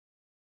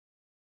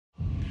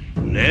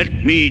Let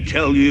me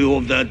tell you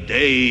of the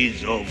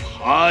days of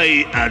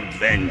high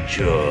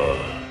adventure.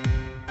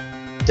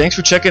 Thanks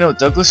for checking out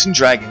Douglas and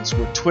Dragons,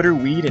 where Twitter,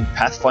 weed, and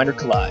Pathfinder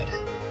collide.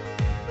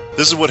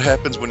 This is what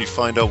happens when you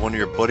find out one of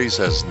your buddies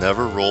has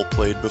never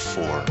role-played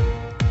before.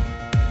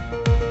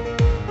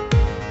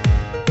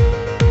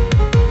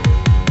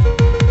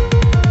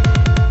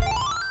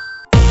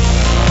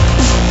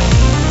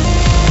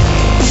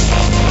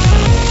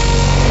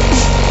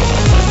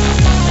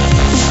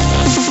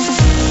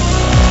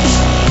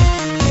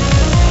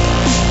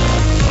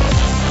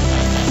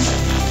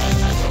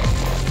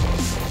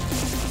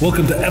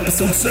 Welcome to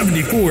episode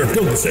 74 of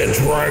Douglas and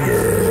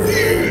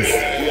Dragons.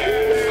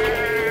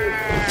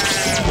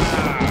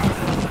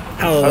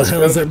 How the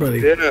hell is everybody?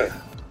 Yeah.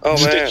 Oh, man.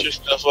 Stitch your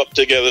stuff up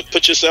together.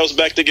 Put yourselves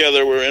back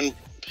together. We're in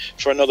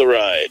for another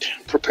ride.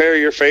 Prepare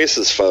your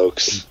faces,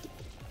 folks.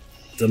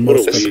 The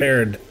most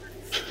prepared.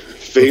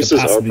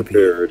 Faces are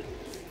prepared.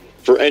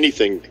 For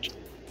anything,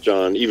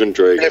 John, even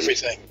Dragon.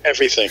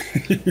 Everything.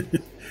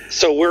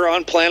 So we're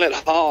on planet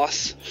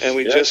Hoth, and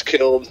we just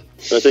killed...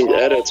 I think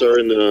edits are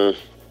in the...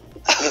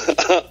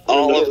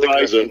 all of the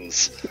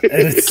horizons.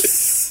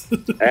 Edits.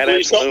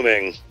 Edits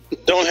looming.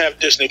 Don't have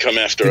Disney come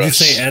after Did us.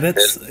 you say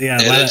edits? Yeah,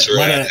 Edits a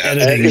lot of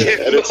editing.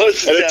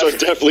 Edits are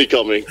definitely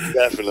coming.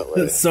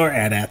 Definitely. Sore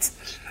edits.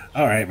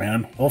 All right,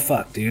 man. Well,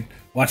 fuck, dude.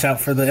 Watch out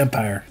for the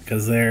Empire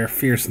because they're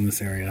fierce in this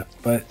area.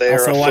 But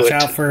also watch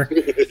out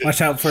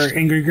for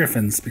angry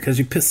griffins because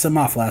you pissed them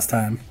off last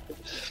time.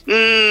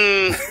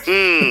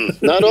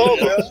 Not all.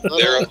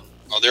 They're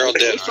all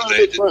dead.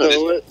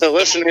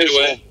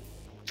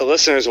 The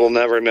listeners will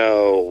never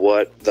know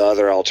what the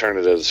other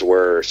alternatives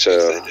were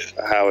to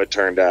how it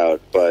turned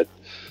out, but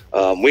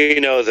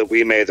we know that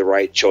we made the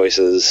right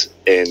choices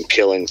in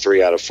killing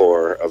 3 out of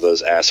 4 of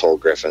those asshole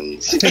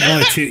griffins. I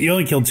think you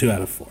only killed 2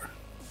 out of 4.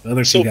 The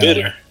other 2 got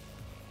bitter. away.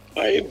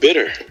 Why are you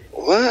bitter?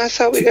 What? I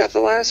thought we got the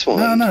last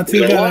one. No,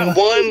 2 got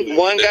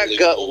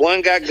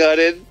One got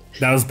gutted.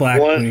 That was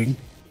Blackwing.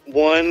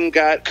 One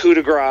got coup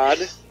de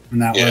grace.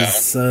 And that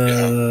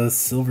was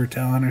Silver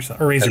Talon or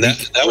something. Or Razor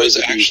Beak. That was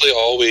actually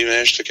all we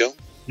managed to kill?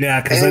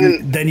 Yeah, because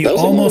then you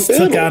almost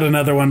took out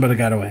another one, but it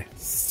got away.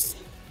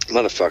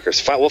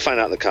 Motherfuckers. We'll find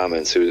out in the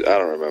comments who... I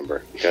don't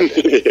remember.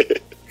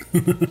 I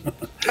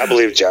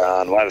believe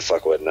John. Why the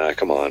fuck wouldn't I?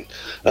 Come on.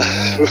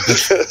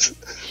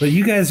 But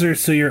you guys are...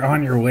 So you're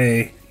on your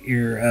way.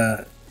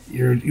 You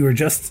were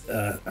just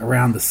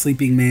around the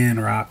Sleeping Man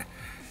Rock,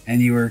 and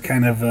you were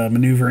kind of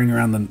maneuvering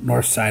around the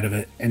north side of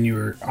it, and you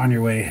were on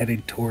your way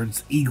headed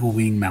towards Eagle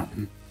Wing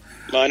Mountain.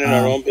 Minding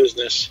our own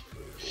business.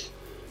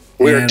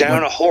 We were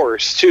down a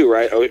horse, too,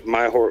 right?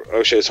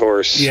 O'Shea's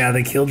horse. Yeah,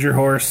 they killed your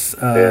horse.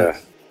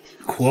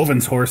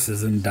 Quoven's horse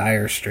is in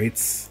dire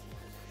straits.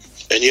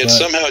 And yet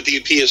somehow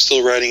DP is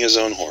still riding his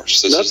own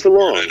horse. That's the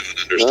law. I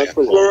don't understand.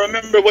 Well,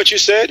 remember what you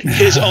said?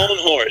 His own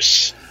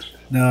horse.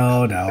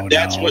 No.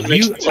 That's what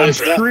makes the I'm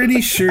difference.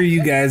 pretty sure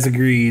you guys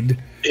agreed.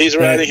 He's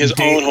riding his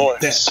own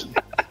horse.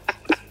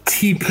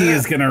 TP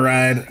is going to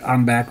ride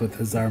on back with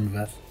his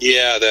Armaveth.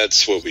 Yeah,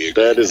 that's what we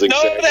agreed. That is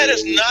exactly. No, that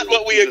is not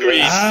what we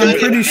agreed. I'm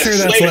pretty sure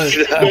that's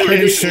what. I'm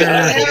pretty sure.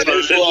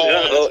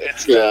 No,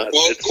 it's not.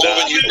 Well,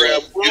 Coleman, you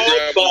grab one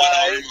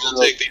arm, I'll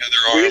take the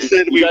other arm.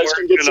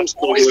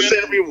 We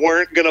said we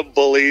weren't going to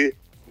bully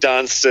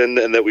Johnston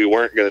and that we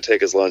weren't going to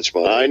take his lunch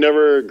money. I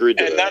never agreed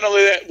to And that. not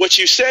only that, what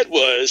you said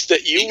was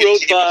that you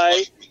rode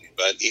by.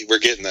 But we're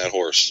getting that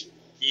horse.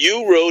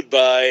 You rode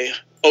by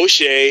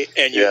O'Shea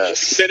and you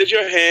extended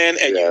your hand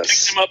and you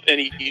picked him up and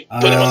you put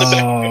him on the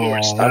back of the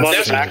horse. I'm on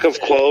the back of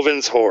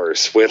Quoven's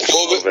horse with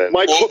Quoven.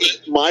 My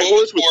horse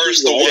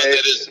was the one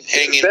that is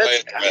hanging by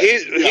a thread.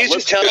 He's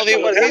just telling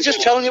you what. He's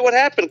just telling you what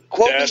happened.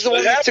 Quoven's the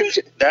one that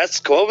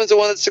Quoven's the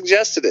one that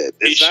suggested it.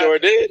 He sure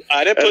did.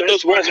 I didn't put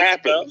those words in his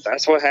mouth.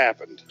 That's what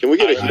happened. Can we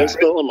get a heal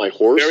spell on my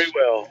horse? Very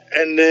well.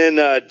 And then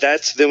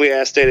then we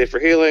asked Day for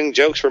healing.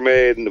 Jokes were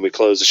made, and then we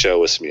closed the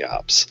show with some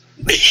yops.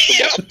 That's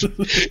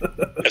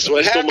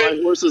what So happened. my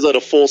horse is at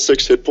a full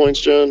 6 hit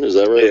points, John? Is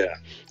that right?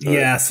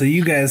 Yeah, so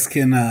you guys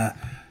can.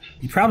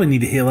 You probably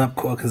need to heal up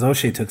because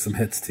O'Shea took some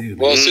hits too.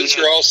 Well, since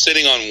you're all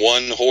sitting on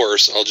one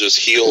horse, I'll just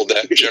heal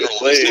that general.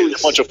 A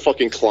bunch of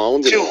fucking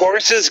clowns. 2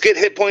 horses get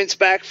hit points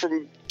back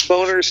from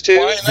boners too.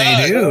 Why not?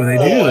 They do. I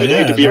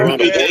need to be around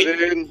Do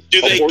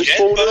they horse get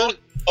boner? bone?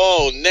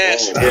 Oh,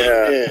 nasty.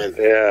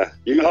 Yeah.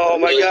 Oh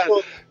my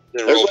god.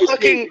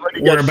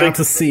 We're about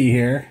to see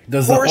here.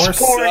 Does the horse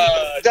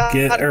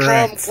get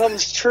erect?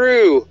 comes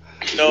true.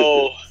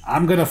 No.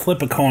 I'm gonna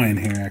flip a coin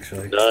here,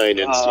 actually. 9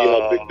 and see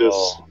how big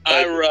this.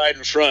 I ride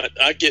in front.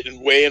 I get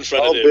way in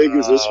front How of it. big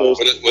is this horse?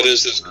 What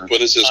is this? What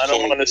is this? I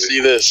don't want to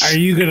see this. Are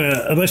you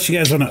gonna? Unless you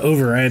guys want to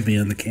override me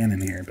on the cannon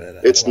here,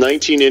 but It's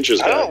 19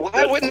 inches.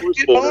 Why wouldn't it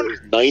get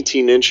boner?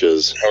 19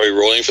 inches. Are we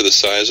rolling for the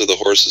size of the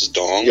horse's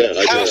dong? Yeah,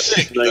 I How guess.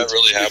 sick? Is that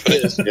really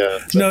happening? Yeah.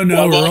 no,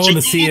 Why we're don't rolling you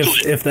to see Google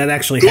if that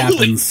actually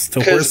happens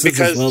to horses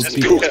as well as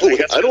people. I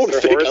don't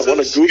think I want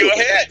to Google Go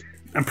ahead.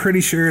 I'm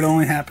pretty sure it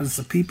only happens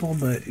to people,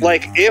 but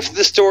like if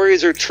the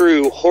stories are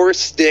true,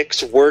 horse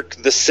dicks work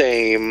the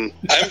same.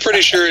 I'm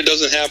pretty sure it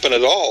doesn't happen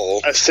at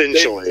all.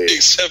 Essentially,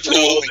 except for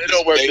they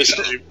don't work the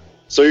same.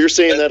 So you're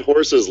saying that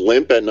horse is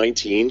limp at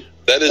 19?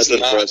 That's not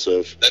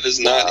impressive. That is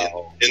not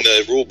in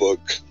the rule book.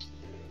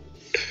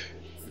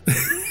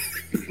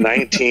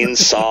 19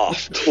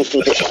 soft.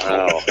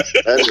 Wow.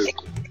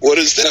 What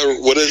is that?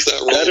 What is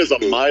that? That is a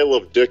mile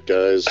of dick,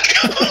 guys.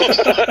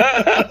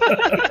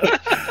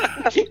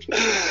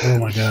 Oh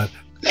my god.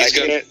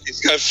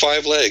 He's got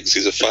 5 legs.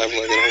 He's a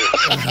 5-legged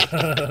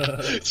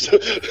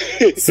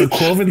horse. So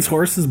Quoven's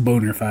horse is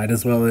bonerified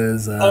as well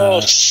as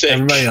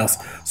everybody else.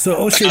 So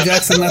O'Shea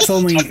Jackson, that's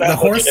only the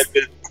horse.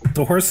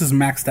 The horse is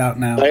maxed out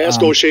now. I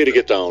asked O'Shea to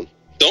get down.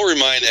 Don't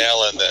remind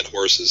Alan that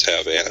horses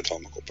have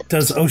anatomical parts.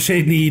 Does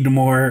O'Shea need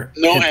more?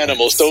 No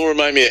animals. Don't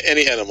remind me of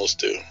any animals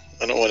do.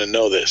 I don't want to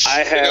know this.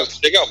 Check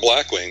out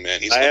Blackwing, man.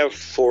 I have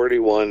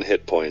 41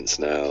 hit points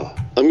now.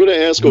 I'm going to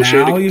ask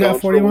O'Shea to get down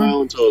for a 41?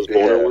 while until his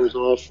boner wears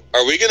off.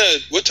 Are we gonna?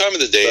 What time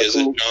of the day is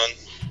it, John?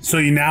 So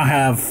you now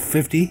have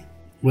 50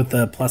 with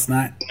the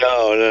 +9.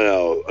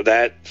 No.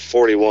 That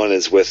 41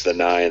 is with the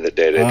 9 that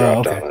Day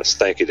dropped on us.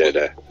 Thank you,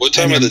 Day. What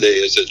time of the day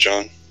is it,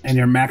 John? And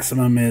your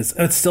maximum is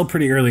it's still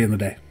pretty early in the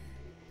day.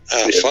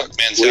 Oh fuck,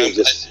 man!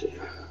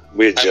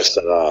 We had just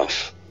set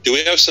off. Do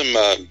we have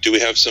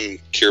some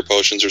cure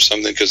potions or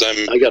something? Because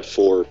I got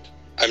 4.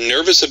 I'm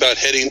nervous about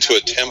heading to a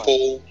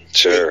temple.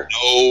 Sure. With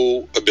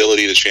no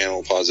ability to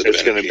channel positive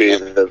It's energy.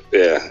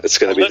 it's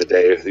going to be the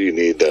day you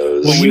need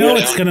those. Well,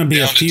 it's going to be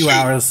a few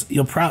hours.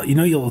 You'll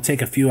you'll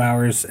take a few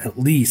hours at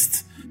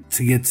least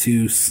to get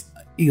to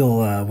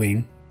Eagle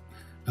Wing,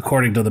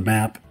 according to the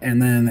map,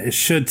 and then it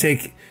should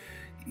take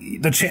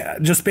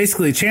just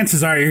basically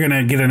chances are you're going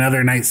to get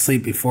another night's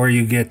sleep before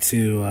you get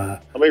to.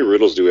 How many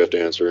riddles do we have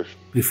to answer?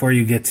 Before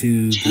you get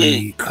to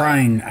the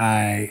Crying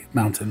Eye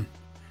Mountain.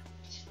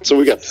 So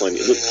we got plenty.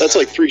 That's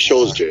like 3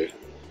 shows, Jay.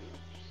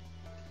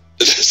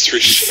 That's 3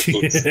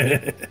 shows.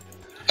 I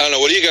don't know.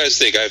 What do you guys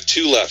think? I have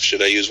 2 left.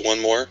 Should I use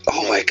one more?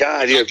 Oh my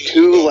God! You have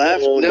 2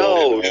 left?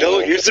 No,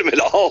 don't use them at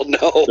all. No.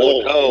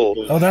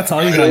 Oh, that's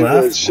all you got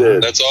left.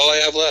 Shit. That's all I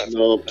have left.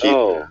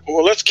 No,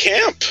 Well, let's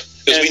camp.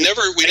 Because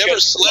we never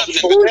slept in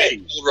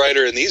between Cold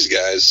Rider and these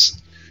guys.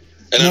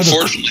 And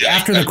unfortunately,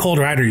 after the Cold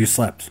Rider, you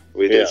slept.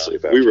 We did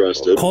sleep. We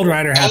rested. Cold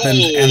Rider happened,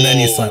 and then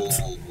you slept.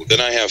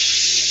 Then I have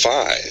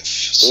 5.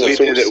 So we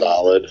did it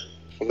solid.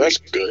 Well, that's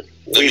good.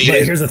 But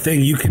here's the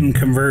thing: you can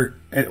convert.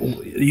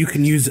 You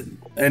can use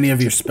any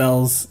of your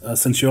spells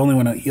since you only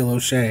want to heal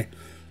O'Shea.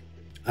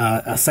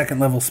 A 2nd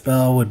level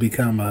spell would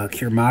become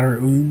Cure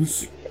Moderate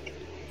Wounds,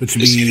 which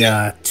would be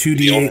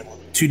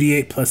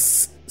 2d8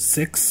 plus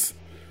 6.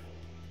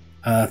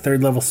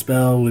 3rd level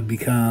spell would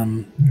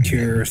become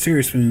Cure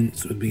Serious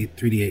Wounds, would be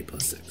 3d8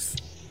 plus 6.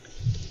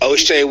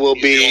 O'Shea will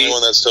be the only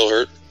one that still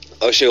hurt.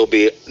 O'Shea will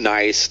be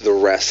nice the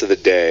rest of the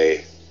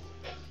day.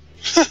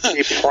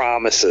 He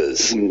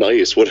promises.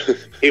 Nice. What?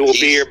 He will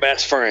be your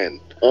best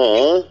friend.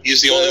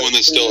 He's the only one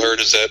that still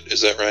hurt. Is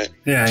that right?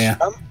 Yeah.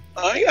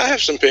 I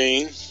have some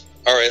pain.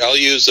 All right,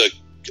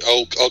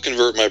 I'll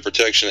convert my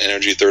protection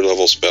energy 3rd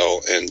level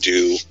spell and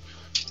do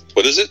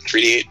what is it?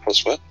 3d8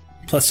 plus what?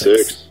 Plus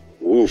 6.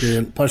 Oof.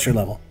 Plus your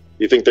level.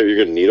 You think that you're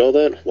going to need all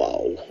that?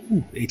 Wow.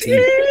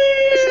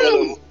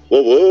 18.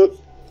 What?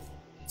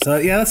 So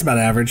yeah, that's about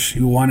average.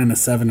 1 and a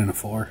 7 and a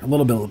 4. A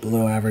little bit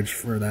below average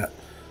for that.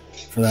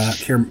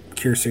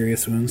 Cure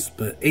Serious Wounds,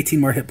 but 18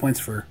 more hit points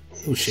for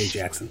O'Shea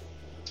Jackson.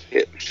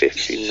 Hit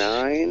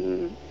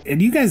 59.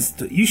 And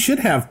you should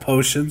have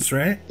potions,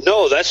 right?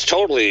 No, that's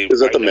totally. Is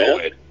that the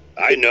math?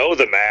 I know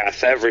the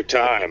math every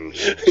time.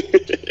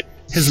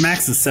 His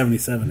max is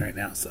 77 right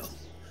now, so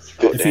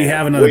if you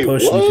have another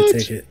potion, you can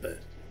take it. But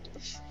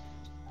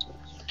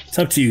it's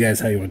up to you guys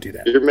how you want to do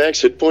that. Your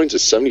max hit points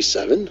is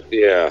 77?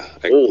 Yeah.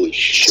 Holy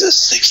shit. He's a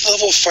 6th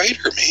level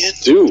fighter, man.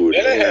 Dude.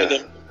 I had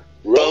them.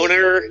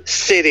 Boner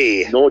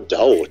City. No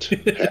doubt.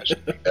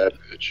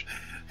 Average.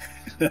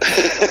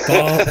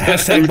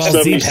 Hashtag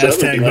Balls Deep,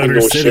 hashtag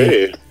Boner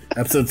City.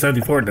 Episode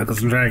 74,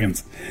 Dungeons and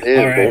Dragons. Yeah,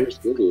 all right.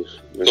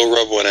 Go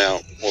rub one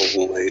out.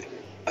 We'll wait.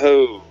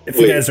 If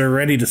you guys are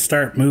ready to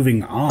start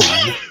moving on.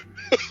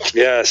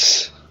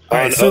 Yes. All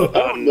right, I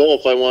don't know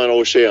if I want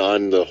O'Shea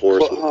on the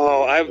horse.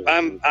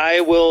 I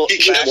will. He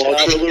keeps walk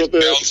for a little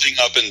bit. bouncing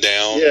up and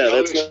down. Yeah,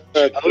 that's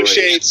not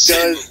O'Shea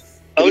does.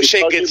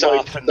 O'Shea gets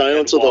off and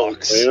Silence of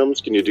walks. the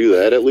Lambs. Can you do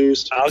that at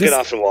least? I'll get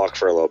off and walk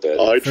for a little bit.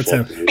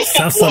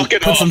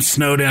 Put some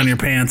snow down your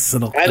pants.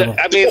 It'll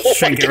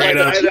shrink it right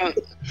up.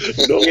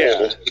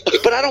 Yeah,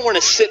 but I don't want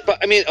to sit.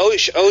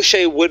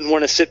 O'Shea wouldn't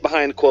want to sit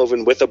behind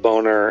Quoven with a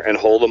boner and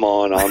hold him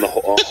hold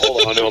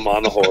on to him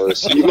on the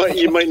horse. You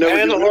might never.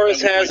 And the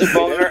horse has a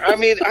boner. I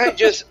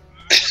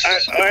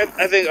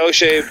think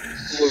O'Shea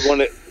would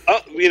want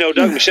to.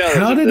 Doug Michelle.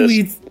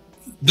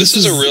 This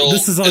is a real.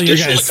 This is all your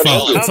guys'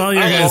 fault. It's all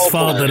your guys'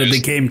 fault that it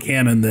became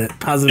canon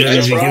that positive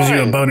energy gives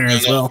you a boner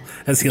as well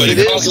as healing. But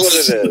it is what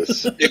it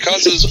is. It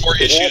causes more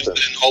issues than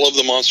all of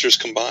the monsters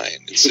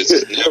combined.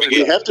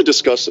 We have to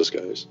discuss this,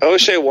 guys.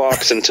 O'Shea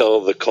walks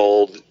until the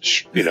cold,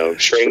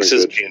 shrinks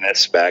his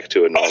penis back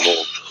to a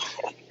normal,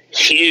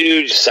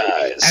 huge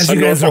size. As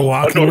you guys are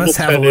walking, let's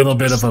have a little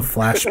bit of a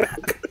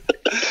flashback.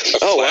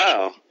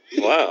 Oh,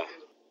 wow.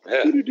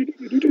 Yeah.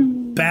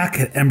 Back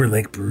at Ember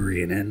Lake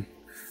Brewery and Inn,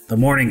 the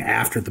morning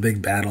after the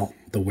big battle,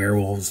 the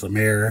werewolves, the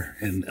mayor,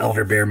 and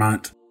Elder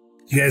Bearmont,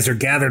 you guys are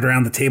gathered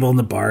around the table in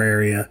the bar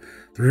area.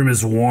 The room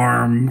is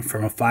warm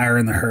from a fire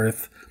in the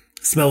hearth.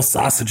 The smell of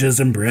sausages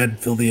and bread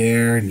fill the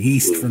air, and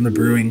yeast from the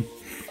brewing.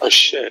 Oh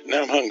shit!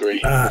 Now I'm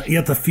hungry.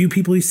 Yet the few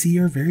people you see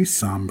are very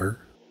somber,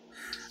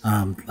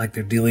 like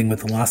they're dealing with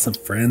the loss of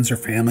friends or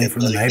family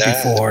from the night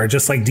before,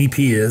 just like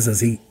DP is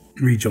as he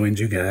rejoins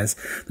you guys.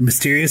 The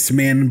mysterious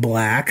man in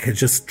black had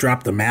just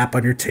dropped the map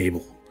on your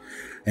table,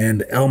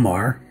 and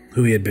Elmar,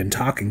 who he had been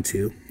talking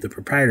to, the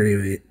proprietor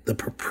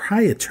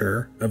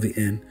of the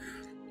inn,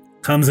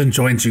 comes and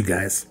joins you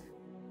guys.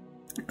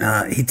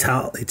 He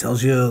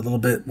tells you a little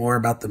bit more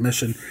about the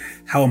mission,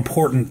 how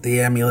important the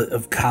Amulet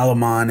of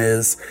Kalaman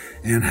is,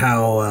 and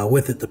how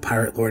with it the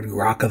pirate lord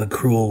Graka the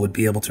Cruel would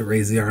be able to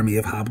raise the army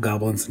of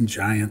hobgoblins and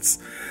giants,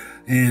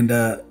 and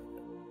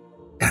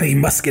he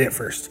must get it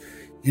first.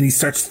 And he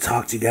starts to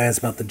talk to you guys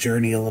about the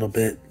journey a little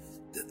bit.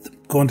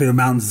 Going through the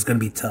mountains is going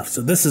to be tough.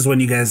 So this is when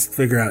you guys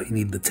figure out you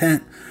need the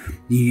tent.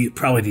 You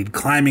probably need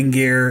climbing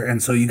gear.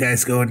 And so you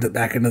guys go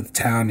back into the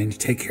town and you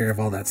take care of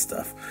all that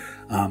stuff.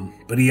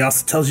 But he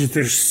also tells you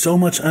there's so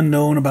much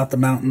unknown about the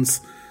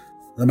mountains,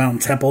 the mountain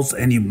temples,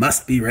 and you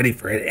must be ready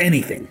for it.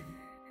 Anything.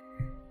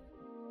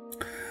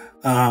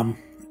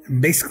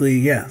 Basically,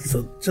 yeah.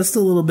 So just a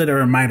little bit of a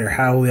reminder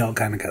how we all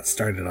kind of got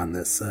started on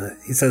this.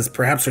 He says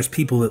perhaps there's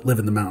people that live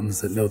in the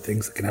mountains that know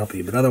things that can help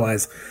you, but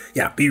otherwise,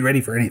 yeah, be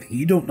ready for anything.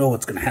 You don't know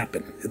what's going to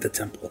happen at the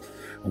temple.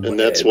 And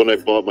that's when I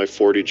bought my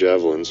 40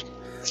 javelins.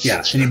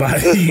 Yeah, and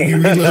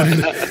you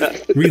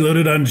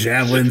reloaded on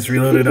javelins,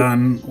 reloaded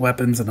on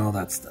weapons, and all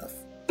that stuff.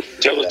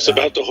 Tell us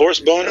about the horse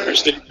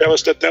boners. Did you tell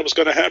us that was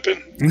going to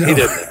happen? No. He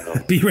didn't know.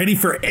 Be ready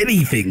for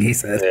anything, he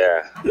said.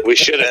 Yeah, we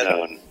should have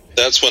known.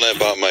 That's when I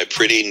bought my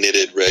pretty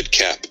knitted red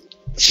cap.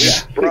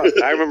 Yeah,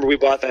 I remember we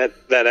bought that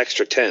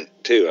extra tent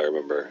too. I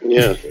remember.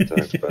 Yeah,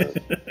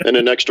 and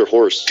an extra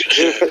horse.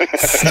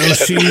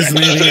 Snowshoes,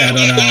 maybe, I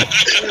don't know.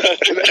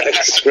 An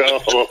extra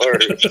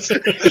horse.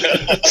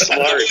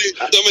 Smart.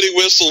 Somebody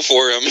whistle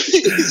for him.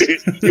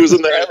 He was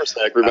in the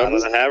haversack.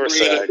 Remember the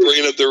haversack,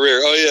 bringing up the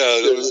rear. Oh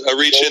yeah, I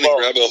reach in and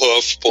grab a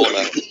hoof, pull him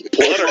out.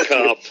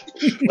 Buttercup,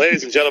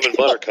 ladies and gentlemen,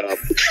 Buttercup,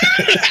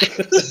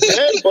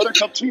 and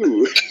Buttercup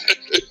too.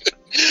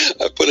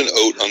 I put an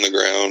oat on the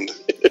ground.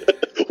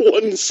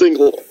 One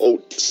single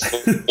oat.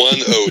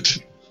 One oat.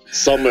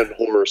 Summon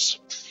horse.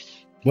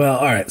 Well,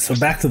 all right. So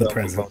back to the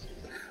present.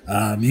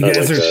 You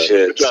guys are.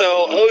 Shit.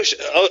 So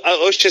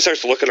O'Shea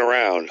starts looking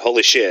around.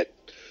 Holy shit!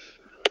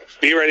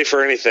 Be ready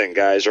for anything,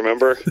 guys.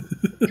 Remember?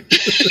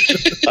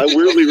 I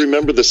weirdly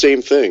remember the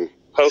same thing.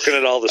 Poking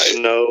at all the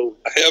snow.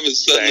 I have a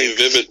suddenly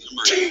vivid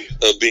memory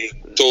of being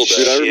told that.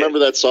 Dude, I remember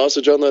that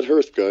sausage on that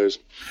hearth, guys.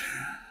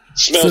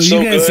 Smells so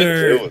you guys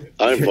good.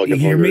 I'm fucking hungry.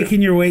 You're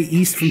making your way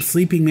east from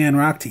Sleeping Man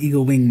Rock to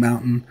Eagle Wing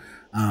Mountain,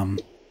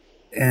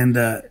 and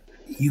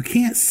you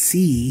can't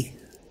see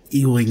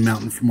Eagle Wing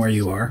Mountain from where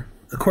you are.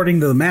 According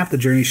to the map, the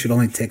journey should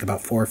only take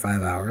about 4 or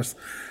 5 hours.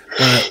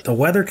 But the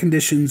weather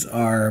conditions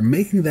are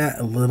making that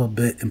a little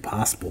bit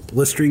impossible.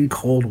 Blistering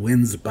cold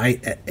winds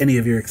bite at any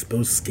of your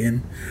exposed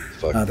skin.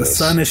 The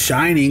sun is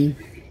shining,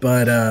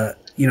 but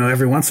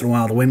every once in a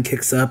while the wind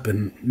kicks up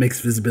and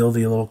makes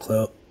visibility a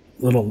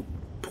little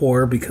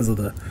poor because of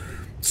the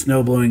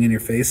snow blowing in your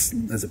face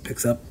as it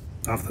picks up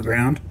off the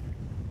ground.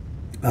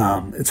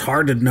 It's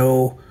hard to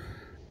know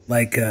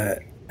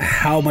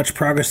how much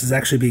progress is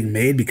actually being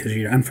made because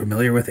you're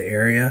unfamiliar with the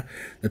area.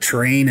 The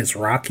terrain is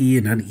rocky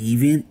and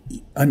uneven,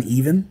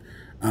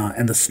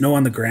 and the snow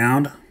on the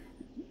ground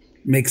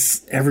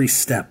makes every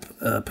step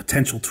a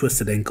potential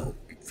twisted ankle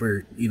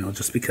for,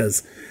 just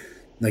because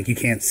you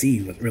can't see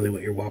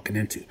what you're walking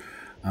into.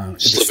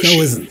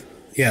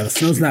 The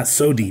snow's not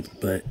so deep,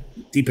 but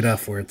deep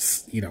enough where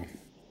it's,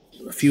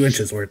 a few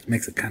inches where it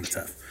makes it kind of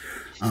tough.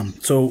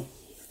 So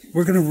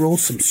we're going to roll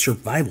some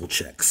survival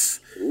checks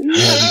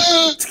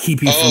to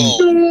keep you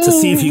to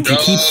see if you can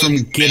keep from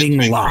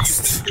getting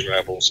lost.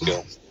 Survival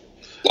skill.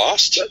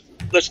 Lost?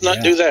 Let's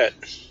not do that.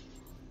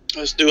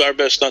 Let's do our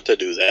best not to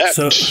do that.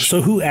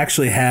 So who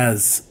actually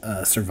has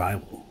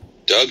survival?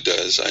 Doug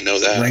does. I know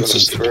that. I'm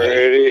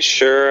pretty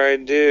sure I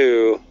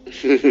do.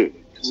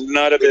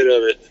 Not a bit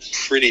of it.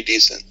 Pretty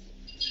decent.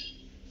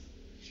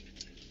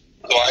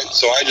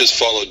 So I just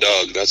follow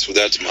Doug. That's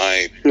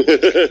my.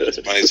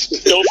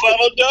 Don't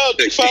follow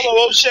Doug.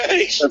 Follow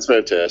O'Shea. That's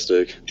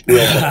fantastic.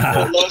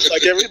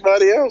 Like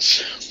everybody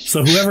else.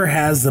 So whoever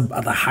has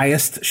the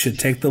highest should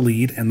take the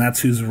lead, and that's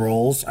whose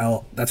rolls.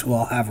 That's who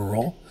I'll have a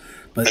roll.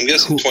 But I'm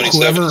guessing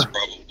 27 is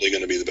probably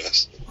going to be the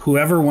best.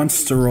 Whoever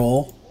wants to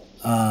roll,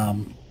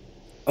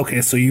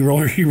 Okay, so you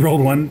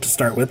rolled one to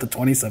start with. The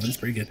 27 is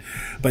pretty good,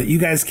 but you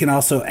guys can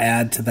also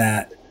add to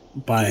that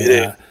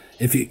by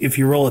if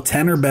you roll a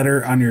 10 or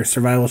better on your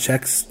survival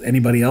checks.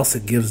 Anybody else,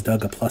 it gives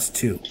Doug a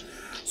 +2.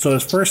 So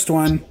his first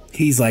one,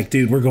 he's like,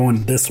 dude, we're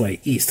going this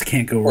way, east.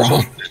 Can't go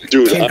wrong.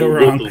 Dude, Can't go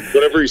wrong.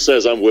 Whatever he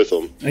says, I'm with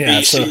him. Yeah,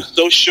 He seems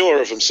so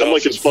sure of himself. I'm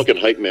like his fucking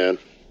hype man.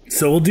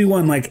 So we'll do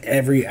one like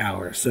every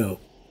hour. So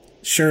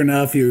sure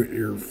enough,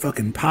 you're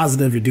fucking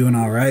positive you're doing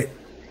all right.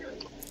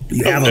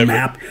 You have a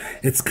map.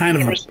 It's kind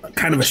of a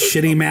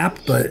shitty map,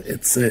 but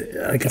it's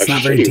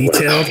not very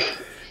detailed.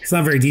 It's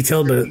not very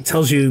detailed, but it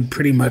tells you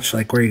pretty much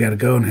like where you got to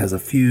go and has a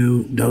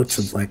few notes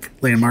of like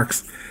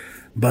landmarks.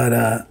 But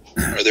are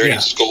there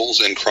any skulls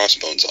and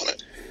crossbones on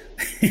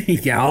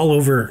it? yeah, all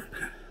over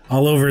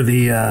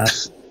the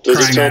Does it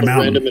Crying tell Eye the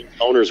Mountain. random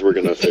encounters we're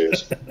gonna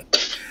face?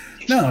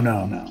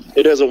 No.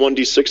 It has a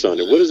 1d6 on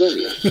it. What does that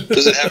mean?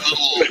 Does it have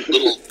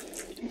little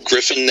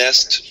griffin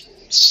nest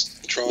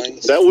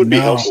drawings? That would be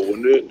No. helpful,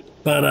 wouldn't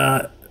it? But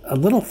a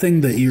little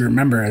thing that you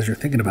remember as you're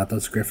thinking about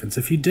those griffins,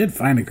 if you did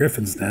find a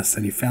griffin's nest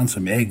and you found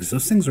some eggs,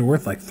 those things are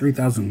worth like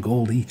 3,000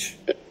 gold each.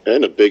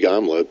 And a big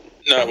omelet.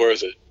 Not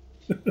worth it.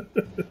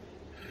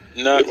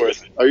 Not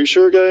worth it. Are you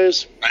sure,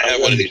 guys? I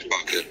have one in each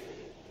pocket.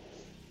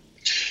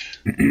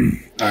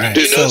 All right,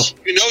 Dude, so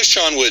you know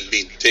Sean would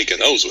be taking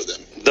those with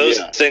him. Those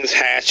things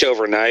hatch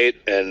overnight,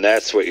 and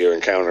that's what your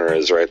encounter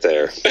is right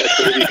there.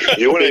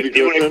 You want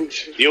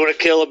to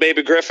kill a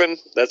baby griffin?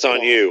 That's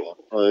on you.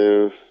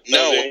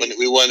 No,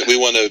 we want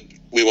to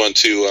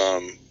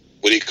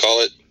what do you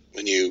call it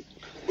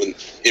when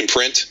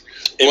imprint?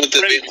 We want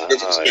the baby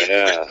griffins to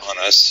imprint on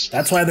us.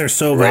 that's why they're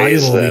so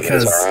Raise valuable them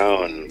as our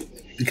own.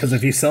 because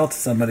if you sell it to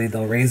somebody,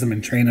 they'll raise them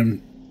and train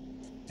them,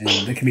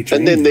 and they can be trained.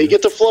 And then they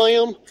get to fly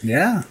them?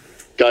 Yeah.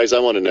 Guys, I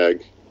want an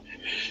egg.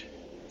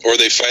 Or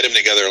they fight them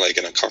together like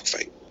in a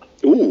cockfight.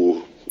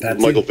 Ooh, That's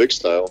Michael Vick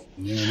style.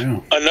 You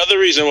know. Another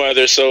reason why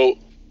they're so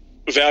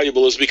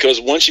valuable is because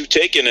once you've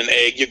taken an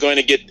egg, you're going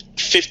to get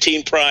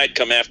 15 pride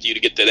come after you to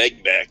get that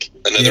egg back.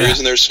 Another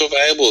reason they're so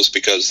valuable is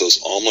because those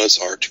omelets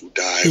are to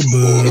die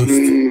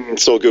for.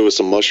 So good with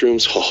some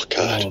mushrooms. Oh,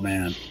 God. Oh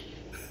man.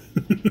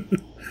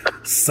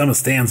 Some of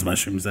Stan's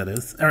mushrooms, that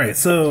is. All right,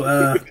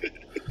 so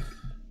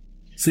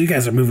so you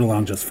guys are moving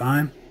along just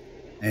fine,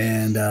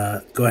 and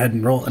go ahead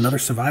and roll another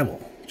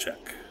survival check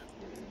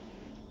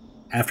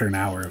after an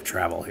hour of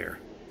travel here.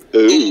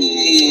 Ooh.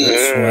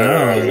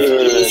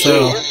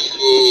 So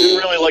Didn't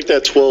really like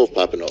that 12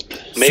 popping up.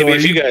 Maybe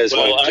if you guys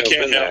Well, want I to jump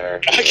can't in help.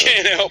 there. I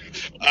can't help.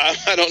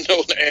 I don't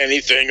know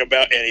anything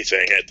about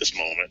anything at this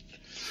moment.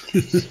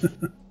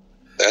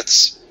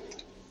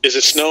 Is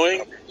it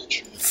snowing?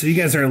 So you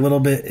guys are a little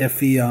bit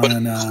iffy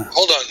on.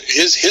 Hold on,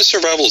 his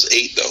survival's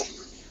 8 though.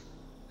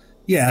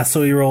 Yeah,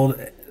 so he rolled.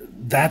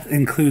 That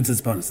includes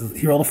his bonuses.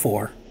 He rolled a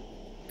 4.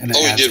 And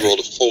He did roll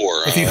a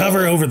 4. If you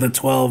hover over the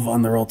 12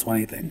 on the roll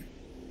 20 thing,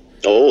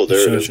 Oh, there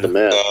it Shows is, you. the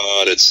math.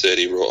 It said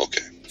he rolled.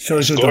 Okay.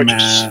 shows you the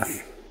Gorgeous.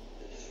 math.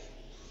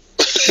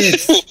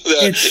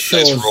 It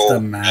shows roll. the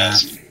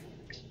math.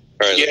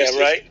 All right. Yeah,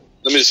 right?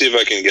 Let me see if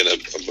I can get a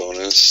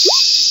bonus.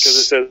 Because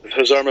it says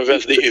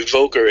Hazarmaveth the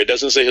Evoker. It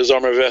doesn't say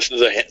Hazarmaveth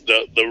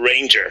the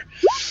Ranger.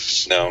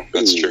 No,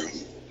 that's true.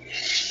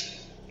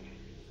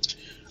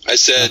 I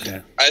said,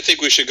 Okay. I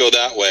think we should go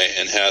that way,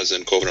 and Haz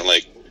and Coven are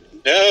like,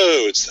 no,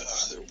 it's the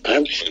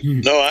other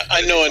way. No,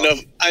 I know enough.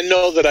 I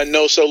know that I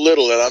know so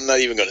little that I'm not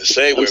even going to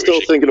say where I'm still we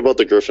should. thinking about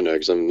the griffin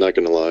eggs. I'm not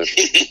going to lie.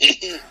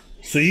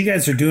 So you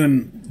guys are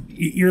doing.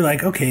 You're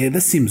like, okay,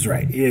 this seems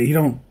right. You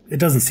don't. It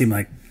doesn't seem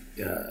like.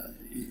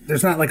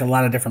 There's not like a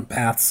lot of different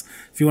paths.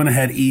 If you want to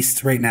head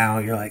east right now,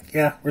 you're like,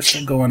 yeah, we're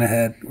still going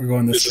ahead. We're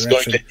going this This is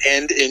direction. going to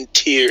end in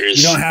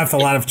tears. You don't have a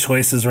lot of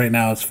choices right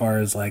now as far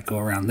as like go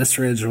around this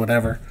ridge or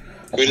whatever.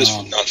 We just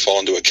not fall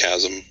into a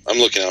chasm. I'm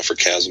looking out for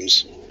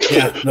chasms.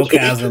 Yeah, no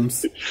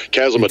chasms.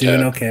 Chasm You're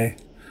doing attack. okay.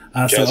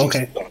 Chasms So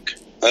okay. suck.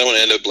 I don't want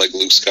to end up like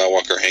Luke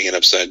Skywalker hanging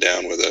upside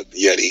down with a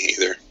Yeti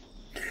either.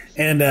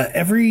 And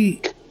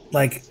every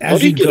like How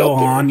as do you you get go up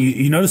there? on,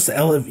 you notice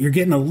you're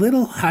getting a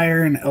little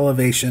higher in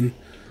elevation,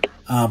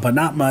 but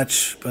not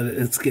much. But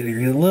you're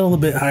getting a little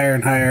bit higher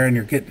and higher, and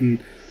you're getting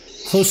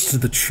close to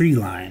the tree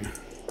line.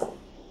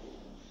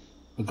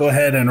 Well, go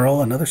ahead and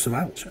roll another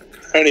survival check.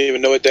 I don't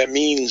even know what that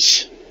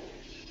means.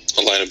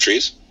 A line of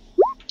trees.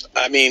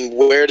 I mean,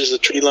 where does the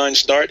tree line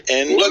start?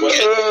 And Look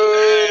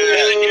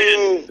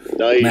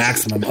Nice.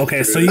 Maximum.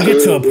 Okay, so you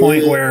get to a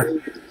point where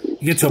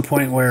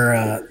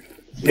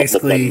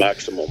basically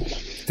Maximum.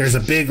 there's a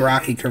big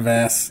rocky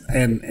crevasse,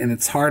 and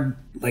it's hard.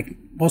 Like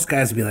most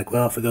guys would be like,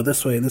 well, if we go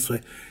this way and this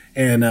way,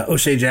 and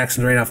O'Shea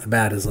Jackson right off the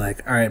bat is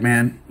like, all right,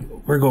 man,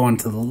 we're going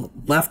to the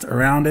left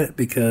around it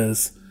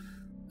because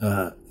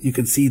you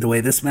can see the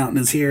way this mountain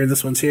is here,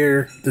 this one's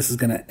here. This is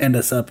going to end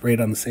us up right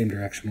on the same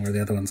direction where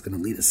the other one's going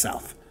to lead us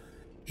south.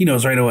 He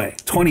knows right away.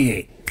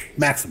 28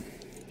 maximum.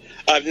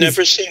 I've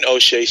never seen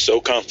O'Shea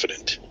so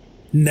confident.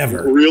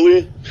 Never.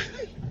 Really?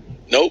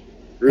 Nope.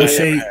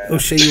 O'Shea,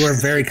 you are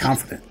very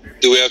confident.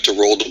 Do we have to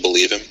roll to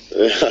believe him?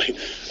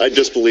 I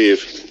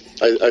disbelieve.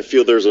 I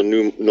feel there's a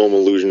new gnome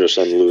illusionist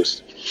on the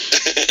loose.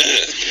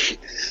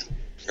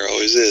 There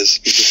always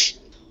is.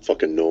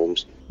 Fucking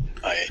gnomes.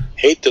 I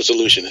hate those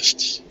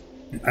illusionists.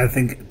 I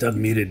think Doug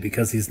muted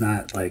because he's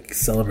not like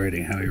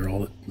celebrating how he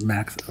rolled it.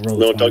 Max rolled.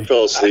 No, Doug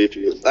fell asleep.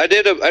 I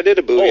did a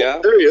booyah.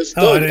 Oh, there he is.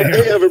 Oh, Doug.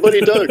 Hey,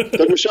 everybody, Doug.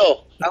 Doug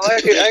Michelle.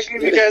 I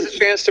give you guys a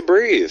chance to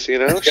breathe. You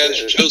know, The guy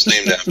that show's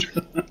named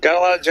after. got a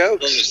lot of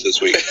jokes. Bonus this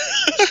week.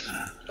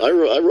 I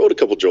wrote a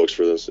couple jokes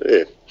for this.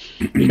 Hey,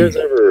 you guys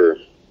ever?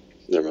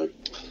 Never mind.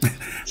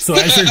 So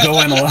as you're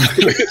going along,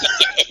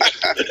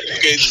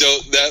 Okay,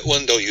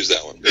 don't use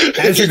that one.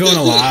 as you're going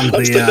along,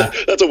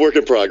 That's a work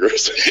in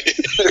progress.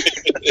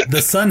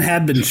 the sun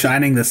had been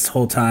shining this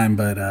whole time,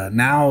 but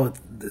now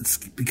it's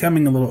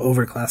becoming a little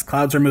overcast.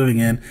 Clouds are moving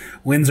in,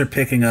 winds are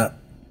picking up,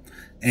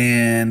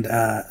 and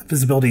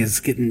visibility is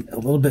getting a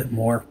little bit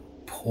more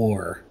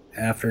poor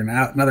after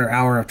another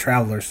hour of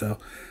travel or so.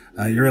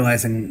 You're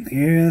realizing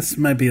this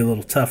might be a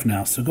little tough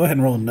now, so go ahead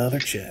and roll another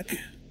check.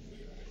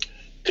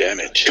 Damn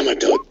it. Come on,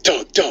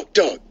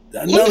 Doug.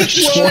 Another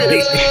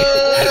 20.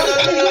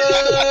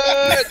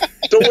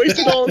 Don't waste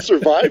it all on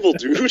survival,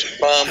 dude.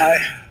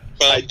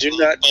 I do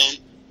not.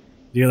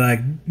 You're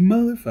like,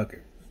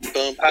 motherfucker.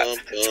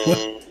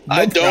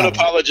 I don't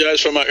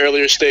apologize for my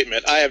earlier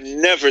statement. I have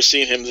never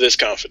seen him this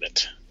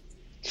confident.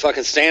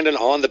 Fucking standing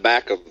on the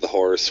back of the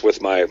horse with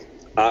my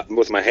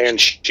hand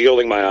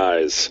shielding my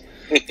eyes,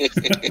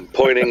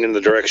 pointing in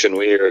the direction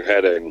we are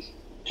heading.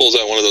 Pulls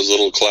out one of those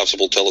little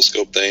collapsible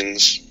telescope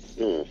things.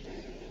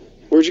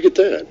 Where'd you get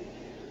that?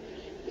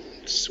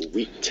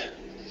 Sweet.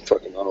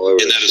 Fucking all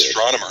over In that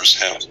astronomer's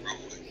house,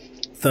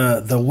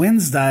 probably. The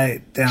winds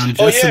die down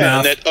just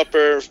enough. in that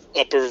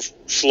upper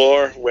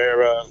floor where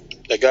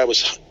that guy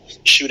was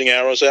shooting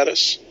arrows at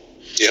us.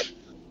 Yep.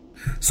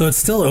 So it's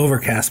still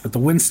overcast, but the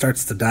wind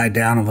starts to die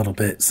down a little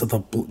bit, so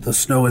the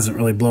snow isn't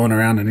really blowing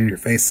around and in your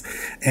face.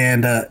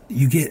 And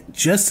you get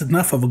just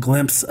enough of a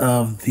glimpse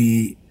of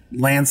the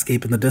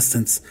landscape in the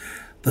distance,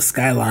 the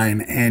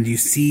skyline, and you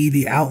see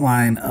the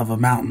outline of a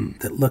mountain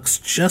that looks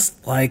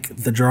just like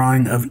the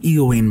drawing of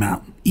Eagle Wing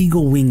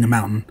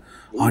Mountain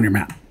on your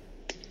map.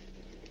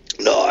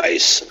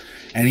 Nice.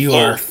 And you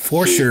are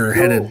for sure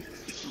headed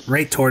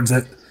right towards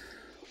it,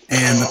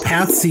 and the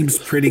path seems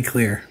pretty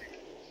clear.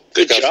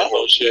 Good job,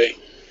 O'Shea.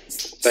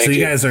 So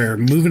you guys are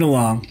moving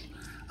along,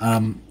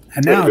 and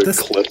now at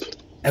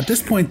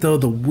this point, though,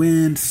 the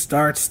wind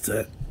starts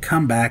to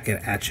come back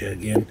at you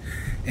again,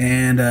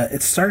 and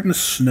it's starting to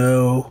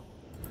snow,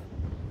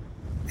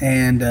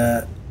 and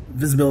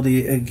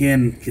visibility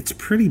again gets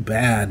pretty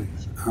bad.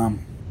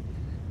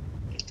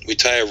 We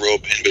tie a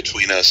rope in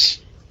between us.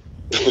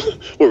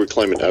 Were we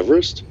climbing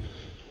Everest?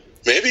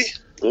 Maybe.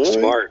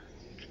 Smart.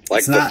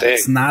 Like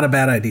it's not a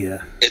bad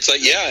idea. It's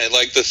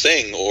like the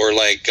Thing, or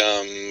like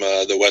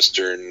the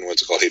Western,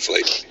 what's it called, Hateful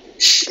Eight.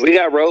 We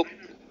got rope.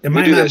 It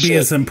might not be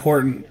as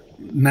important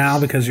now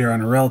because you're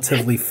on a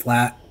relatively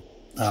flat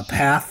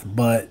path,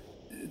 but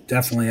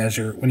definitely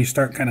when you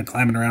start kind of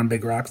climbing around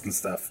big rocks and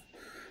stuff,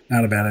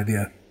 not a bad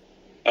idea.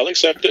 I'll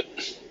accept it.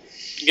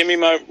 Give me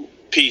my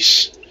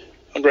piece.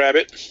 I'll grab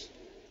it.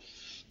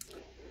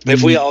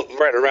 If we all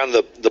right around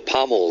the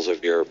pommels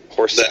of your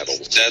horse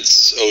saddles.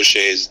 That's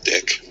O'Shea's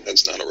dick.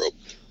 That's not a rope.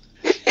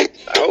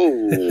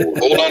 Oh.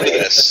 Hold on to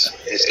this.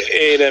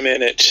 Wait a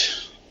minute.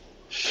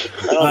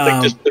 I don't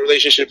think this is the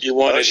relationship you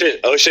wanted.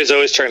 O'Shea's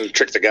always trying to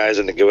trick the guys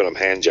into giving them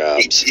hand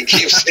jobs. He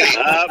keeps saying,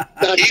 I'm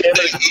not bad,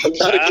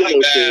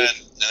 and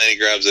then he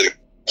grabs it.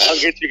 I'll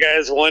get you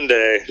guys one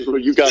day.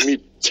 You got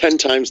me 10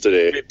 times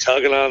today. You're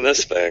tugging on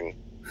this thing.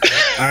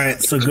 All right,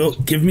 so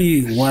give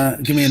me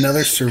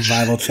another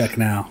survival check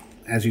now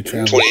as you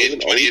travel.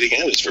 28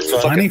 again is for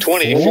fucking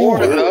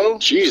 24 though.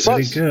 Jesus,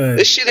 pretty good.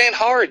 This shit ain't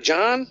hard,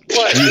 John.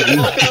 What?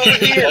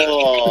 Over here.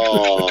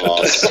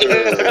 Oh,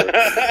 sir.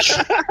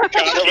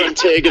 Gotta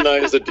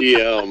antagonize the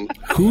DM.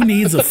 Who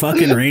needs a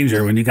fucking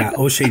ranger when you got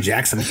O'Shea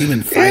Jackson,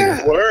 human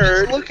fighter?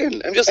 Word.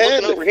 I'm just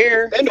looking over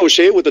here. And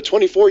O'Shea, with the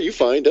 24, you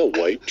find a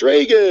white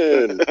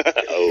dragon.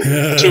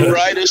 To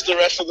ride us the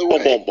rest of the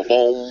way.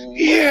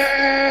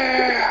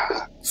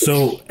 Yeah.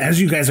 So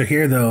as you guys are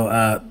here,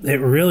 though,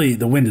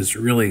 the wind is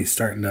really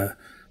starting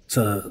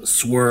to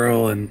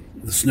swirl, and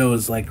the snow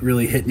is like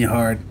really hitting you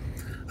hard.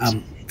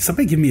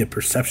 Somebody give me a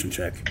perception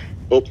check.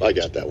 Oh, I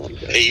got that one.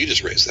 Hey, you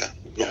just raised that.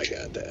 Yeah, I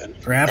got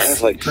that.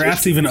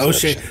 Perhaps even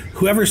O'Shea,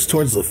 whoever's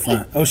towards the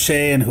front,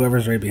 O'Shea and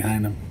whoever's right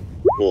behind him.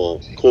 Well,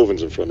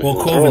 Quoven's in front of him.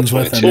 Well, Quoven's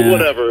with him. Well,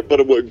 whatever,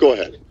 but go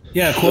ahead.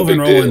 Yeah, Quoven,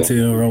 roll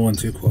one,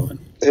 two, Quoven.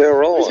 Yeah,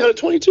 roll. He's got a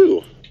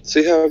 22.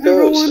 See how it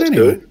goes. That's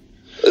good.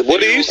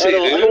 What do you see? I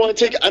don't want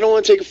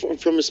to take it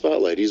from his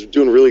spotlight. He's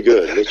doing really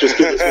good. Let's just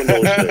give this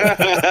one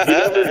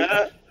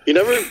to He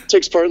never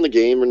takes part in the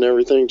game and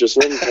everything. Just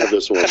let him have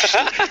this one.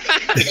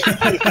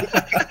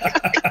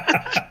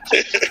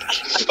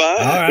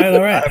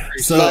 All right.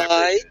 So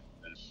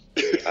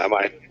I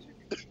might.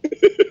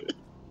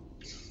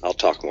 I'll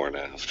talk more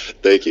now.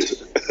 Thank you.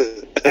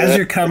 As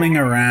you're coming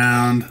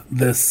around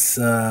this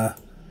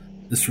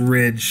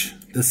ridge,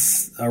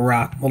 this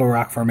little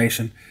rock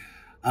formation,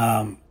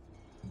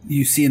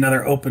 you see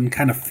another open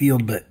kind of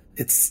field, but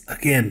it's,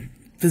 again,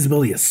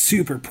 visibility is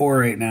super poor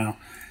right now.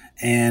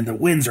 and the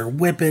winds are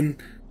whipping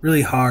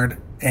really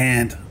hard,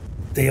 and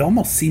they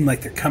almost seem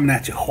like they're coming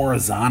at you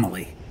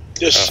horizontally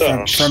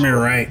from your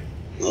right.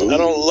 I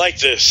don't like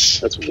this.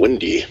 That's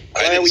windy.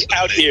 Why are we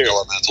out here?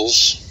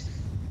 Elementals.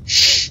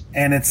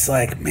 And it's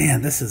like,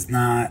 man, this is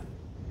not.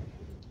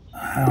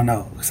 I don't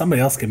know.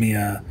 Somebody else give me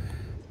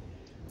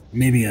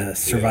maybe a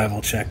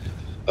survival check.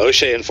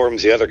 O'Shea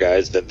informs the other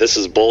guys that this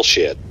is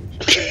bullshit.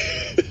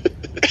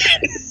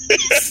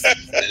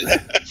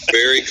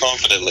 Very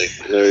confidently.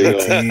 There you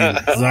go.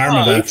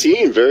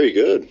 18, very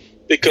good.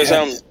 Because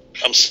I'm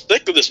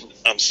sick of this.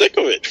 I'm sick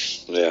of it.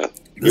 Yeah.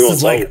 This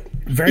is like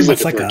very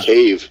much like a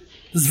cave.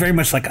 This is very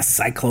much like a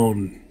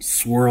cyclone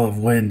swirl of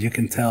wind. You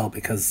can tell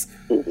because.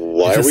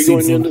 Why are we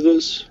going into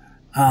this?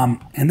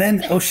 And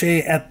then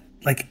O'Shea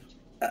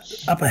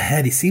up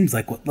ahead, he seems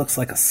like what looks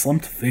like a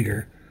slumped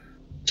figure,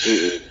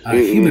 a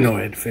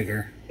humanoid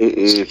figure.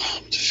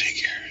 Slumped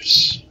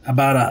figures.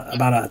 About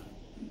a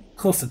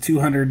close to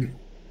 200,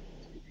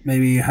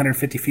 maybe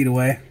 150 feet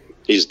away.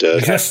 He's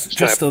dead. Just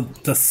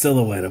the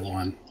silhouette of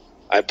one.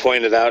 I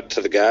pointed out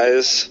to the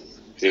guys.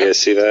 Can you guys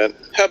see that?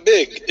 How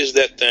big is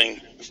that thing?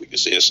 If we can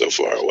see it so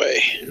far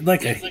away,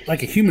 like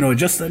a humanoid,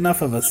 just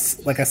enough of a,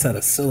 like I said,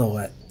 a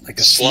silhouette, like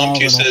a slump.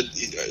 You little...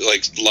 said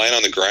like lying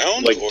on the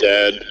ground, like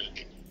dead.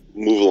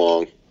 Move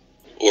along,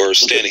 or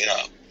standing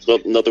up.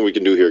 Nothing we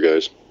can do here,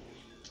 guys.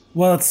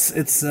 Well, it's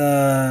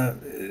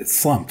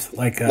slumped,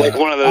 like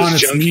one of those on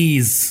its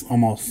knees,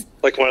 almost.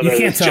 Like one of those. You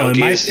can't tell.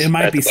 It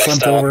might be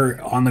slumped over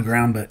on the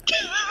ground, but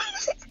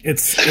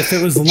if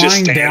it was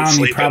lying down,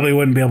 sleeping. You probably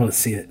wouldn't be able to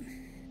see it.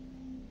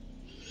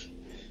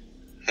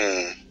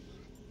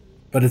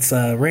 But it's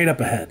right up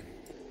ahead.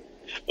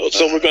 Oh,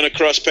 so we're going to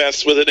cross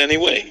paths with it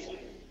anyway?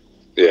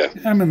 Yeah.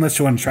 I mean, unless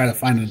you want to try to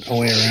find a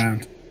way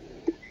around.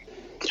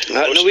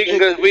 No, we can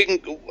go. We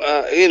can.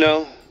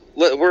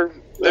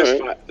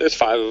 There's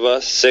 5 of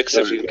us, 6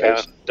 if you can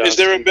count. Is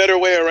there a better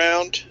way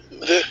around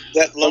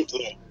that lump?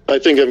 I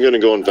think I'm going to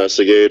go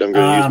investigate. I'm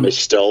going to use my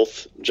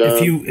stealth,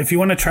 John. If you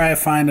want to try to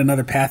find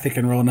another path, you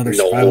can roll another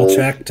survival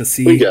check to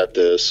see. We got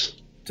this.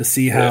 To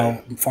see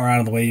how far out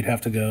of the way you'd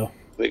have to go.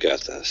 We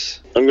got this.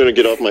 I'm going to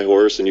get off my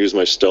horse and use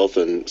my stealth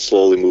and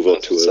slowly move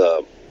up to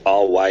it.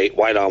 All white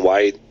on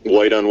white.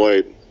 White on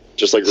white.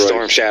 Just like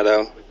Storm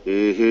Shadow.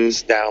 Mm-hmm.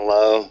 It's down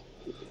low.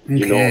 Okay.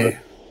 You know it.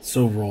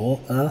 So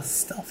roll a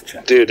stealth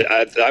check. Dude,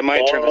 I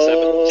might turn this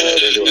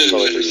episode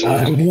into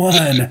a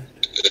one.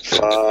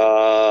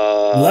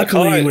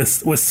 Luckily,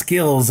 with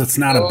skills, it's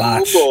not a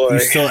botch. You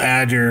still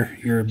add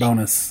your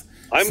bonus.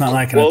 It's not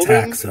like an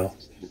attack, so.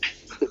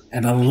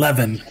 And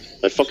 11.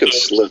 I fucking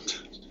slipped.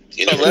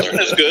 11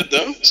 is good,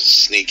 though.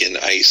 Sneak in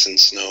ice and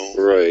snow.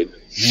 Right.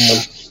 Yeah.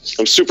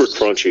 I'm super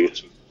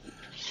crunchy.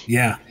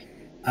 Yeah.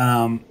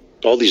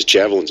 All these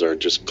javelins are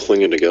just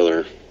clinging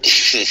together.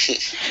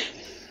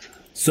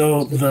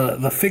 So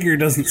the figure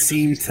doesn't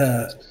seem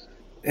to...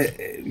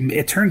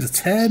 It turns its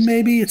head,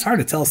 maybe? It's hard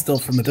to tell still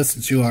from the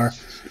distance you are,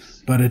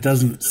 but it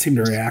doesn't seem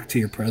to react to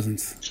your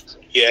presence.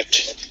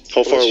 Yet.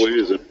 How far away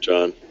is it,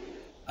 John?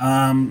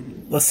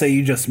 Let's say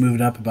you just moved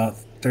up about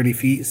 30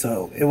 feet,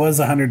 so it was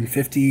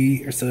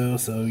 150 or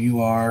so you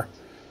are,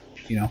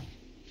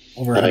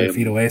 over 100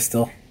 feet away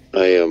still.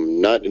 I am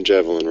not in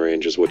javelin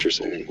range, is what you're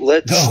saying.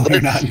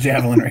 You're not in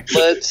javelin range.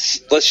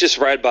 Let's just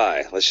ride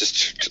by. Let's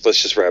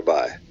just ride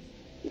by.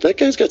 That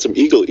guy's got some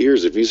eagle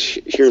ears if he's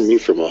hearing me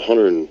from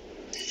 100.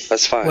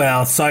 That's fine.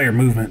 Well, I saw your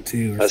movement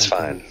too. That's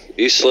fine.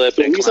 You slipped.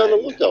 So he's on the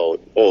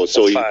lookout. Oh,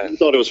 so you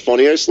thought it was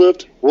funny I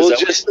slipped?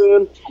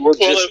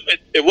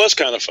 It was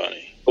kind of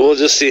funny. We'll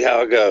just see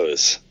how it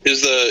goes.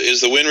 Is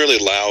the wind really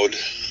loud?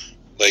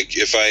 Like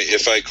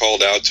if I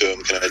called out to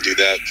him, can I do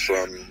that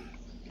from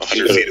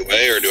 100 feet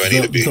away, or do I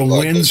need to be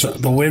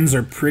the winds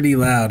are pretty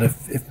loud.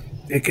 If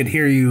it could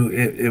hear you,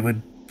 it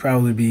would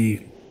probably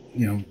be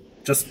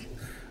just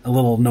a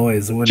little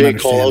noise. It Jay,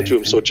 call out to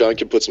him so John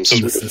can put some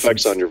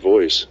effects on your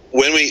voice.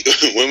 When we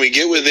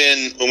get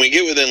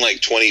within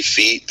like 20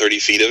 feet, 30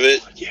 feet of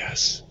it,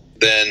 yes,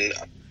 then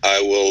I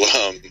will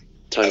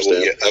I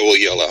will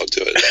yell out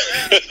to it.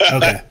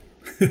 Okay.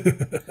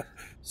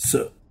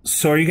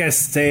 So are you guys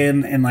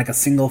staying in like a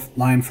single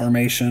line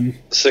formation?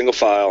 Single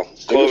file.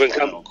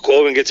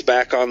 Cloven gets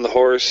back on the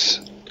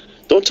horse.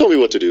 Don't tell me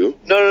what to do.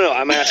 No,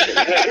 I'm asking.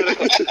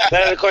 That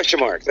had a question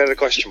mark. That had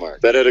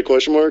a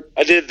question mark?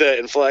 I did the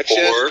inflection.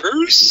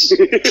 Horse?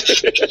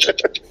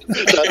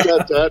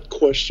 that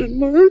question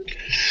mark?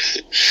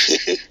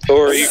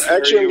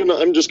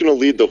 I'm just gonna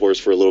lead the horse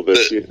for a little bit.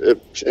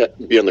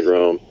 Be on the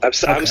ground.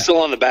 I'm still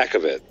on the back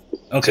of it.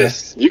 Okay.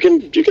 You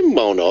can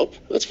mount up.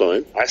 That's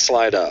fine. I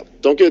slide up.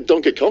 Don't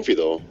get comfy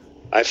though.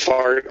 I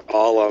fart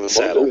all on the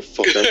saddle. Oh,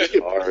 fuck that.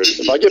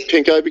 If I get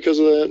pink eye because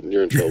of that,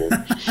 you're in trouble.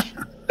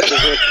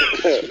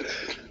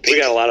 We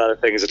got a lot of other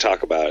things to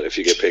talk about if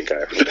you get pink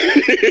eye.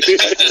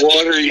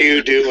 What are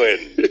you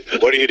doing?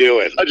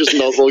 I just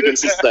nuzzle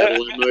against the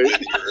saddle at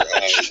night.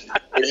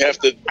 We have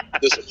to.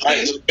 This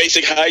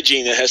basic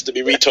hygiene that has to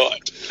be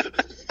retaught.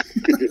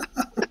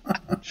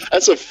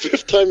 That's the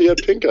 5th time you had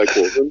pink eye,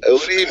 Quoven.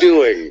 What are you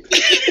doing?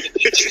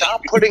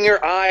 Stop putting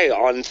your eye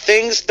on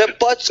things that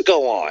butts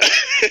go on.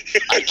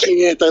 I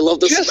can't. I love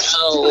the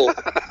smell.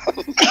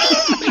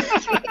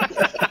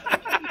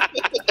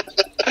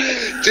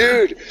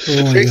 Dude,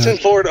 Jason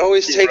Ford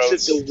always takes it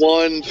to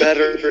one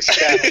better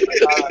step at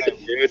a time,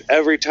 dude.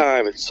 Every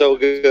time. It's so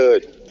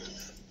good.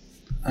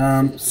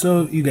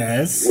 So you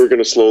guys... We're going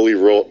to slowly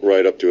roll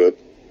right up to it.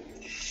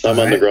 I'm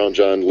on the ground,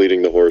 John,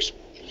 leading the horse.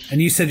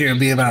 And you said you're going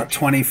to be about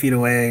 20 feet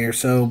away or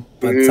so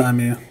by the time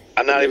you...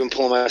 I'm not even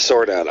pulling my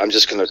sword out. I'm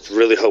just going to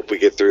really hope we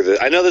get through this.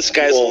 I know this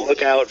guy's on the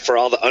lookout for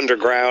all the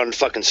underground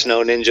fucking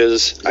snow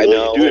ninjas. I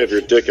know. You do have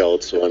your dick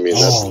out, so I mean,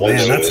 that's one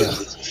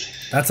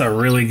that's a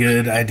really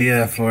good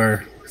idea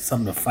for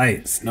something to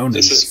fight. Snow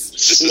ninjas.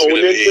 Snow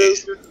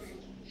ninjas?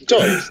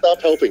 Doug,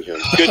 stop helping him.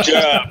 Good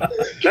job.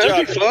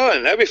 That'd be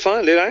fun. That'd be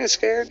fun, dude. I ain't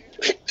scared.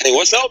 Hey,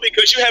 what's that?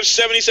 Because you have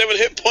 77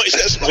 hit points.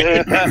 That's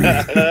fine.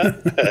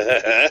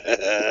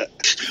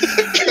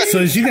 So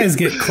as you guys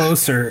get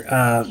closer,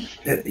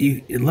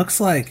 it looks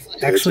like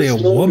actually a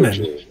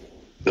woman.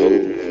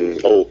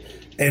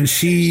 And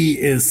she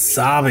is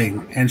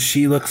sobbing, and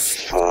she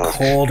looks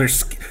cold.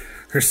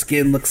 Her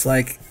skin looks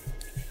like,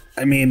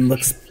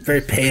 looks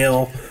very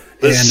pale.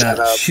 And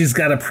she's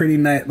got a pretty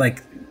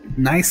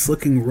nice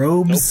looking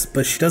robes,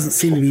 but she doesn't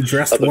seem to be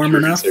dressed warm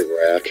enough.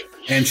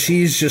 And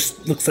she's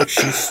just looks like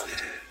she's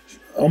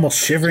almost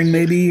shivering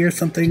maybe or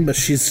something, but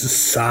she's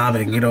just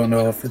sobbing. You don't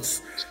know if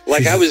it's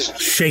like she's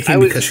shaking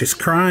because she's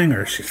crying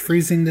or she's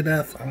freezing to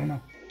death. I don't know.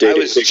 I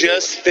was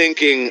just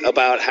thinking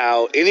about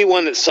how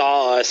anyone that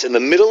saw us in the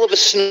middle of a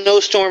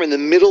snowstorm, in the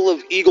middle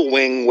of Eagle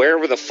Wing,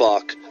 wherever the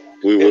fuck,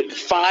 we were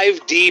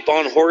 5 deep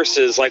on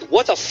horses, like,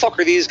 what the fuck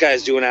are these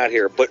guys doing out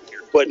here? But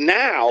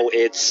now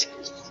it's...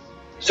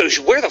 So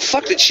where the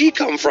fuck did she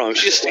come from?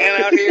 She's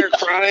standing out here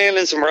crying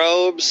in some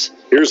robes.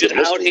 Just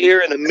out here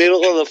in the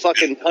middle of the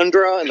fucking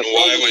tundra. And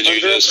why would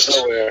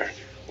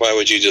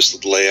you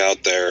just lay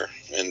out there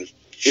and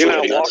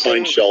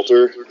find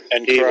shelter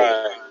and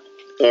cry?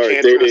 All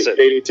right,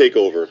 Dady, take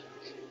over.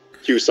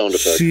 Cue sound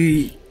effect.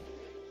 She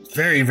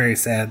very, very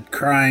sad,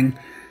 crying,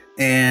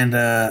 and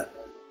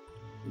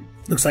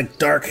looks like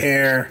dark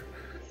hair.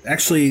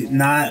 Actually,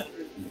 not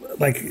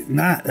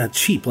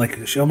cheap.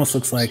 Like she almost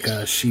looks like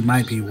she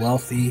might be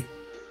wealthy.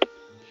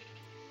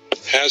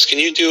 Haz, can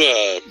you do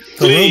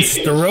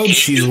the robes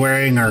she's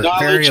wearing are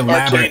very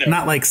elaborate,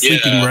 not like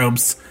sleeping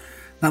robes,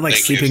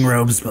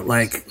 but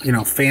like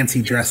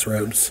fancy dress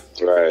robes.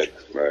 Right.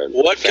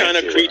 What kind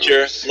of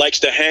creature likes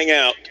to hang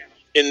out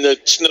in the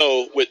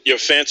snow with your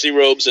fancy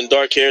robes and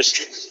dark hairs?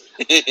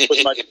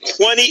 With my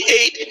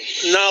 28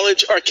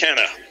 knowledge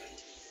arcana.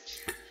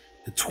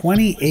 The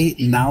 28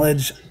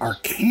 knowledge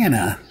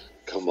arcana.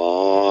 Come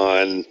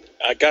on.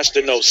 I got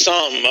to know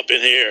something up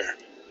in here.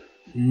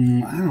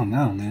 I don't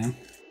know, man.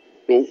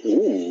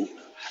 Ooh.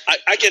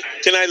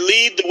 Can I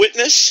lead the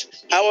witness?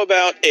 How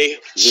about a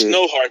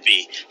snow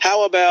harpy?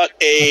 How about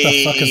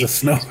a... What the fuck is a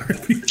snow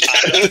harpy?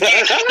 I'm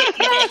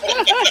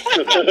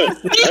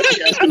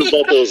asking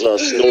about those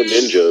snow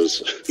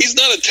ninjas. He's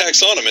not a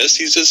taxonomist.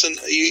 He's just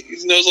he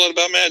knows a lot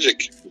about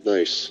magic.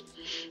 Nice.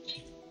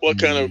 What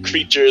kind of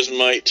creatures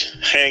might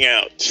hang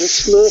out? A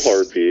snow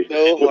harpy.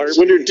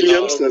 When your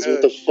DM says,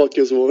 "What the fuck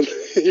is one?"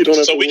 You don't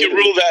have so we can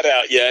rule that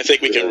out. Yeah, I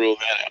think we can rule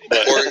that out.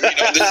 But. Or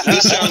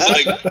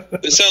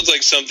this sounds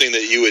like something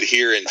that you would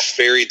hear in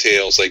fairy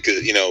tales, like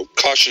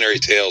cautionary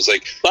tales,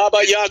 like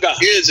Baba Yaga.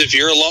 Kids, if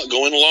you're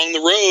going along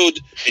the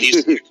road and you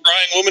see a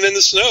crying woman in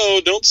the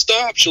snow, don't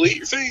stop. She'll eat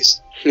your face.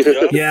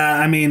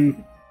 Yeah,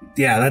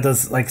 that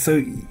does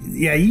so.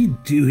 Yeah, you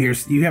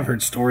have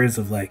heard stories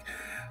of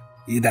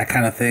that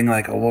kind of thing,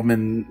 like a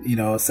woman,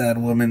 a sad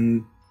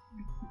woman,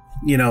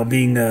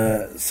 being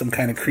some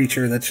kind of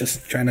creature that's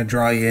just trying to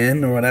draw you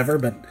in or whatever,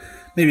 but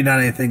maybe not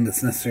anything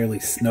that's necessarily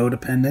snow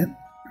dependent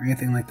or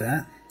anything like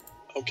that.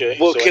 Okay.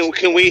 Well,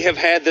 can we have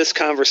had this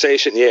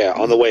conversation? Yeah,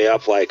 on the way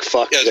up,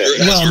 fuck this.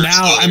 Well,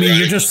 now,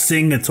 you're just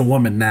seeing it's a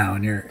woman now,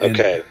 and you're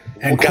okay.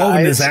 And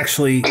Quoven is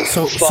actually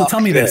so. Tell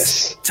me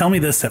this. Tell me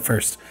this at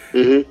first.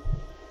 Mm-hmm.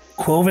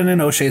 Quoven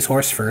and O'Shea's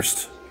horse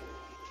first.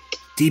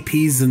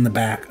 DP's in the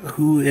back.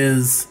 Who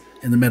is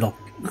in the middle?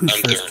 Who's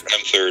first?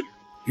 I'm third.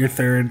 You're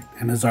third,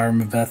 and Azar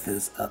Maveth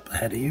is up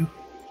ahead of you.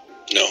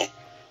 No.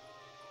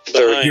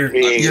 Third.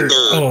 You're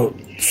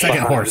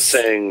second horse.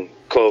 Saying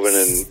Quoven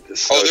and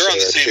they're on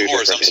the same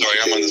horse. I'm sorry,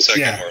 I'm on the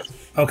second horse.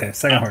 Okay,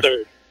 second horse.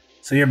 Third.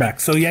 So you're back.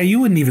 So yeah, you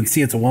wouldn't even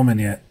see it's a woman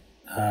yet.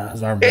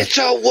 Azar Maveth. It's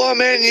a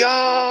woman,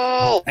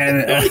 y'all.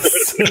 And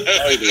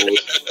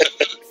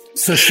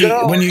so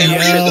when you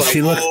yell,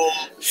 she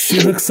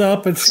looks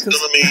up and she goes,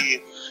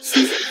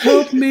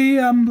 "Help me,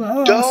 I'm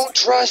lost." Don't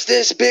trust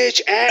this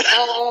bitch at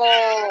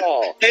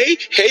all. Hey,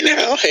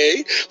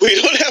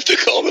 we don't have to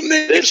call them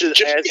names. This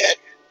is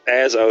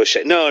as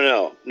O'Shea.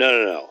 No.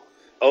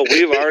 Oh,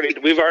 we've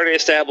already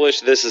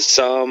established this is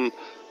some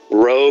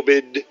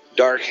robed,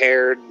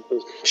 dark-haired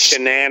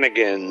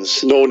shenanigans.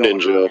 Snow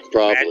ninja,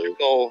 probably.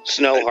 Magical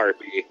snow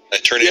harpy. I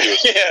turn into a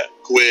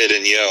squid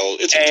and yell,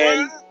 "It's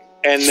a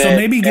and then, so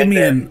maybe give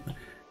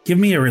give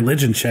me a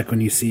religion check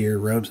when you see your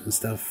robes and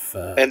stuff.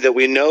 And that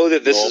we know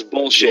that this is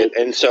bullshit.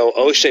 And so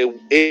O'Shea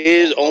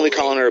is only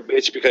calling her a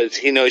bitch because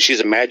he knows she's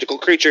a magical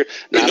creature,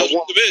 not a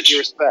woman he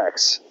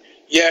respects.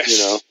 Yes.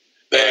 You know?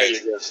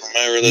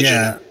 My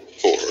religion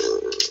 4.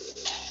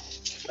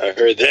 I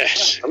heard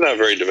that. I'm not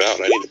very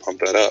devout. I need to pump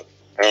that up.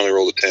 I only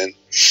rolled a 10.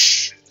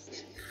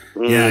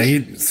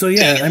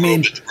 Yeah. I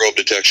mean, robe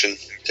detection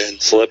 10.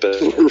 Slip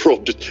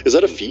it. Is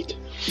that a feat?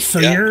 So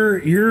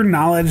your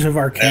knowledge of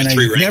Arcana,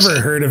 you've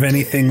never heard of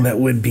anything that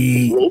would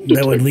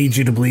lead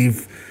you to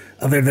believe,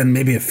 other than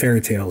maybe a fairy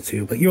tale or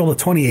two. But you rolled a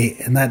 28,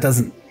 and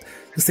this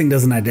thing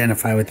doesn't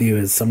identify with you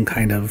as some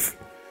kind of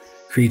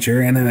creature.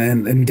 And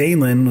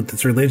Daneland, with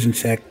its religion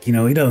check, he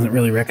doesn't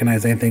really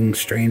recognize anything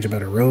strange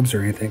about her robes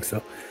or anything.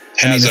 So,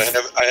 I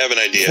have an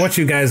idea. What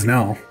you guys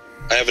know.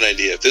 I have an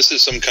idea. If this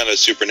is some kind of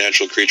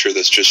supernatural creature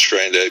that's just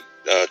trying to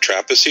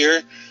trap us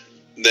here,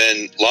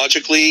 then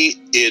logically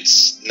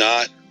it's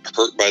not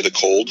hurt by the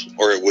cold,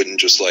 or it wouldn't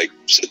just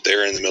sit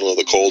there in the middle of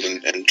the cold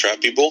and trap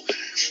people.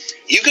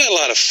 You got a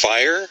lot of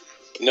fire.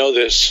 Know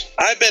this.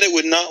 I bet it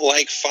would not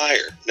like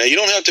fire. Now you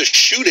don't have to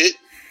shoot it,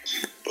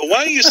 but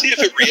why don't you see if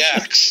it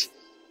reacts?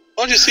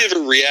 Why don't you see if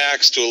it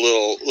reacts to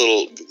a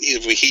little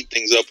if we heat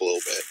things up a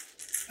little bit?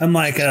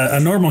 Unlike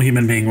a normal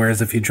human being,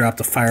 whereas if you dropped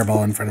a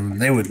fireball in front of them,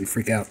 they wouldn't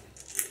freak out.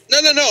 No.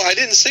 I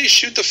didn't say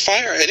shoot the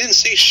fire. I didn't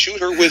say shoot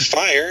her with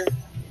fire.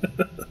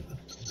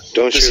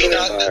 Don't shoot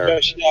her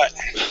with fire.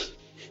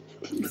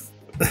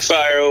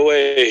 Fire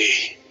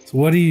away. So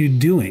what are you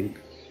doing?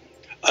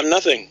 I'm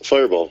nothing.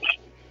 Fireball.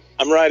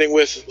 I'm riding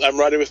with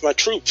my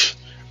troop,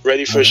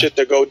 ready for shit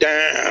to go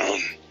down.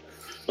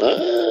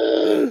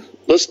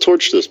 Let's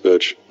torch this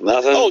bitch.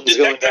 Nothing. Oh,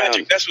 detect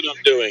magic. That's what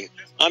I'm doing.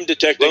 I'm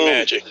detecting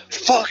magic.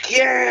 Fuck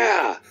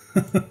yeah!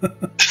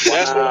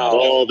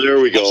 Oh, there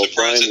we go.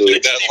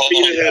 Finally.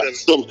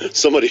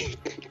 Somebody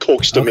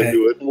coaxed him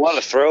into it. What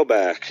a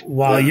throwback.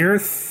 While you're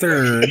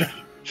third,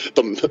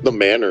 the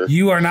manner.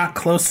 You are not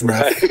close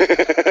enough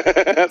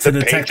to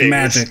detect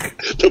magic.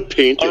 The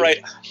painting. All right,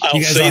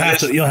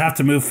 you'll have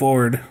to move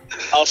forward.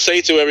 I'll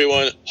say to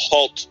everyone,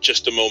 halt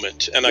just a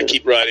moment, and I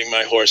keep riding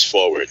my horse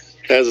forward.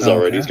 Kaz is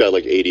alright. He's got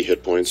 80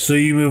 hit points. So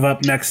you move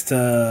up next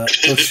to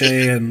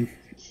O'Shea and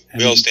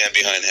we all stand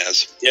behind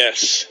Haz.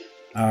 Yes.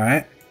 All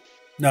right.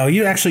 No,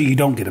 you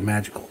don't get a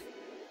magical.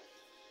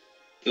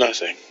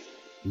 Nothing.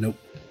 Nope.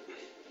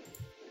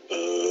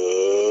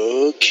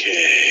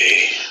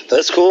 Okay.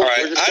 That's cool. All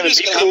right,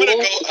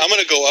 I'm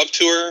gonna go up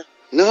to her.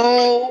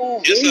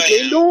 No. Yes, I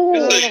am. No.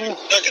 You're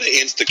not gonna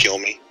insta kill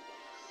me.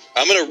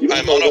 I'm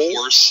on a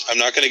horse. I'm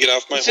not gonna get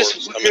off my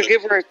horse. I'm gonna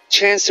give her a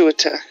chance to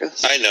attack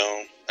us. I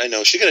know.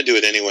 She's gonna do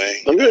it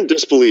anyway. I'm gonna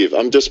disbelieve.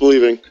 I'm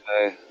disbelieving.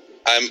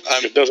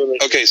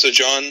 Okay, so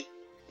John,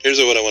 here's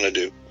what I want to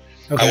do.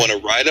 Okay. I want to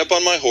ride up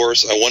on my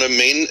horse. I want to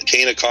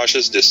maintain a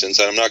cautious distance.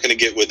 I'm not going to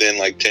get within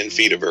 10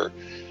 feet of her.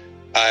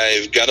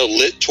 I've got a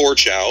lit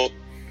torch out,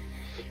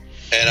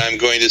 and I'm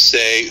going to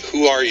say,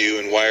 "Who are you,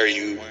 and why are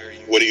you?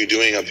 What are you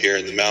doing up here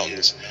in the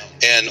mountains?"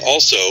 And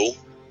also,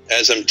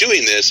 as I'm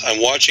doing this,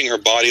 I'm watching her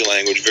body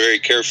language very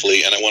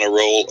carefully, and I want to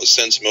roll a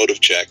sense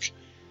motive check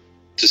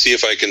to see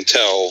if I can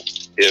tell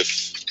if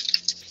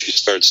she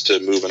starts to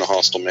move in a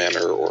hostile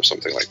manner or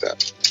something like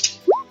that.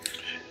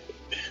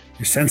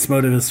 Your sense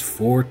motive is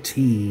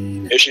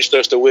 14. If she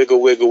starts to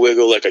wiggle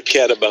like a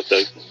cat about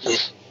the...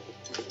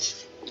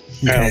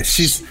 Okay,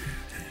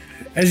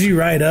 as you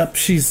ride up,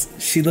 she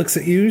looks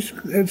at you,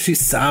 and she's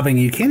sobbing.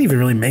 You can't even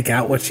really make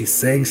out what she's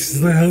saying.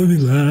 She's like,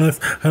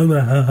 "I'm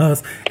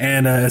lost."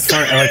 And as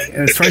far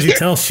as you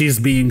tell, she's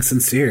being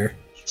sincere.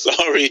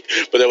 Sorry,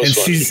 but that was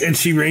funny. And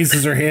she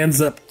raises her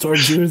hands up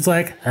towards you. It's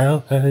like,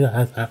 "Help!" And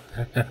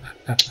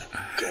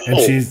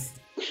she's...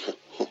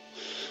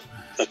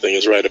 Nothing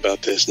is right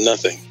about this.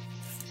 Nothing.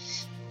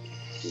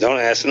 Don't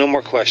ask no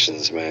more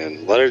questions,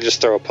 man. Let her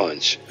just throw a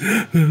punch.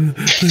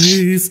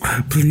 Please.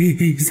 I'm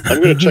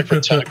going to check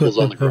for tentacles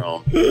on the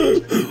ground.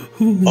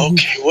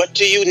 Okay, what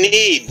do you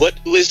need? What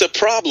is the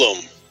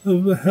problem?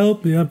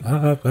 Help me,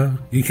 Papa.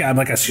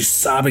 She's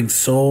sobbing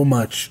so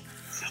much.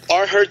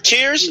 Are her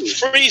tears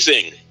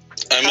freezing?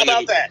 How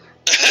about that?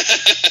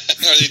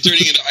 Are they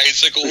turning into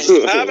icicles?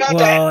 How about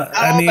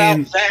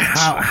that?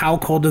 How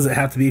cold does it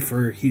have to be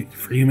for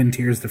human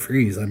tears to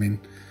freeze? I mean,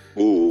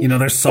 ooh,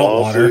 there's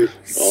salt water,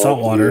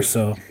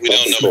 so we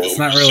don't know. It's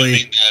not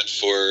really.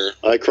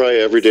 I cry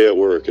every day at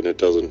work, and it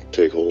doesn't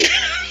take hold.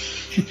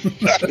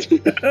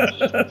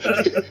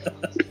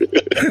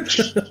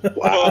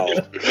 Wow.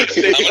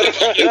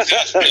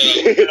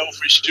 I know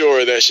for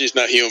sure that she's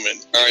not human.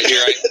 All right,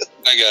 here I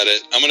got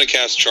it. I'm going to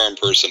cast Charm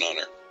Person on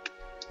her.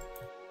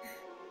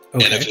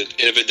 Okay. And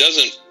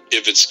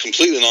if it's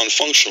completely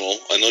non-functional,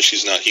 I know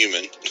she's not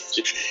human.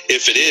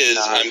 If it is,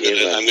 I'm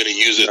gonna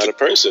use it to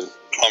person.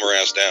 calm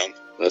her ass down.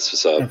 That's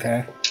what's up.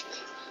 Okay.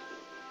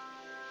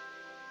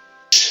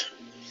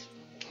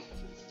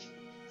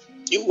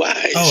 You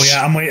wise. Oh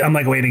yeah, I'm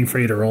waiting for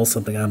you to roll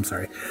something. I'm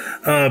sorry.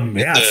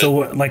 So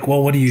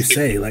what do you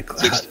say?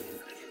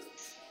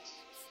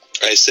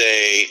 I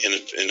say in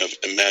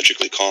a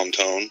magically calm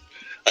tone.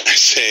 I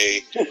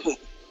say,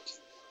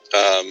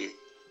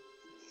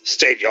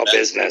 State your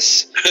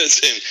business.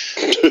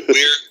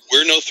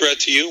 we're no threat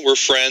to you. We're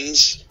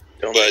friends.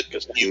 But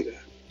you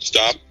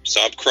stop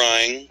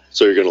crying.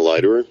 So you're gonna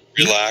lie to her?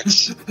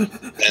 Relax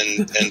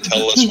and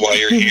tell us why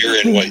you're here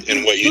and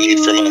what you need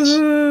from us.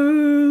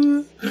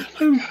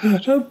 I'm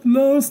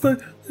lost. I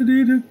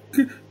need to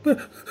get back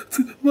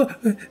to my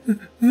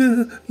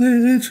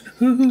village.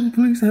 Oh,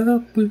 please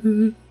help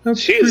me.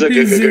 She's a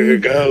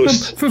good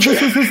ghost.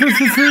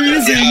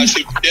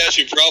 Yeah,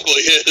 she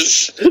probably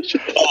is.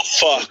 Oh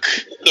fuck!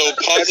 So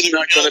positive,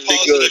 not gonna be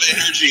good.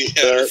 Energy.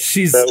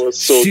 She's so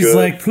good.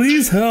 like,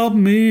 please help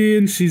me,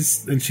 and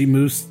she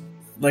moves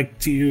like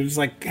tears,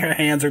 like her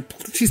hands are.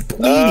 She's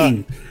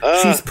pleading.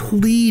 She's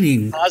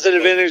pleading.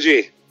 Positive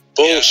energy.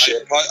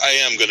 Bullshit. Yeah, I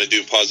am going to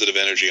do positive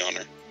energy on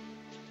her.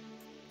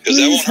 Because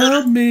that Please won't hurt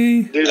help her.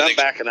 me. Dude, I'm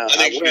backing up. I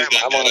think she's not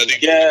I'm dead. on I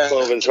think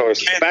Cloven's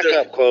horse. Back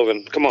up,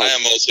 Cloven. Come on.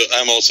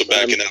 I'm also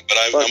backing up, but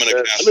I'm going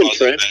to cast I'm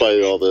positive entranced by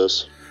all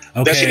this.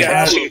 Okay,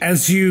 That's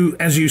as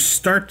you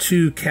start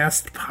to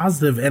cast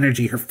positive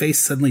energy, her face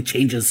suddenly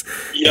changes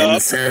Yup.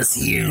 and says,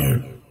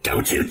 "You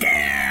don't you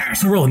dare!"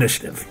 So roll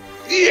initiative.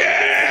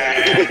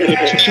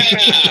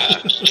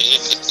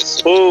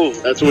 Oh,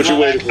 That's what you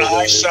waited for.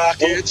 eye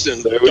sockets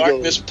and There we go.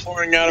 darkness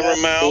pouring out of her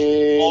mouth.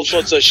 All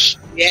sorts of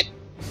shit.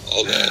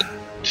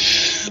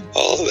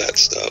 all of that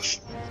stuff.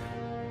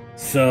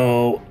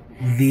 So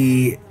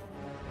the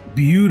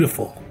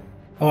beautiful.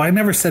 Oh, I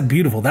never said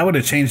beautiful. That would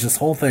have changed this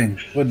whole thing,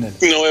 wouldn't it?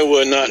 No, it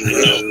would not. No.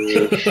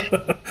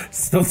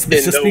 Don't just no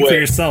speak for way.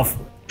 yourself.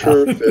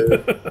 Perfect.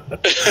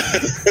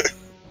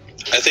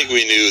 I think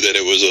we knew that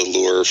it was a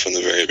lure from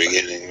the very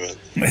beginning,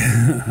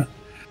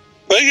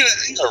 but you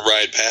gotta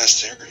ride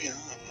past there. You know.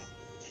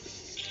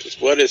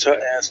 What is her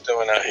ass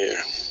doing out here?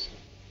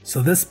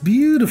 So this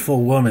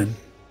beautiful woman,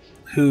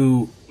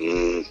 who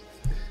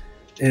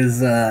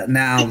is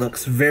now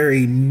looks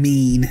very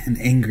mean and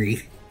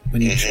angry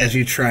when you as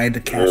you tried to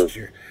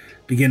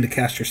begin to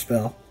cast your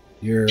spell,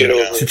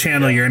 to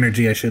channel your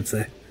energy, I should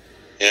say.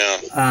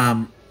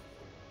 Yeah.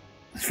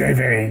 It's very,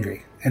 very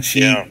angry, and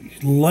she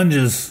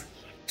lunges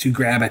to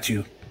grab at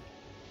you,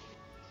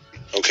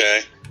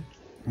 Okay.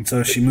 and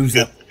so she moves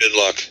up. Good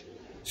luck.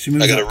 She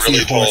moves I got a up to really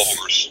your tall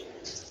horse.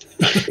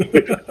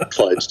 horse.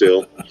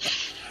 Clydesdale. I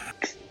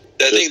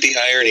think the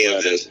irony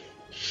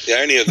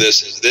of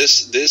this is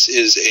this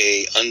is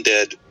a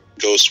undead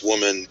ghost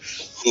woman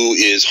who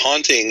is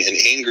haunting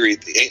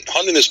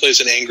this place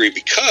and angry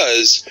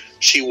because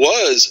she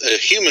was a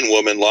human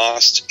woman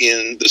lost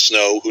in the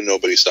snow who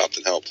nobody stopped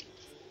and helped.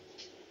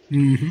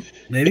 Mm-hmm.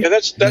 Maybe. Yeah,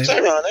 that's Maybe.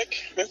 ironic.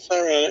 That's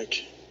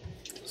ironic.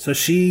 So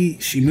she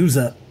moves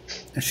up,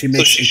 and she So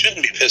makes she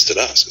shouldn't be pissed at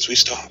us because we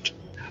stopped.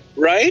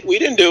 Right? We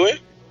didn't do it.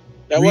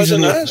 That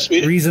wasn't us. We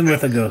didn't. reason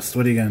with a ghost.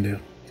 What are you gonna do?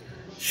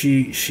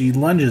 She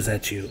lunges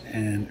at you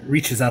and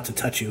reaches out to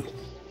touch you.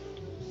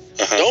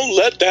 Don't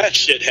let that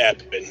shit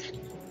happen.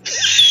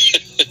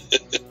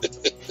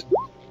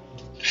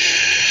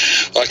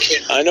 I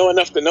can't. I know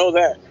enough to know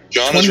that.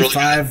 John is really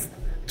 25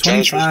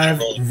 John's really good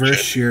roll.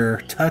 versus your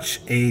touch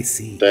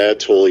AC. That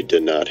totally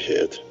did not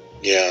hit.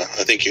 Yeah,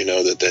 I think you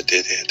know that did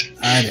hit.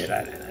 I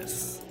did.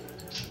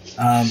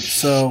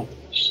 So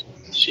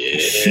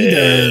Shit. she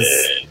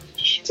does.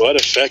 What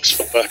affects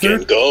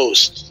fucking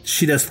ghost?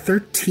 She does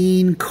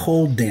 13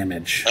 cold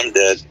damage, I'm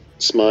dead.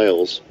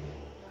 Smiles.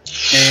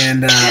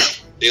 and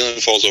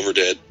Dylan falls over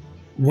dead.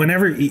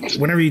 whenever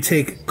you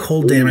take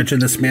cold damage in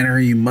this manner,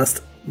 you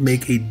must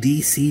make a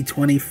DC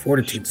 20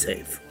 Fortitude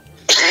save.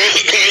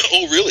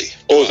 Oh, really?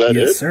 Oh, is that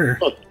Yes, it? sir.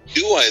 Huh.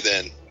 Do I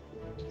then?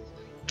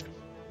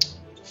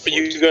 Are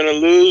you gonna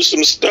lose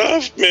some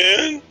stuff,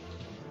 man?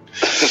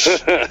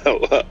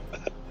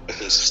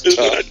 This is It's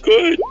tough. not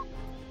good.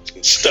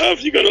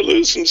 Stuff. You're gonna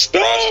lose some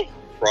stuff.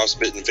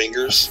 Frostbitten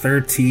fingers.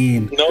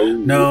 13.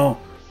 No.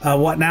 No.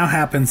 What now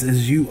happens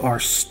is you are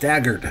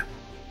staggered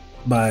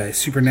by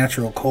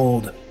supernatural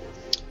cold.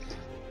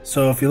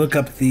 So if you look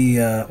up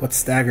the what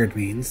staggered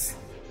means,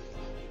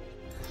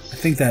 I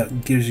think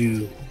that gives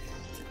you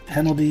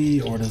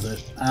penalty, or does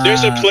it?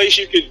 There's a place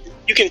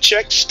you can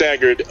check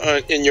staggered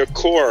in your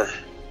core.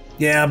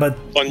 Yeah, but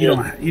on you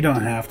your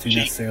don't have to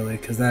necessarily,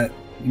 because that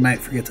you might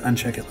forget to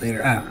uncheck it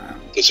later. I don't know.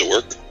 Does it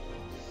work?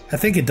 I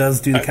think it does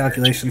do the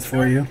calculations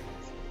for you.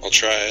 I'll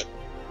try it.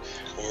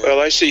 Well,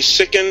 I see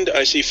sickened,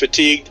 I see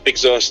fatigued,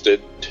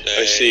 exhausted.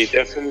 I see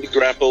deafened,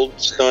 grappled,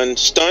 stunned.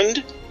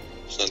 Stunned?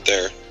 It's not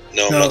there.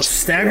 No, I'm No, not.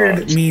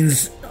 staggered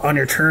means on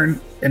your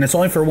turn, and it's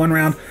only for one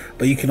round,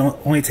 but you can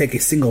only take a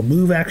single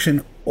move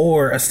action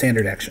or a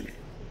standard action.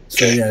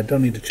 So Okay. yeah,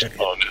 don't need to check it.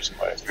 Oh, this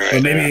way. All But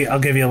right. maybe I'll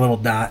give you a little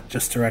dot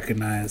just to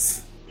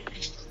recognize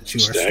that you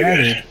are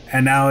Staggered. staggered.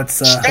 And now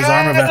it's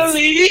Hazarmaveth.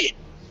 Staggerly!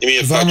 Give me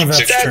a As long fucking as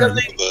that's picture turn.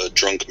 of a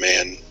drunk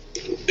man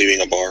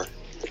leaving a bar.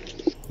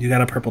 You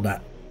got a purple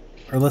dot.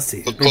 Or let's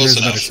see. Maybe Close there's a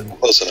better enough. symbol.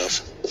 Close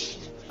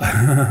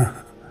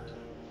enough.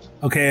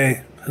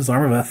 Okay,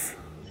 Hazarmaveth.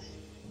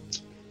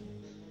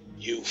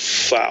 You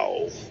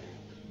foul.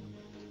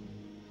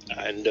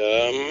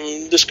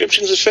 And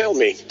descriptions have failed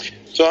me.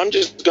 So I'm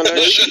just going to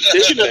shoot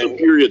this There's another thing.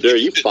 period there.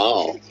 You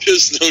foul.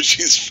 Just know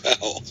she's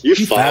foul. You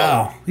You foul.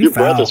 foul. You Your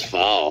breath foul. is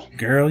foul.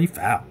 Girl, you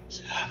foul.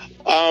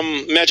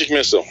 Magic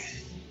missile.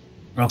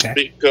 Okay.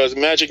 Because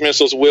magic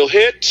missiles will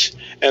hit,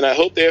 and I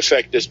hope they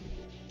affect this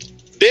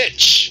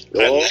bitch.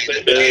 I Oh, love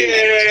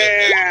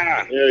it.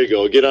 yeah. There you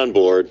go. Get on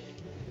board.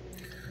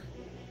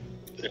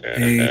 A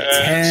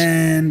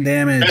 10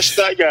 damage. Best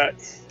I got.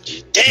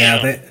 Yeah,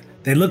 Damn.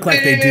 they look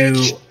like they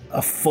do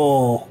a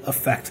full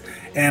effect.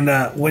 And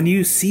when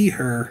you see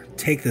her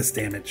take this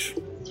damage,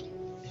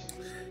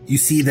 you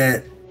see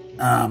that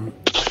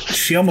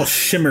she almost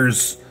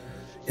shimmers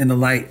in the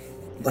light,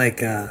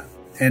 like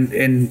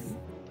and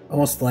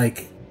almost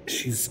like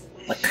she's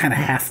like kind of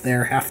half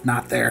there, half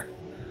not there.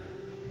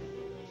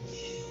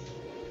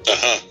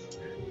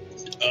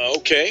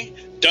 Okay.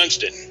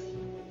 Dunstan.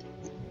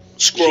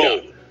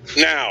 Scroll.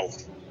 Now.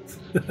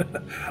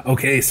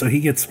 Okay, so he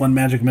gets one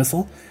magic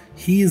missile.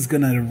 He is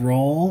gonna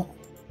roll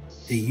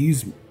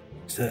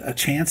a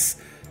chance.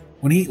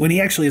 When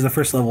he actually is a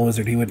first level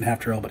wizard, he wouldn't have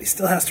to roll, but he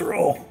still has to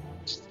roll.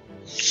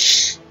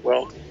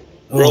 Well,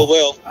 Oh, roll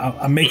well.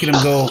 I'm making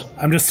him go.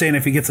 I'm just saying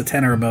if he gets a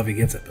 10 or above, he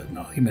gets it. But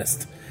no, he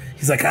missed.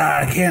 He's like,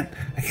 I can't.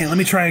 Let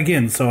me try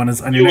again. So on your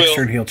You next will.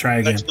 turn, he'll try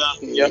again. Next time.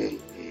 Yep.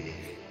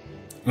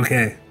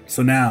 Okay.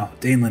 So now,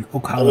 Danelan,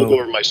 I'll look Okalo,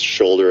 over my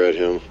shoulder at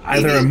him.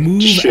 either a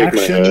move Shake my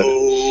action, head.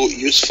 Oh,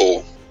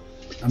 useful.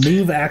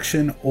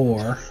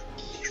 or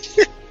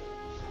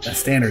a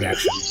standard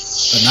action,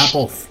 but not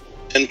both.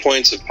 10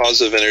 points of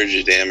positive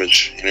energy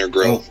damage in her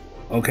growth.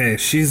 Okay,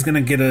 she's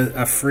gonna get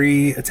a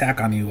free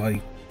attack on you while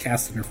you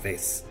cast in her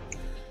face.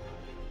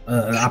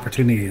 An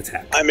opportunity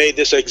attack. I made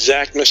this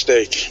exact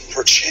mistake.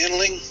 For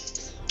channeling,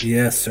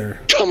 Yes, sir.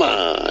 Come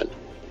on.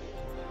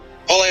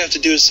 all I have to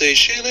do is say,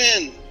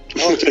 Shaylin.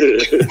 I'll have to,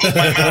 like, move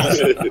my mouth.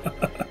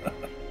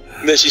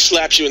 And then she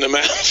slaps you in the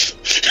mouth.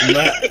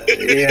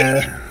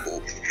 Yeah.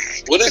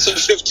 What is a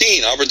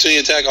 15? Opportunity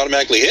attack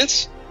automatically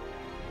hits?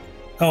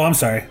 Oh, I'm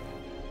sorry.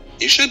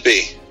 You should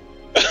be.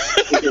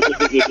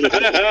 You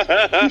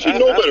should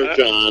know better,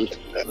 John.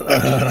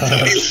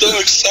 He's so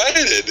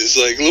excited. It's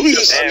like, let me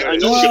just. I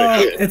know Well, it's gonna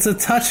hit. it's a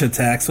touch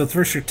attack, so it's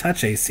versus your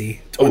touch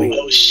AC 20.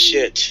 Oh,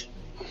 shit.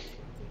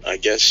 I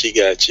guess she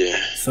got you.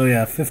 So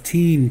yeah,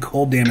 15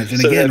 cold damage,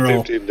 and So again that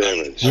roll 15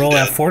 damage. roll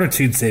that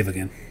fortitude save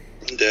again.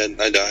 I'm dead.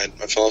 I died.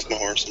 I fell off my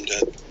horse. I'm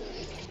dead.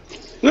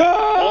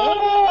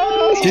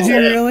 Did you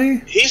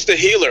really? He's the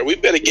healer. We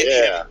better get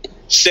Yeah. him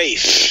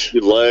safe.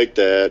 You like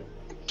that.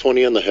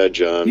 20 on the head,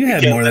 John. You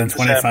had Yeah, more than that's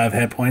 25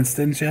 hit points,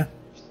 didn't you?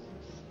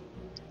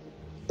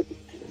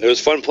 It was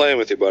fun playing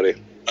with you, buddy.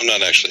 I'm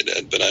not actually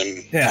dead, but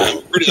I'm Yeah.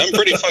 I'm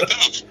pretty fucked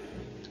up.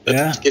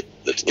 Yeah.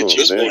 Let's get Oh,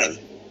 you man. going.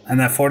 And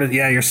that fortitude,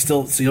 yeah, you're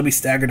still so you'll be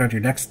staggered on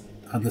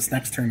this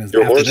next turn as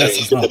Your after horse this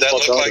is- as well. Did that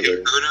Fuck look out like of it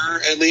there. hurt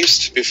her at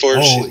least before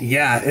Oh she?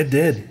 yeah, it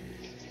did.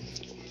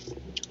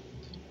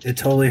 It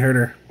totally hurt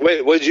her.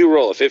 Wait, what did you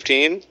roll? A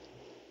 15?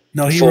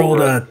 No, he Full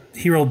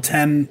rolled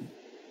 10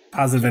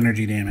 positive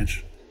energy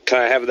damage. Can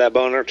I have that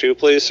boner too,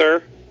 please,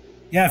 sir?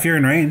 Yeah, if you're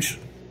in range.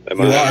 Am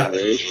You I- are.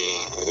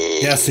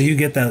 Yeah, so you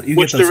get that. You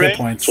What's get the those hit range?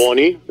 points.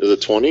 20? Is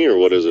it 20 or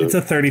what is it? It's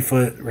a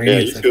 30-foot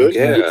radius. he's I good.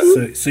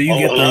 think. Yeah. So you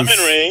get Oh, I'm those.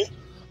 in range.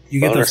 You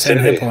get Boner those 10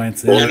 City. hit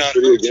points. Bonus Yeah. not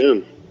City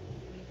again.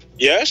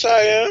 Yes, I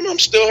am. I'm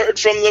still hurt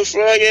from the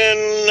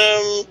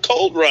friggin'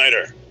 Cold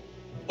Rider.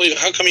 Wait,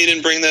 how come you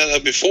didn't bring that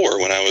up before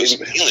when I was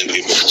healing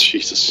people?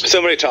 Jesus.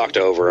 Somebody talked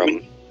over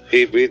him.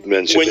 He'd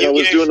mentioned When it. you I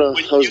was gave, doing a-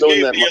 when I was you doing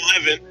gave that the mo-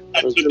 11, I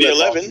I was took doing the that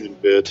 11. talking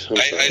bit. I'm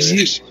I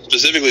sorry.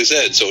 specifically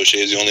said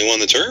Soshay's the only one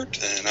that's hurt,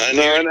 and I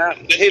No, didn't no, hear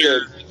he did. your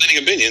dissenting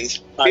opinions.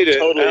 He did.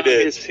 totally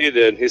did. He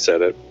did. He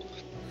said it.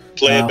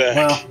 Play it back.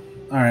 Well,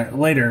 all right.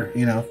 Later,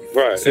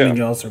 Right, assuming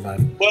yeah. you all survive.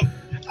 Well,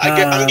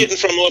 I'm Um, getting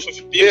from off of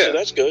you, yeah. so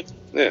that's good.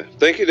 Yeah.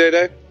 Thank you, Day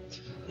Day.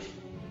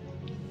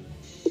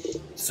 I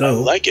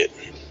So like it.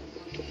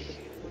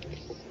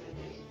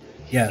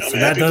 yeah, I'm so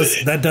happy with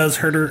it. that does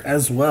hurt her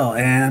as well.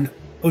 And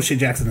O'Shea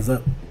Jackson is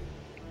up.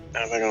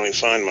 Now if I can only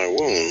find my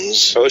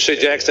wounds. O'Shea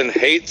Jackson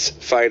hates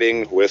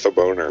fighting with a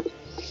boner.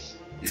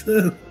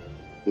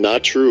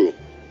 Not true.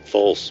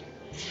 False.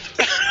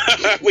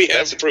 We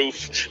have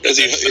proof. Because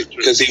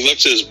he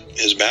looks at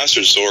his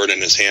master's sword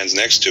and his hand's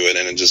next to it,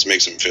 and it just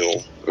makes him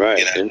feel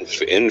Right. Yeah.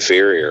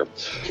 Inferior.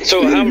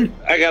 So I'm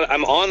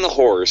on the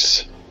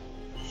horse.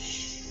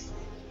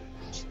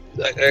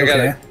 I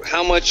gotta.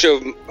 How much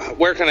of?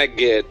 Where can I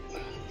get?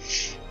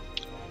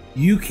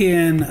 You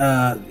can,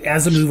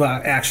 as a move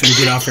action,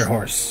 get off your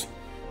horse,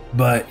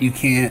 but you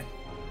can't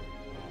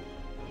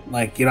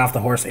like get off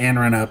the horse and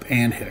run up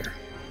and hit her.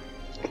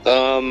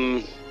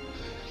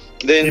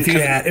 Then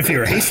If you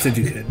were hasted,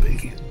 you could, but you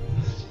can't.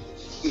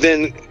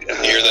 then You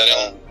hear that,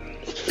 Alan?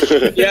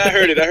 Yeah, I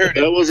heard it.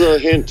 That was a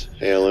hint,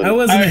 Alan. I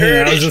wasn't I here.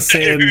 heard I was it. just I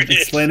saying, heard it.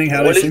 explaining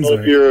how I these don't things know if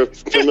work. you're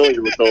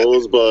familiar with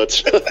those,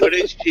 but what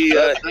did she?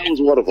 that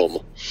was one of them.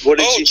 What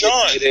did Oh, she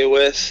John. hit Day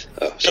with?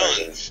 Oh, John,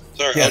 sorry.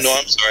 sorry. Yes. Oh no,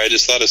 I'm sorry. I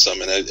just thought of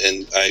something,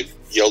 and I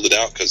yelled it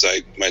out because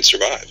I might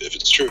survive if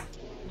it's true.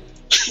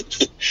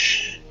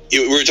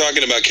 we were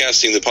talking about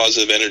casting the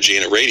positive energy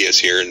in a radius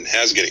here, and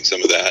Has getting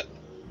some of that.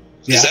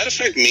 Does that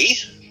affect me?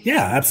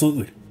 Yeah,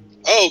 absolutely.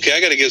 Oh, okay.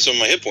 I got to give some of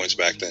my hit points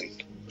back then.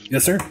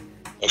 Yes, sir.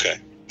 Okay,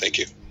 thank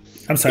you.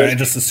 I'm sorry, I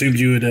just assumed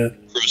you would...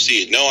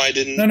 Proceed. No, I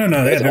didn't. No.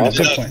 That's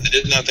awesome. good point. I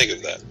did not think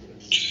of that.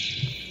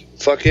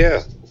 Fuck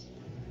yeah.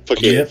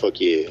 Fuck yeah.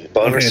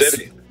 Boner Okay,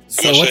 City.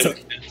 So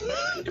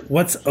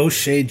what's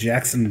O'Shea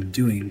Jackson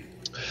doing?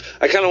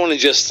 I kind of want to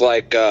just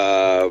like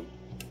head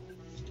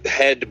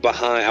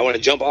behind. I want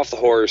to jump off the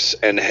horse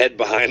and head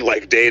behind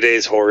like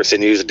Day-Day's horse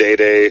and use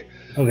Day-Day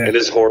and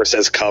his horse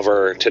as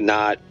cover to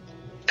not.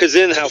 Because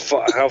then how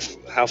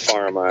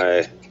far am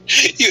I?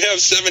 You have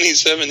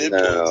 77 hit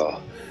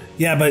points.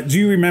 Yeah, but do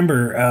you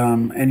remember?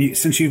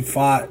 Since you've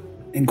fought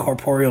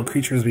incorporeal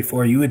creatures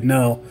before, you would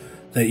know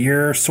that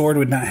your sword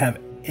would not have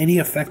any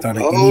effect on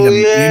it. You need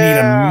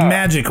a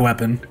magic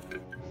weapon.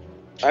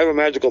 I have a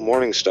magical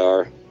Morning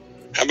Star.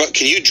 How about,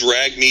 can you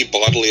drag me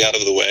bodily out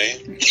of the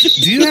way?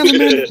 Do you have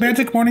a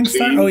magic Morning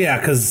Star? Oh yeah,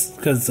 because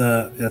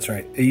that's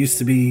right. It used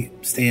to be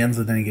Stan's,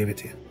 and then he gave it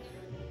to you.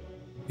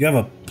 You have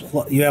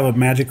a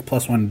magic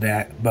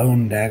 +1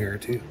 bone dagger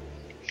too.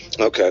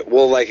 Okay,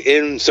 well,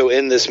 in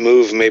this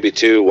move, maybe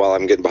too, while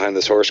I'm getting behind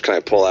this horse, can I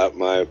pull out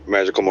my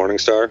magical Morning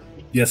Star?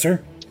 Yes,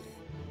 sir.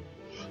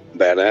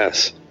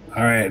 Badass.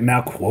 All right,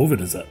 now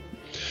Quoven is up.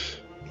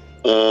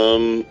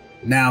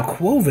 Now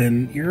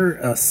Quoven, you're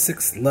a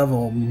 6th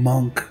level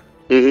monk,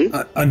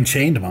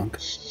 unchained monk.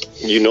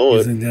 You know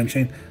using the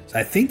unchained. So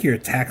I think your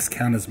attacks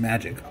count as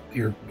magic.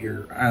 Your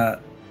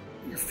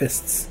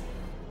fists.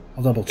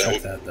 I'll double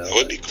check that though. That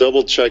would be cool.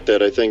 Double check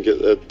that. I think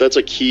that's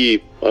a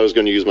key. I was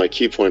going to use my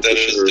key point. That for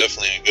is sure.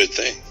 definitely a good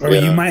thing. Or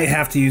you might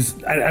have to use.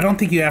 I don't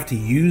think you have to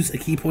use a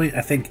key point.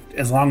 I think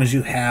as long as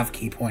you have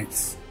key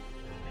points,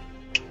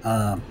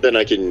 then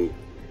I can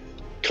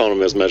count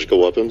them as magical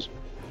weapons.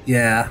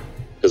 Yeah,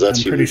 because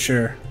that's I'm pretty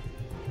sure.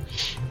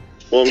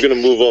 Well, I'm going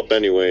to move up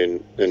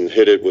anyway and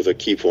hit it with a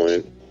key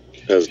point.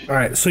 All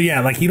right, so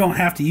yeah, you don't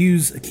have to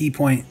use a key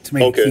point to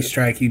make a key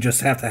strike. You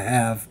just have to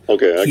have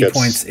key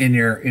points in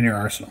your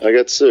arsenal. I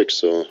got 6,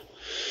 so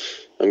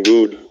I'm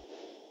good.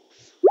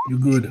 You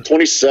good?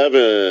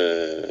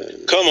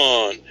 27. Come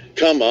on.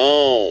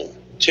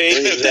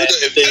 Change that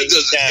thing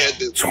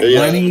down.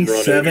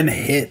 27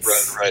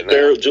 hits. Right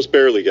now. Just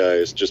barely,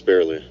 guys. Just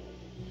barely.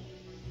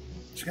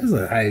 She has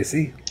a high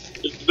AC.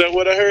 Is that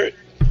what I heard?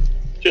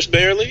 Just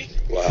barely?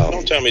 Wow.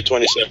 Don't tell me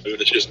 27,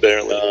 it's just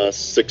barely.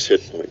 6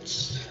 hit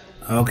points.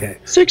 Okay.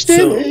 6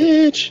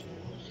 damage.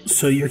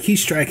 So your key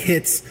strike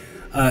hits.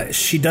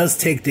 She does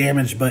take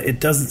damage, but it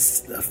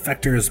doesn't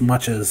affect her as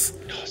much as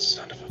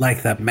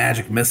like that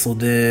magic missile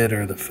did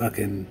or the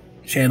fucking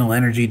channel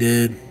energy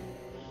did.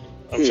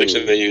 I'm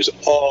fixing to use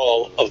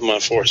all of my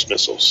force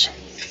missiles.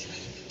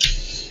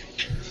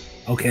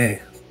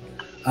 Okay.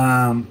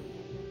 I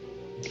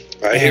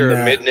hear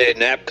a midnight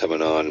nap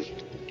coming on.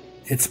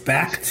 It's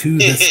back to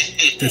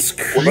this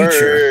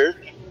creature.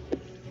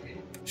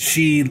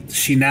 She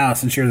now,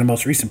 since you're the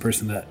most recent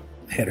person that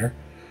hit her,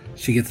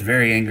 she gets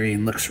very angry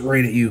and looks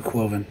right at you,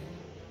 Quoven.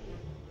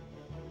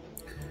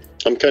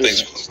 I'm kind of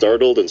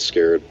startled and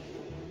scared.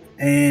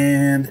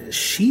 And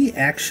she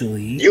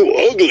actually... You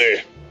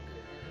ugly!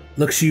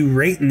 Looks you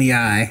right in the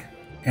eye,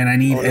 and I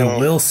need a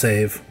will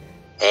save.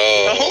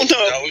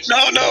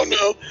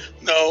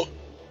 No.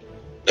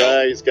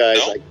 Guys,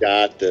 I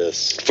got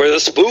this. For the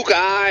spook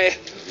eye!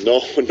 No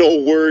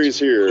worries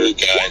here.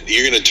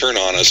 You're going to turn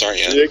on us, aren't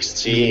you?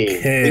 16.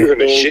 Okay. You're going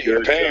to shit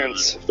your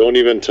pants. Don't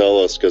even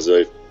tell us, because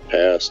I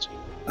passed.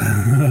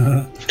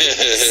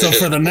 So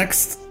for the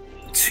next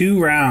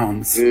 2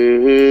 rounds, I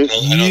don't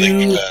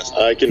think we passed.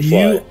 I can fly.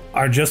 You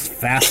are just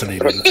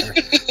fascinated with her.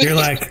 You're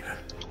like,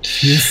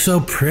 you're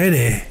so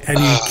pretty, and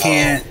you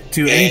can't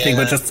do anything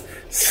but just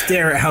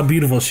stare at how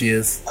beautiful she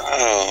is.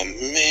 Oh,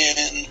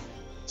 man.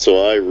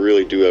 So I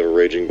really do have a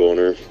raging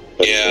boner.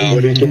 Yeah.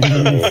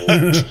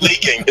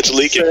 It's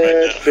leaking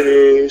right now.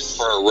 Face.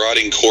 For a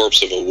rotting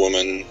corpse of a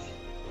woman.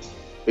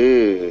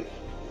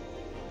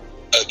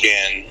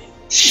 Again.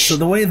 So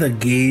the way the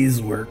gaze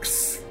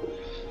works,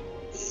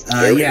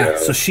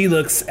 so she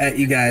looks at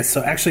you guys.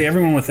 So actually,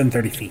 everyone within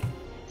 30 feet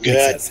makes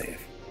that save.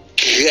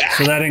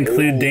 So that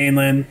include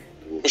Daneland.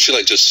 Was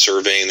she just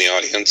surveying the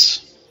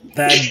audience?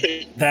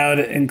 That would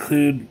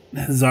include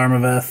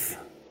Zarmaveth.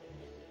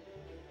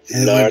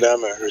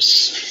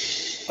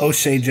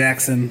 O'Shea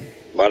Jackson.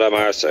 Madame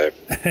Arce.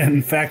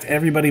 In fact,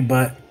 everybody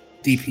but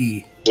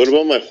DP. What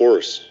about my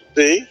horse?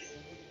 See?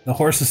 The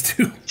horses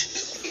too.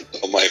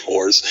 Oh, my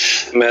horse.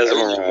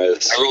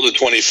 Mesmerized. I rolled a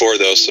 24,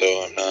 though, so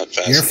I'm not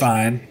fascinated. You're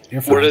fine.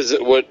 What is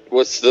it? What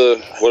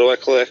do I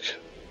click?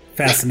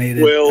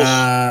 Fascinated. Will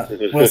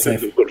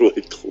save. What do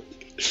I click?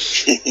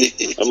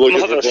 I'm looking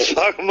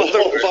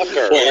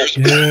Motherfucker.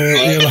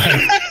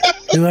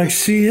 You're like,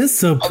 she is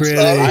so pretty.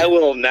 I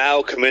will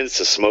now commence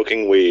to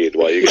smoking weed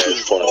while you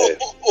guys play.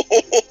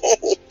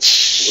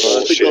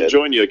 I think I'll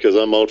join you because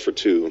I'm out for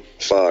 2.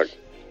 Fuck.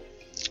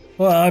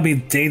 Well, I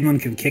mean, Daedalin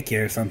can kick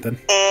you or something.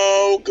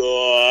 Oh,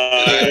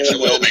 God. I actually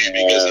will be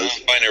because I'm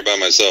fighting her by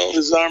myself.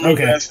 His armor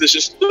vest is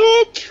just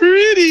so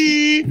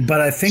pretty. But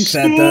I think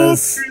that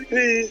does...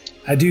 Pretty.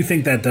 I do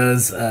think that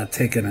does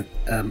take an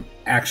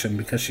action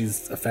because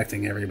she's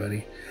affecting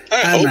everybody.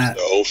 I hope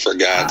so, for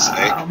God's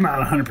sake. I'm not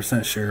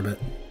 100% sure, but...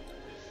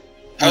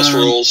 House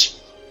rules.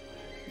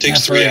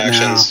 Takes 3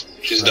 actions. Now.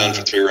 She's done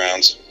for 3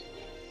 rounds.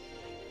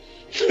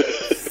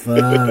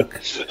 Fuck.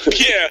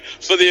 Yeah,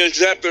 for the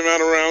exact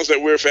amount of rounds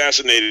that we're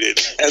fascinated.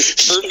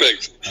 That's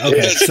perfect. Okay,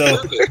 That's so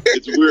perfect.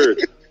 It's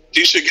weird.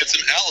 You should get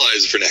some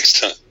allies for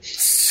next time.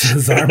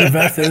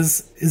 Zarmaveth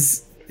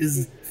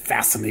is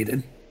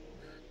fascinated.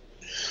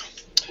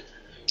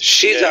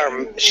 She's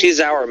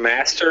our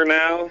master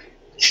now.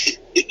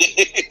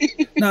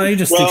 No, you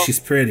just think she's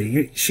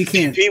pretty. She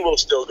can't. DP will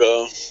still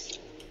go.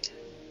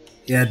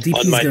 Yeah,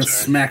 DP's gonna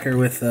smack her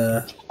with.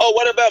 Oh,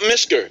 what about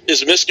Misker?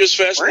 Is Misker's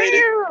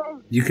fascinated?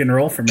 You can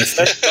roll for Misker.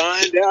 Let's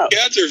find out.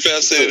 Cats are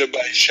fascinated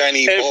by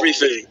shiny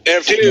everything.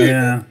 Dude,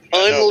 yeah.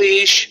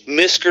 Unleash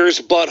Misker's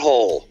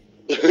butthole.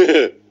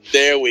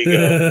 There we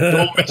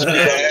go.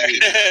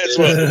 That's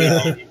what we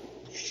know.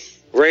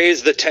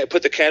 Raise the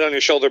put the cat on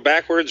your shoulder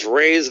backwards.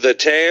 Raise the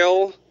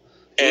tail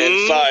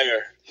and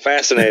fire.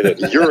 Fascinated.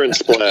 Urine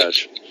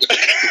splash. Mark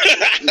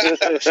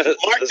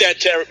that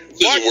terror.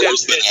 This is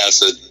worse than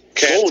acid.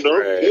 Oh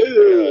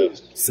no!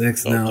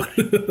 6 now.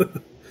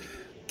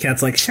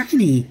 Cat's like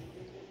shiny.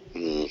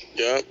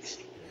 Yep.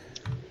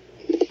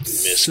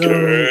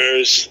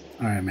 Miskers.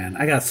 All right, man.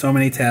 I got so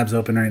many tabs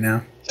open right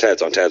now.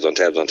 Tabs on tabs on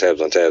tabs on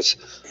tabs on tabs.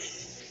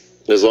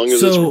 As long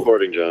as it's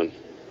recording, John.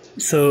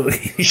 So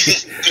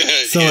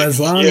as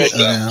long as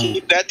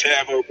keep that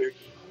tab open.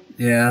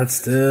 Yeah, it's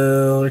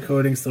still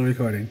recording.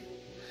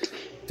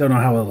 Don't know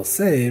how it'll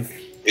save.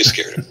 He's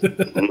scared.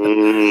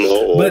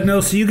 But no,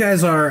 so you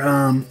guys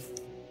are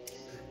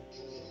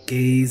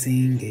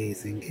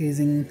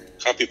gazing.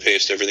 Copy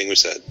paste everything we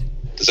said.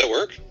 Does that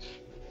work?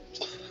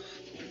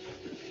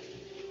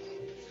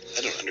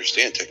 I don't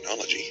understand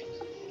technology.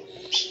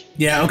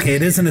 Yeah, okay,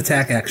 it is an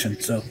attack action,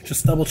 so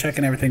just double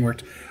checking everything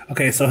worked.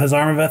 Okay, so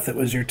Hazarmaveth, it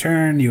was your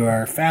turn. You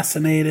are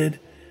fascinated,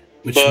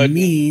 which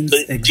means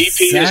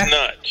DP is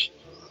not.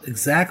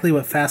 Exactly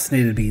what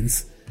fascinated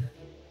means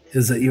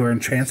is that you are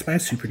entranced by a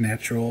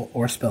supernatural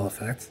or spell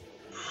effect.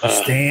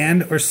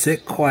 Stand or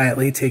sit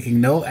quietly, taking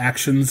no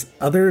actions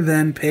other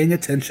than paying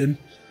attention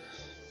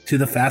to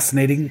the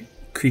fascinating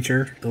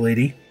creature, the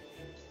lady,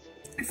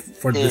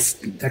 for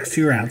this next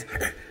 2 rounds.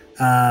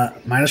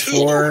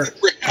 -4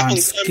 on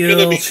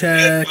skill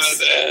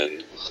checks.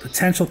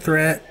 Potential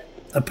threat.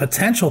 A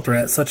potential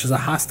threat, such as a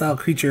hostile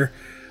creature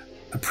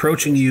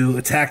approaching you,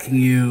 attacking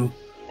you,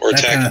 or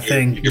that kind of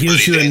thing,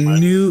 gives you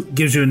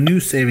a new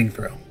saving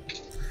throw.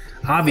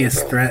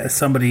 Obvious threat is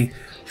somebody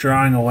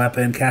drawing a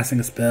weapon, casting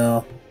a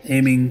spell,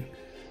 aiming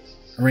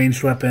a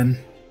ranged weapon.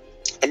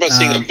 How about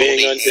seeing a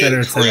bony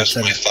thing caress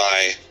my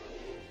thigh?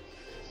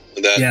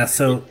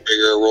 So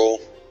trigger a roll.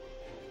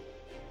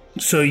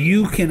 So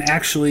you can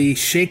actually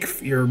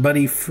shake your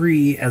buddy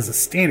free as a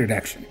standard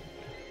action.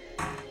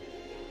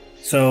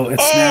 So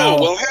it's now.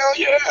 Oh well, hell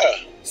yeah!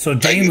 So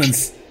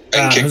Daemon's. I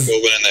can kick Coven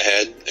in the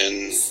head,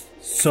 and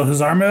so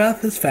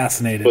Hazarmaveth is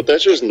fascinated. But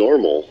that's just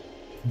normal.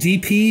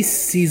 DP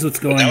sees what's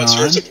going on. Now it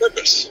serves a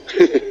purpose.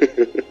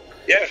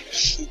 Yeah.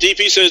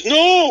 DP says,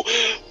 "No,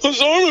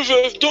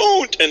 Hazarmaveth,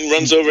 don't!" and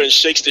runs over and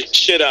shakes the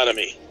shit out of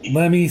me.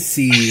 Let me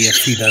see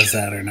if he does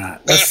that or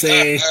not.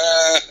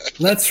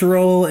 Let's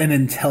roll an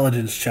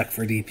intelligence check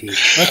for DP.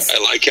 I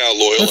like how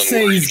loyal. Let's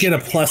say he's get a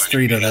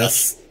 +3 to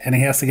this, and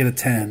he has to get a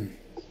 10.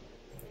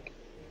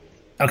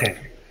 Okay.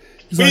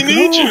 He's like,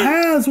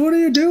 Haz, what are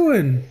you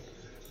doing?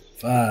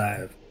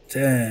 5,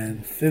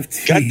 10,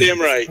 15.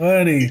 Goddamn right.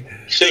 20,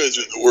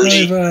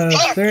 25,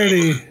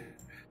 30.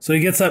 So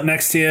he gets up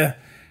next to you,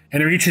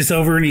 and he reaches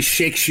over and he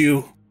shakes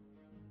you.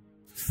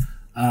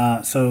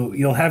 So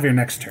you'll have your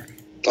next turn.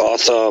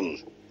 Awesome.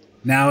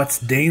 Now it's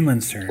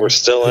Danelin's turn. We're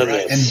still in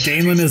it. And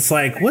Danelan is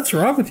like, what's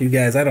wrong with you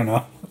guys? I don't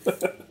know.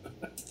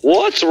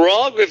 What's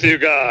wrong with you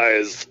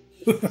guys?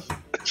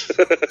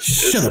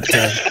 Shut up,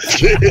 Dad.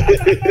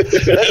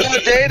 That's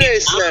what Day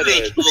said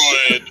it.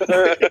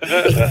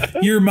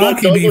 You're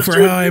mocking me for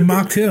how I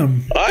mocked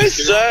him. I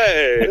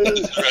say.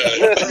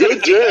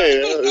 Good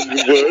day.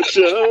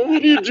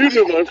 What do you do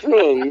to my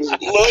friends?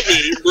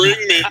 Lovey, bring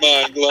me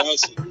my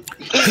glasses.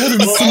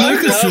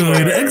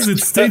 Exit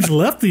stage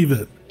left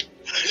even.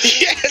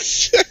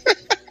 Yes.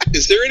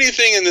 Is there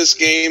anything in this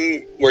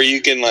game where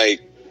you can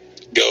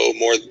go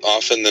more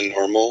often than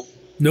normal?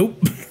 Nope.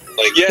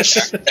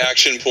 Yes.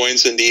 Action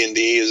points in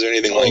D&D. Is there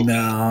anything like?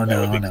 No.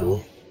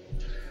 Cool.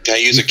 Can I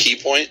use a key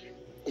point?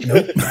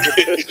 Nope.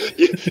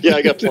 Yeah,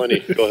 I got plenty.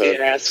 Go ahead.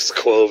 He asks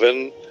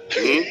Quoven.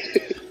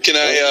 Can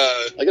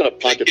I? I got a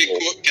pocket full.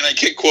 Can I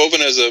kick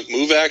Quoven as a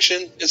move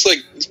action? It's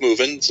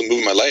moving. It's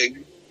moving my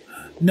leg.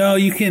 No,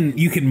 you can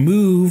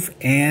move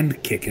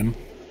and kick him.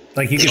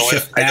 You can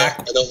shift back.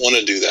 I don't want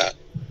to do that.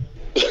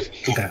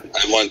 Okay.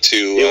 I want to.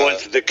 You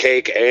want the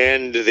cake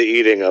and the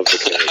eating of the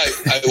cake.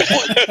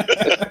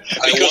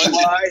 Because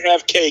why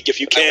have cake if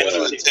you can't? I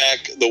want to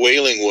attack the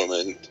Wailing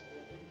Woman.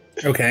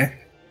 Okay.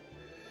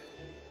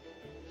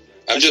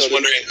 I'm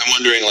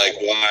wondering, like,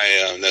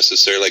 why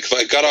necessarily. Like, if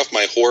I got off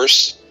my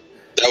horse,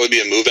 that would be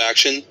a move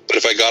action. But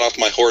if I got off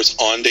my horse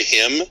onto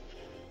him,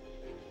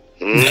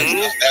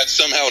 that's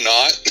somehow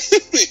not.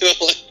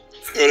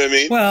 You know what I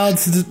mean? Well,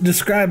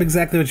 describe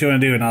exactly what you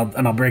want to do, and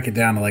I'll break it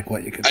down to like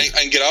what you can do. I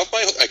can get off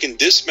I can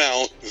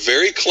dismount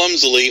very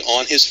clumsily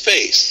on his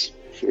face.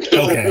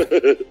 Okay.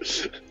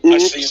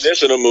 I've seen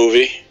this in a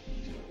movie.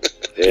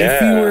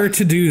 If you were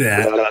to do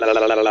that,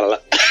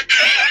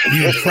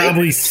 you'd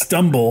probably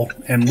stumble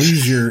and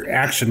lose your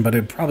action, but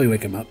it'd probably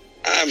wake him up.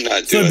 I'm not doing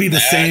that. So it'd be the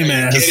same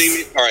as.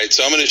 All right,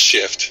 so I'm going to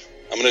shift.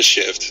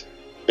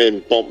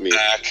 And bump me.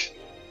 Back.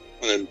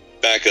 I'm going to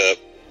back up.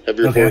 Have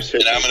your horse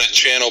hit and I'm going to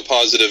channel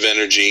positive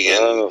energy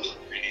in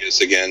Radius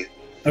again.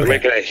 We're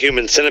making a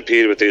human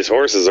centipede with these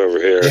horses over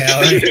here.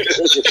 Yeah, right.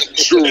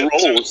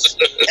 gross.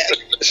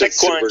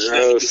 Super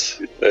gross.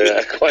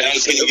 Yeah, quite. Now,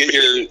 can you get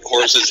your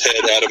horse's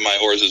head out of my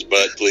horse's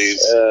butt,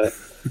 please?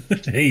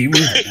 Hey, you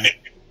move it.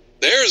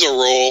 There's a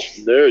roll.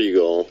 There you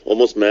go.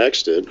 Almost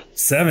maxed it.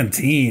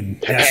 17.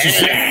 Yeah,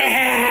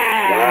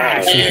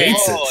 she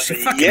hates it. She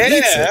fucking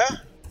hates it.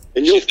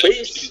 In your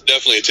face. She's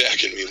definitely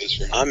attacking me this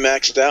round. I'm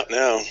maxed out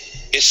now.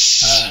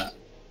 Yes.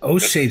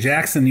 O'Shea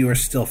Jackson, you are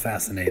still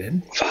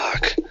fascinated.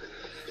 Fuck.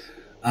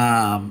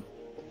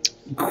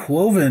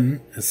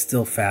 Quoven is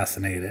still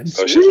fascinated.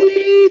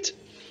 Sweet.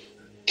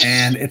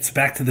 And it's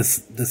back to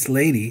this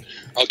lady.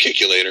 I'll kick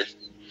you later.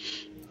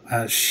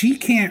 She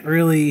can't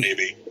really.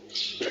 Maybe.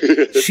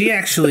 She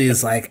actually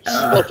is like.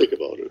 I'll think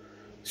about it.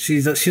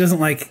 She doesn't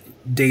like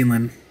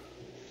Daylin.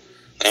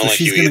 I don't So like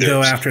she's you going to either.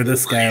 go after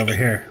this guy over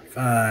here.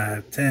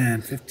 5,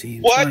 10,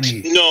 15, What?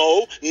 20.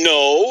 No.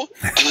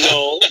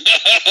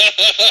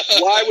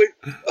 Why would?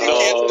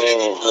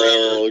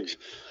 Oh.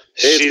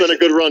 Hey, it's been a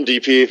good run,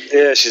 DP.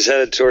 Yeah, she's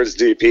headed towards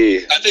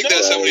DP. I think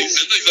that's somebody.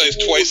 Somebody has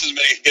twice as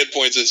many hit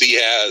points as he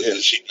has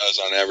as she does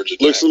on average.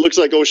 Attack. Looks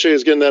like O'Shea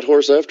is getting that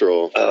horse after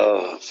all.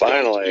 Oh,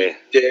 finally.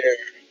 Dare.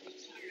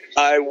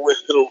 I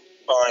will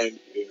find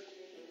you.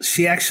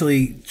 She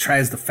actually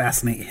tries to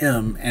fascinate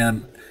him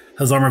and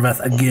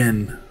Hazarmaveth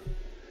again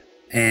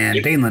and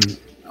Daylin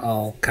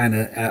all kind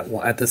of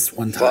at this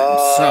one time.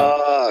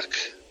 So Fuck.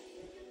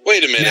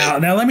 Wait a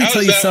minute. Now let me How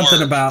tell does you that something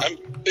work? about. I'm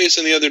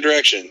facing the other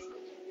direction.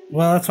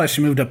 Well, that's why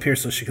she moved up here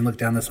so she can look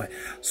down this way.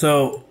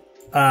 So,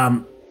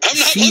 I'm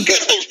not looking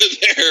over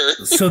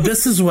there. so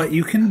this is what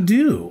you can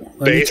do.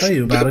 Let me tell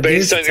you about it.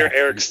 Based on your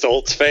Eric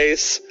Stoltz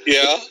face.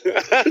 Yeah. Where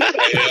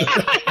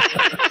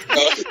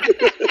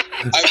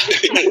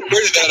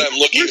did that I'm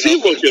looking? Where's he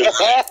looking?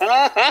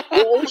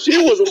 Well,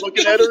 O'Shea wasn't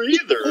looking at her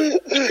either.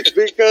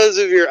 Because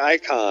of your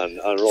icon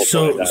on roll.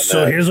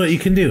 So here's what you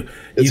can do.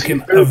 You can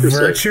 100%.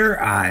 avert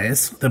your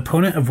eyes. The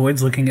opponent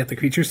avoids looking at the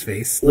creature's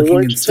face, looking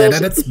why'd you instead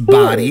tell at us its before?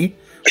 body.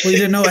 Well, you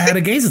didn't know it had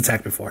a gaze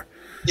attack before.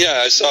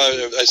 Yeah, I saw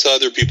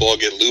other people all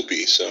get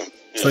loopy. So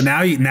yeah. So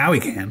now he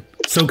can.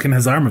 So can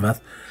Hazarmaveth.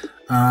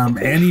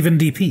 And even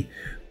DP.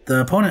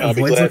 The opponent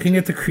avoids looking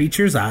at the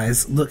creature's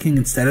eyes, looking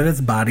instead at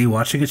its body,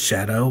 watching its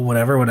shadow,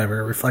 whatever,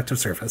 reflective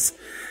surface.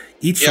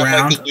 Each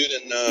round,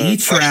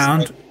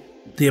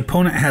 the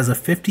opponent has a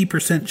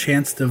 50%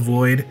 chance to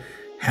avoid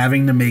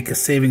having to make a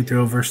saving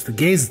throw versus the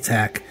gaze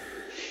attack.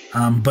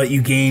 But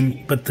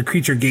the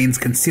creature gains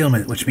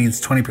concealment, which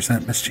means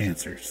 20%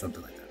 mischance or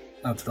something like that.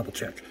 I'll have to double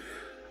check.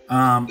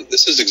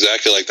 This is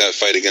exactly like that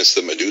fight against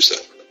the Medusa.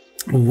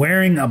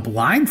 Wearing a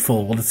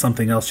blindfold is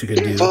something else you could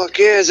do. Fuck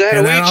yeah, Zach.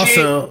 And then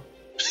also,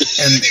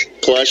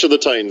 Clash of the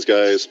Titans,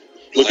 guys.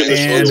 Look at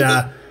this.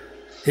 and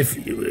if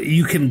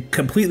you can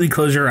completely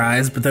close your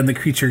eyes, but then the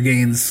creature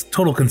gains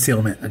total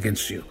concealment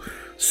against you.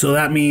 So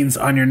that means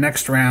on your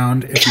next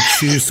round, if you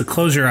choose to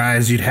close your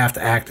eyes, you'd have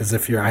to act as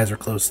if your eyes are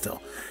closed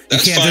still.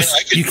 That's fine. I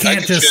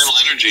can channel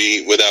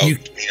energy without being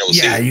able to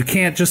see it. You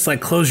can't just like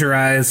close your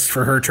eyes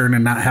for her turn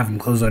and not have them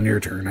close on your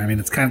turn. I mean,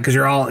 it's kind of because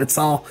it's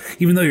all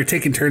even though you're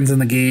taking turns in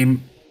the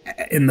game,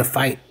 in the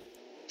fight,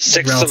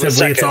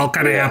 relatively, it's all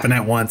kind of happen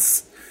at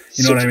once.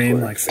 You know what I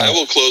mean? Like, so. I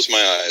will close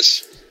my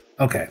eyes.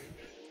 Okay,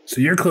 so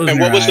you're closing. And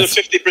your what was eyes.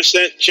 the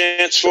 50%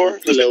 chance for?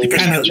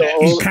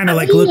 You kind of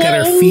like look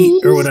at her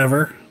feet or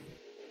whatever,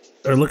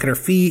 or look at her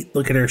feet,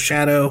 look at her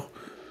shadow.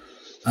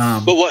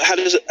 But what? How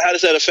does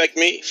that affect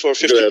me for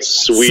 50%?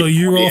 So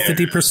you roll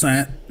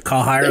 50%,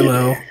 call high or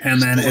low, and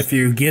then if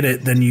you get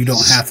it, then you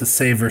don't have to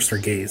save versus her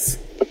gaze.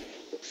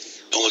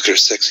 Don't look at her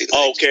sexy legs.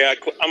 Oh, okay,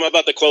 I'm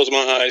about to close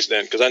my eyes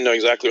then, because I know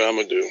exactly what I'm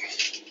gonna do.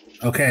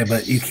 Okay,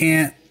 but you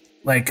can't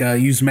like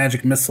use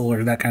magic missile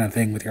or that kind of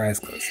thing with your eyes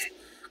closed,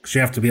 because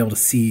you have to be able to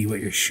see what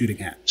you're shooting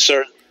at.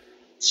 Sir,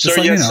 Just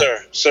let me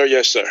know.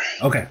 yes, sir.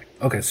 Okay,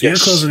 so you're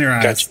closing your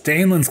eyes. Gotcha.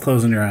 Danelin's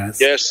closing your eyes.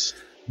 Yes.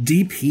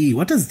 DP,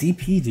 what does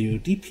DP do?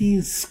 DP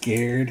is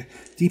scared.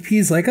 DP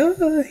is like,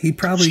 he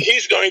probably.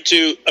 He's going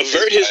to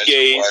avert his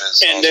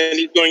gaze, and then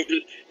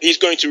he's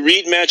going to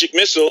read magic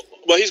missile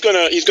Well, he's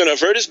gonna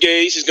avert his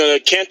gaze. He's gonna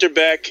canter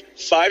back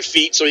 5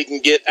 feet so he can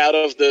get out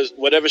of the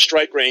whatever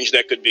strike range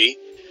that could be.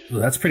 Well,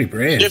 that's pretty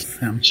brave.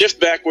 Shift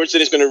backwards, and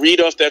he's gonna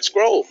read off that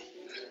scroll.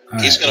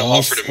 He's going to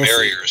offer to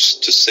marry us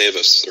to save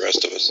us, the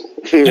rest of us.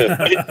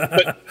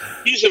 But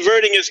he's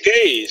averting his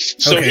gaze.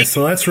 So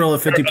let's roll a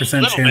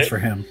 50% chance for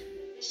him.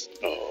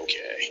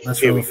 Okay.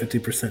 Let's roll a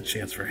 50%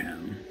 chance for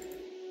him.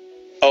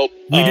 Oh,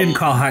 we didn't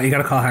call high. You got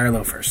to call high or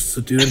low first.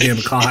 So do it again,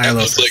 but call high or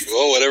low It's first. like,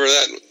 well, whatever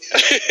that.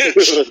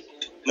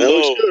 That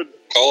looks good.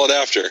 Call it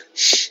after.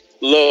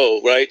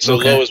 Low, right? So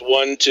Okay. low is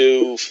 1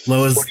 to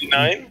Low is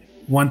 49?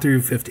 1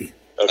 through 50.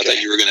 I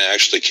thought you were going to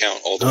actually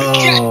count all the way.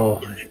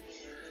 Oh.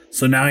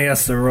 So now he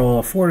has to roll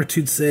a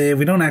fortitude save.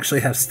 We don't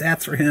actually have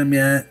stats for him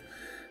yet,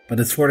 but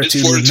his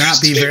fortitude would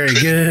not be very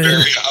good.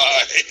 Very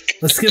high.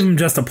 Let's give him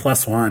just a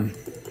 +1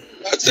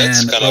 That's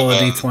and kind roll a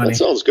of d20. That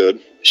sounds good.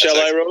 Shall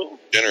I roll?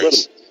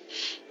 generous.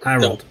 I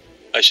rolled.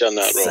 I shall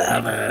not roll.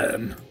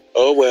 7.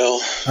 Oh,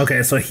 well.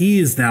 Okay, so he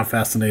is now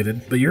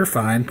fascinated, but you're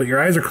fine. But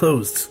your eyes are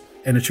closed,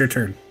 and it's your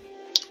turn.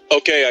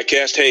 Okay, I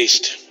cast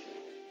haste.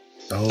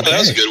 Oh, that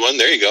was a good one.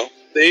 There you go.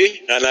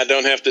 See? And I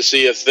don't have to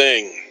see a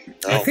thing.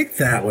 I think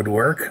that would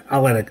work.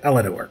 I'll let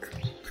it work.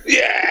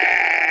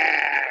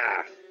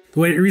 Yeah! The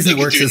reason it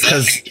works is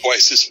because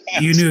twice as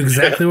fast. you knew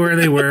exactly where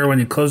they were when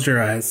you closed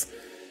your eyes.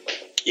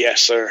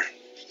 Yes, sir.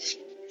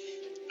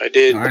 I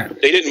did. All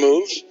right. They didn't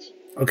move.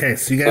 Okay,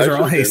 so you guys are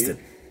all hasted.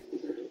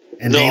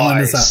 And Damon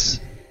is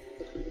up.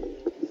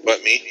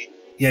 What, me?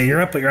 Yeah,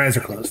 you're up, but your eyes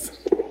are closed.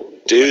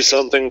 Do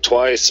something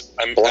twice.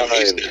 I'm blind.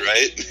 hasted,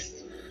 right?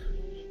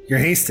 You're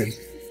hasted,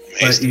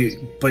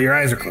 but your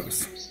eyes are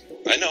closed.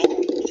 I know.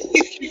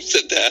 You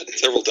said that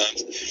several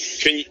times.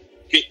 Can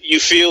you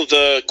feel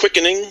the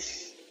quickening?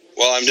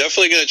 Well, I'm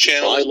definitely going to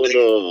channel Silent,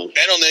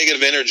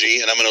 negative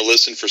energy, and I'm going to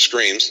listen for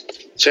screams.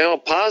 Channel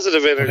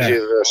positive energy Okay.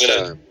 this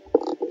I'm time.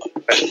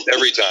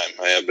 Every time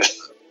I have that.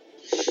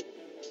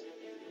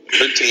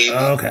 13.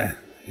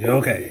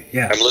 Okay,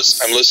 yeah. I'm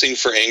listening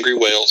for angry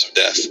wails of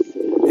death.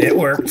 It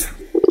worked.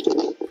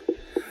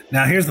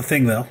 Now, here's the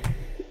thing, though.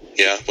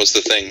 Yeah, what's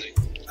the thing?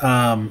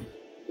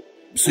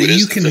 So What you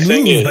is can the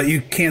thing move, is- but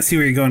you can't see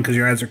where you're going because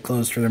your eyes are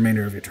closed for the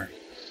remainder of your turn.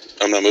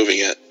 I'm not moving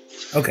yet.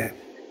 Okay.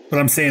 But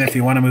I'm saying if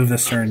you want to move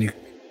this turn, you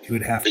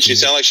would have Did to. she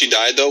sound like she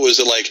died, though? Was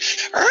it like,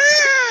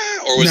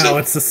 "Ah," or was No,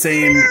 it? it's the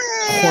same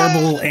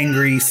horrible,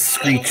 angry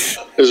screech.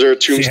 Is there a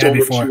tombstone where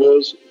before. she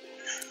was?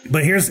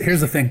 But here's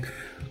the thing.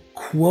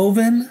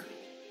 Quoven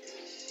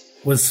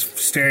was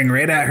staring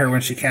right at her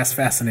when she cast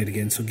Fascinate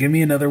again, so give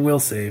me another will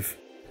save.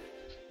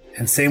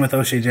 And same with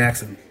O'Shea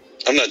Jackson.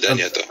 I'm not done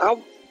yet,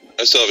 though.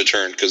 I still have a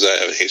turn because I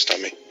have a haste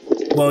on me.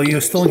 Well, you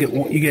still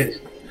get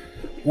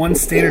one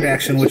standard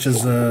action, which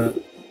is a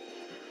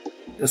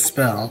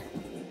spell.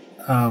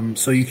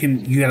 So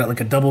you got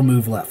like a double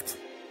move left,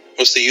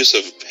 What's the use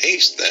of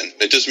haste then?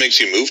 It just makes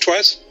you move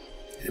twice?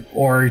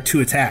 or 2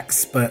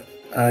 attacks. But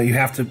you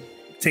have to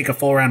take a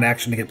full round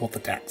action to get both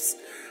attacks.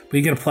 But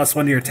you get a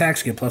 +1 to your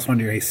attacks. You get +1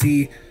 to your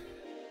AC.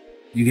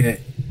 You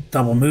get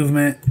double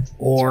movement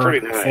or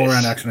pretty nice. full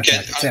round action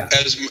Can, attack. Yeah.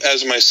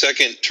 as my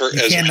second turn,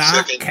 You as my cannot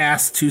second.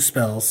 cast 2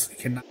 spells. You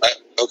cannot.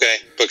 Okay,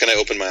 but can I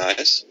open my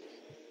eyes?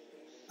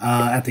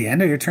 At the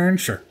end of your turn,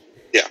 sure.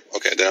 Yeah.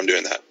 Okay, then I'm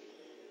doing that.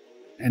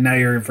 And now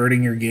you're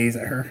averting your gaze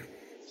at her.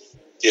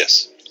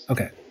 Yes.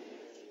 Okay.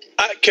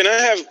 Can I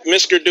have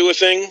Misker do a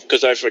thing?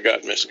 Because I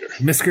forgot Misker.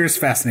 Misker is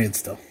fascinated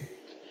still.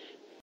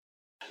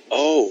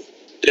 Oh,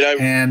 did I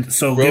And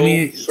so roll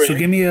for him?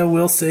 give me a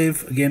will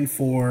save again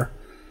for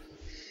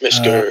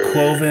Misker?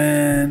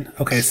 Quoven.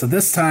 Okay, so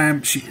this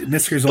time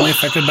Misker is only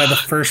affected by the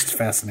first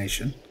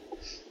fascination.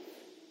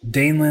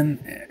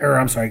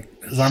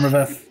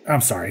 Zarmaveth.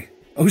 I'm sorry,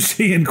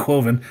 O'Shea and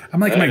Quoven. I'm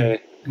like my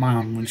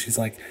mom when she's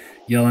like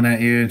yelling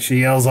at you, and she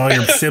yells all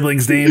your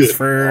siblings' names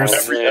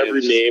first,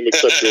 Every name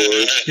except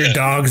yours. your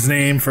dog's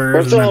name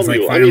first, and then it's like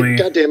Bartholomew. finally.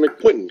 God damn it,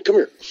 Quentin, come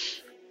here.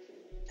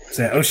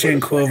 So O'Shea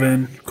and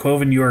Quoven.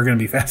 Quoven, you are going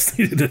to be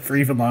fascinated for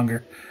even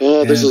longer.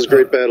 Oh, this And, is a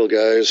great battle,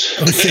 guys.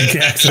 O'Shea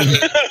Jackson.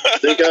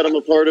 Thank God I'm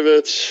a part of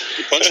it.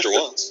 You punched her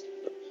once.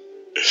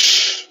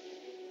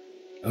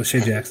 O'Shea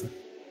Jackson.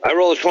 I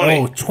roll a 20.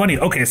 Oh, 20.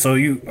 Okay, so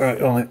you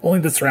only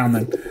this round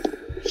then.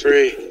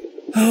 3.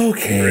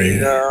 Okay.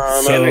 And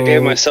I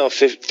gave myself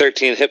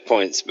 13 hit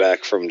points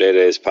back from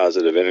Day-Day's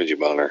positive energy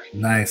boner.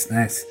 Nice.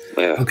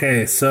 Yeah.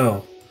 Okay,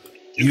 so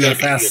you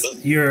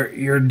are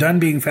you're done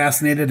being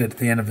fascinated at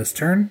the end of this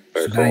turn.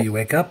 Very So cool. now you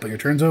wake up, but your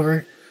turn's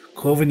over.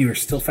 Quoven, you are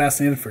still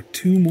fascinated for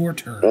 2 more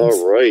turns.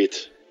 All right.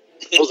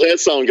 How's that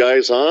sound,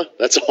 guys, huh?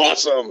 That's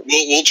awesome.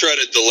 We'll try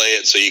to delay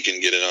it so you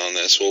can get in on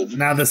this. We'll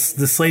Now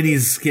this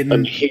lady's I'm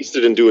getting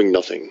hasted and doing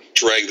nothing.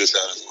 drag this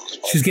out as long as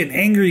possible. she's getting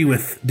angry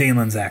with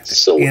Dalen's acting.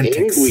 So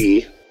antics.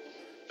 angry.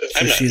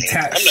 I'm not, she atta-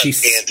 I'm not she-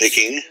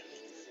 anticing.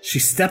 She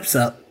steps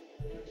up,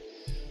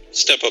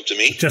 Step up to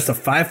me. just a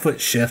 5-foot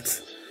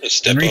shift,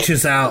 Step and up.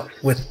 reaches out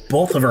with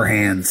both of her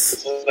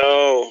hands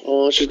No.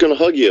 Oh, she's gonna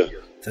hug you.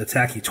 to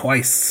attack you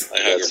twice. I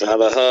hug That's her. not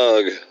a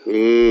hug.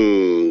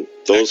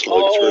 Those hugs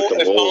Oh, hurt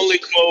the if most. only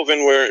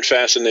Quoven weren't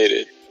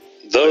fascinated.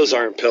 Those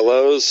aren't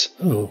pillows.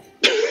 Ooh.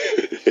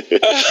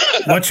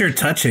 What's your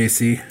touch,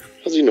 AC? How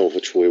does he know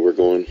which way we're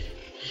going?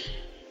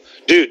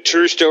 Dude,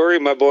 true story.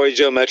 My boy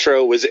Joe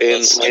Metro was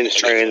in planes,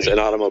 trains, and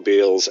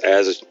automobiles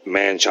as a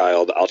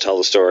man-child. I'll tell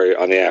the story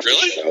on the after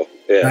show.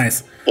 Yeah.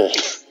 Nice. Oh,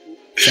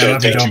 Shout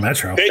out to Joe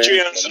Metro.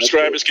 Patreon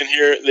subscribers can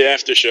hear the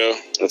after show.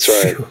 That's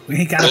right. We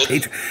ain't got a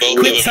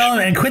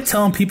Patreon. Quit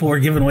telling people we're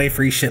giving away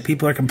free shit.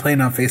 People are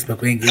complaining on Facebook.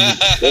 We ain't giving.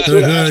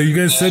 You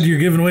guys said you're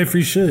giving away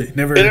free shit.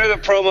 Never. Enter the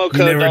promo code.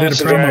 You never did a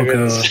promo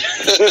code.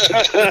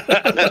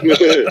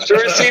 So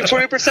receive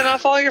 20%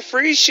 off all your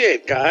free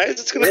shit, guys.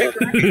 It's gonna be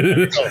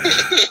great.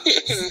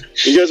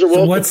 you guys are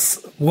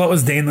welcome. What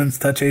was Danelin's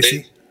touch,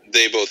 AC?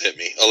 They both hit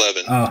me.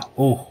 11.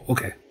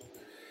 Okay.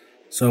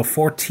 So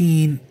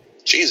 14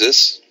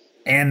 Jesus.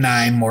 and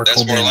 9 more That's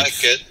cold more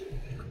damage. like it.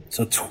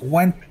 So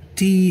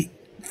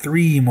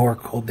 23 more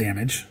cold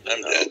damage.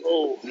 I'm dead.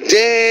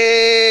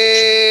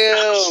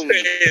 Damn.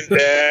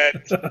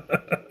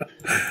 That.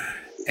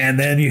 And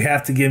then you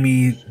have to give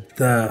me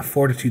the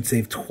fortitude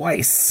save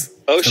twice.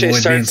 O'Shea to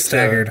avoid being starts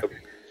staggered.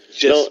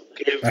 Just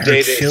give I heard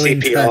Day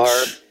chilling CPR.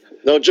 touch.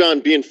 Now, John,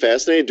 being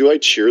fascinated, do I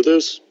cheer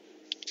this?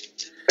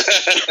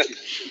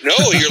 No,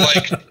 you're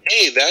like,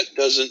 hey, that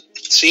doesn't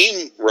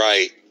seem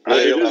right.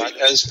 I'm not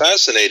as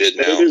fascinated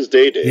But it now. is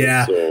Day.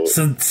 Yeah. So,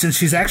 So since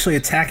she's actually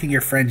attacking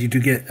your friend, you do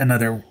get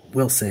another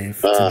will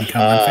save to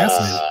become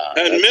unfascinated.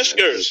 And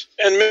Miskers.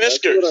 And that's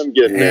what Miskers. I'm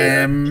getting at.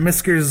 And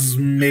Miskers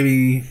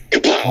maybe.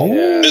 Oh,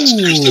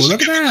 Miskers doesn't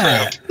look at give a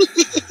that!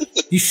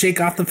 You shake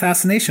off the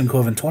fascination,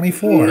 Cloven.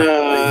 24.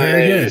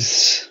 Very good.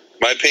 Nice.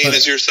 My pain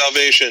is your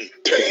salvation.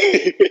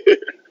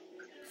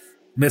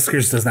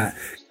 Miskers does not.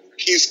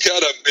 He's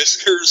got a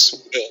Miskers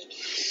will.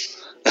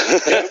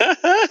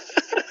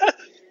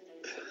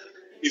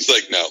 He's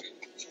like, no.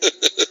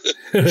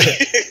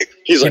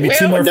 He's Give me like,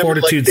 two "Well, I more never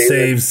fortitude liked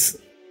David." saves.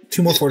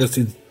 2 more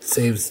fortitude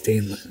saves,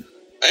 Danelin.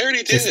 I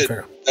already Jason did.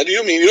 Farrell.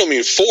 You don't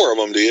mean 4 of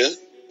them, do you?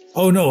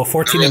 Oh no, a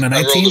 14 and a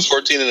I 19. rolled a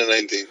 14 and a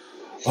 19.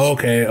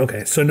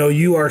 Okay. So no,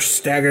 you are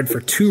staggered for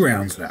 2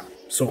 rounds now.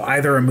 So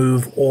either a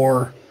move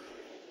or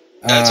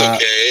That's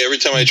okay. Every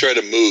time I try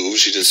to move,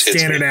 she just hits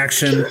standard me.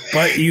 action,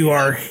 but you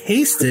are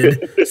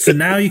hasted. So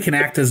now you can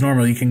act as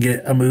normal. You can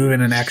get a move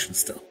and an action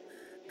still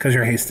because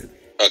you're hasted.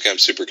 Okay, I'm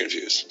super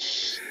confused.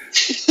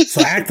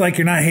 So act like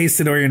you're not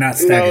hasted or you're not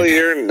No, staggered.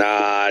 you're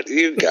not.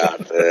 You got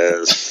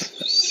this.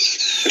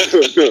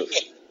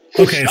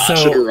 Okay, Toss it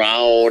so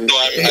around. So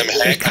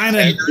I'm it kind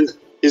of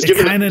He's it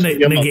giving kind of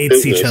him a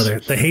negates each business. other.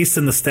 The haste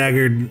and the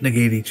staggered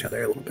negate each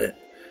other a little bit.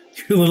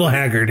 You're a little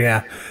haggard,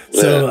 yeah.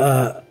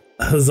 So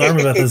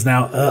Zarmaveth is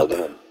now up.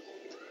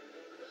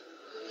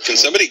 Can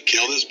somebody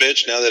kill this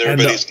bitch now that And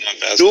everybody's not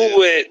fast? Do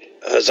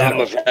it,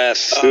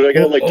 Azamaveth. Dude, I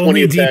got like 20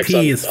 Only attacks DP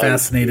on, is on-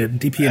 fascinated.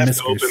 DP I and have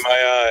to Miskers. open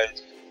my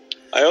eyes.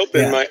 I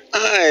open Yeah. my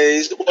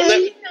eyes.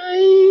 Well,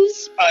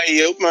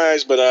 I open my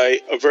eyes, but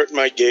I avert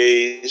my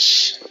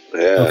gaze. Yeah.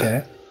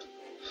 Okay.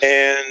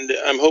 And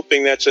I'm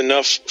hoping that's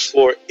enough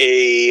for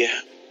a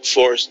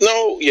force.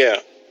 No, yeah,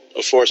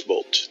 a force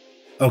bolt.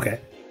 Okay.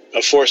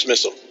 A force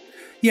missile.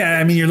 Yeah,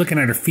 I mean, you're looking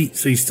at her feet,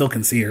 so you still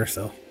can see her,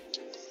 so.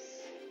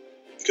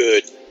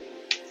 Good.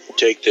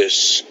 Take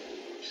this.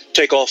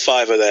 Take all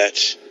 5 of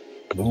that.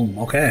 Boom.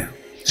 Okay.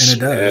 And it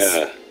does.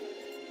 Yeah.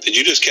 Did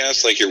you just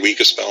cast like your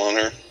weakest spell on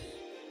her?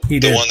 He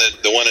The did. one that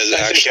has I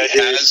think actually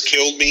I did. has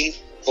killed me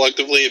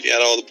collectively. If you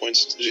had all the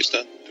points that she's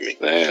done to me.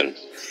 Man.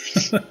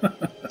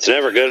 It's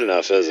never good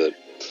enough, is it?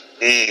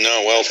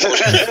 No, well, force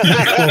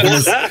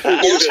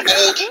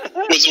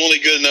bolt was only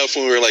good enough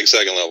when we were like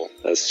 2nd level.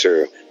 That's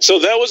true. So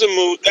that was a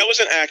move. That was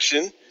an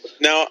action.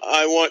 Now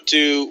I want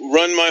to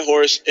run my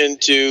horse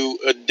into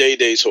a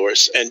Day-Day's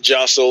horse and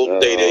jostle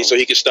Day-Day so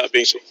he can stop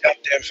being so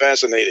goddamn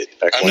fascinated.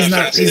 I'm He's not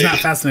not, he's fascinated. not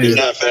fascinated.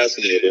 Not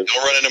fascinated.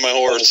 Don't run into my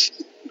horse.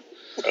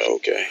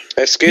 Okay.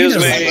 Excuse He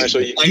me. doesn't- So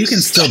you, You can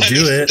still I'm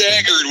do it.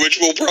 Staggered, which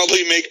will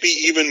probably make me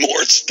even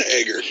more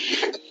staggered.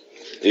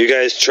 You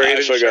guys trade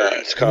I forgot.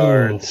 insurance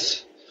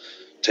cards.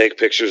 Take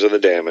pictures of the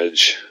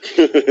damage.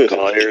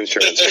 Call your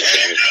insurance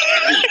company.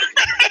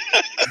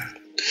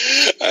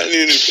 I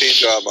need a new paint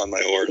job on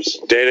my horse.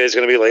 Day-Day's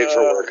going to be late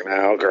for work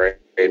now. Great.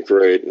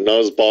 Great. Now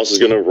his boss is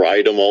going to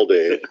ride him all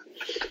day.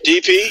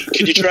 DP,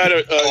 could you try to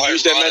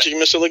use that ironic. magic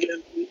missile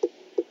again?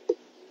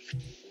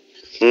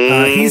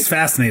 He's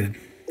fascinated.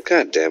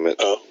 God damn it.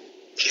 Oh.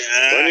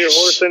 Run your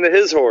horse into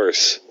his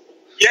horse.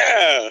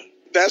 Yeah,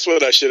 that's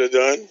what I should have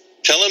done.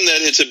 Tell him that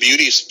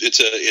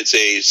it's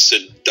a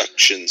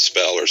seduction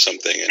spell or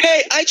something.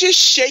 Hey, I just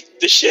shake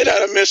the shit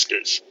out of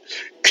Miskers.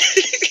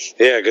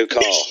 Yeah, good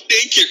call.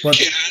 Shake your What?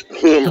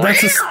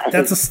 cat. But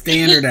that's a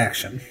standard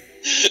action.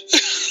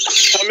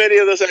 How many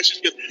of those actions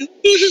get...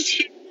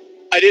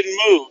 I didn't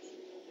move.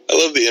 I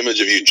love the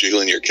image of you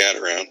jiggling your cat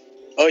around.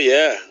 Oh,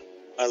 yeah.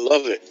 I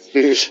love it.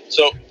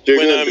 So,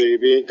 Jiggle, when I'm...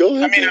 baby. Go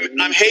ahead. I mean, baby.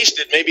 I'm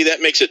hasted. Maybe that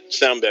makes it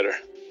sound better.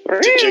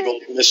 To jiggle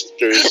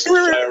Miskers,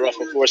 fire off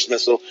a force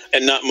missile,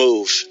 and not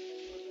move.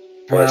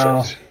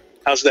 Well,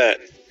 How's that?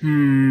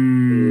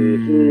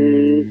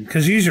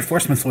 because you use your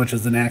force missile, which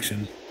is an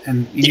action.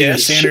 And you use a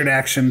Yes. standard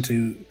action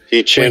to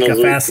He channels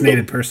a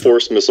fascinated the person.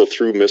 force missile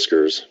through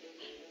Miskers.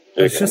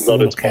 It's just a Out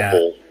little its cat.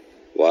 butthole.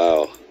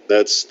 Wow,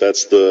 That's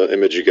the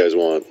image you guys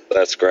want.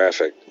 that's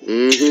graphic.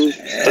 Mm-hmm.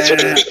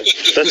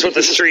 That's what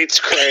the streets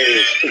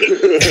crave.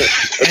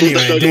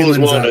 Anyway, Douglas Damon's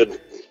up.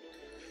 wanted.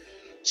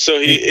 So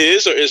he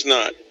is or is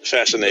not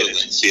fascinated?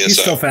 He's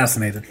still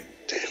fascinated.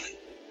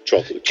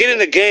 Chocolate. Get in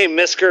the game,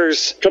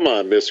 Miskers. Come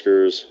on,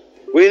 Miskers.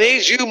 We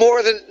need you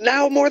more than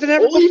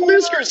ever. Only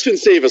Miskers can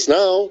save us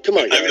now. Come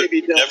on, I guys.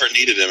 never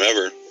needed him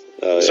ever.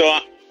 So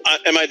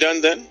am I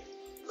done then?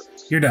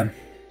 You're done.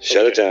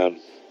 Shut it down.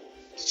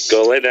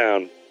 Go lay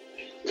down.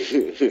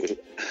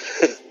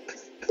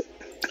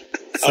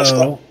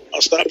 So,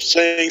 I'll stop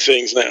saying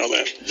things now,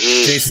 man.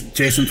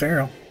 Jason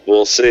Farrell.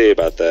 We'll see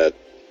about that.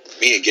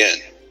 Me again.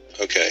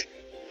 Okay.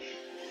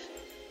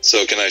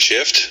 So can I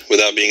shift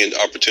without being an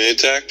opportunity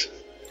attacked?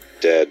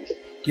 Dead.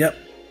 Yep.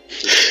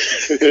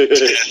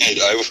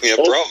 Yeah,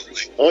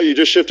 probably. Oh, you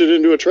just shifted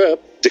into a trap.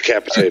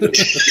 Decapitated.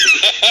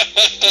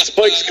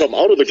 Spikes come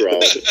out of the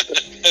ground.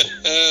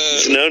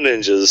 Snow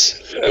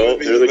ninjas. That would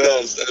be there the they go.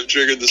 best. I've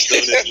triggered the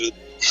stone ninja.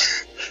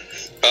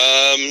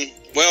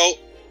 Well,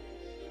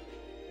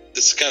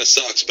 this kind of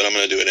sucks, but I'm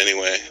going to do it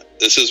anyway.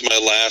 This is my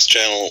last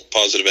channel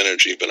positive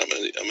energy, but I'm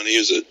going to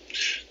use it.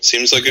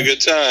 Seems like a good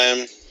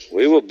time.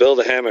 We will build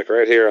a hammock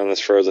right here on this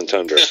frozen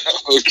tundra.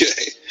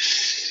 Okay.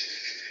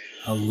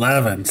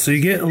 11. So you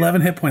get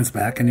 11 hit points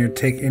back, and you're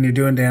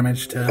doing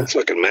damage to. I'm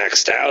fucking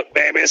maxed out,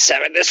 baby.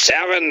 7 to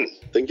 7.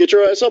 Then get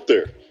your ass up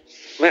there.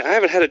 Man, I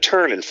haven't had a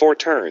turn in 4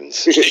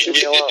 turns. Leave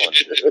me alone.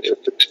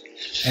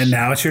 And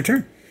now it's your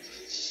turn.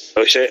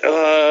 O'Shea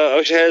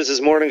has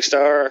his Morning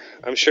Star.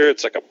 I'm sure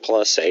it's like a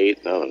 +8.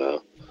 I don't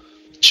know.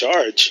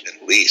 Charge.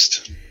 At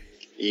least.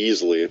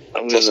 Easily.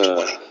 I'm Plus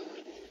gonna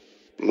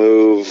 20.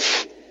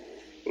 move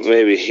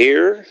maybe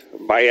here,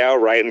 Bayou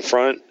right in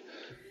front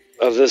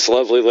of this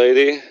lovely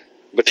lady. Thank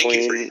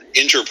you Between for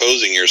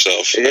interposing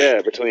yourself.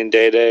 between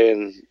Day Day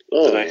and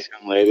the nice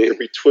young lady. You're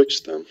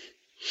betwixt them.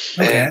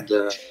 Okay. And,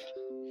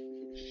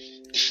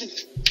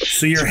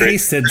 So you're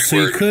hasted. So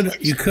you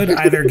could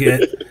either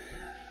get.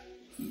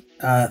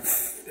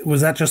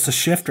 Was that just a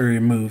shift or a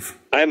move?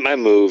 I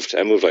moved.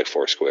 I moved like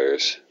 4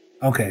 squares.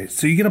 Okay,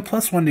 so you get a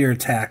 +1 to your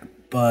attack,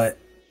 but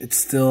it's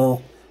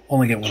still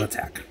only get 1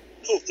 attack.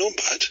 No,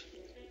 but.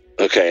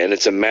 Okay, and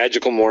it's a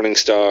magical Morning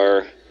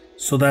Star.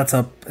 So it's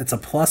a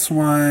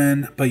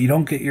 +1, but you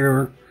don't get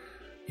your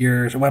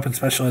weapon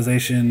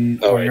specialization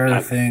or your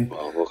other thing.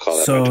 Well, we'll call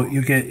that. So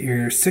you get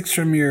your 6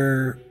 from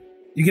you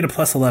get a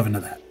 +11 to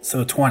that.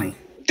 So 20.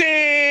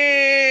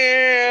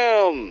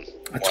 Damn!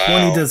 A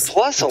 20 does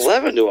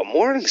 +11 to a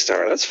Morning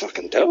Star. That's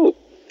fucking dope.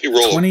 You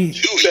rolled 20.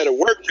 2. You better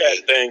work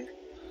that thing.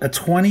 a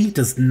 20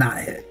 does not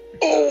hit.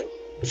 Oh,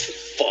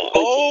 fuck.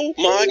 Oh,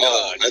 my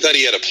God. I thought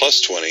he had a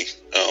 +20.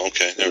 Oh,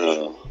 okay. Never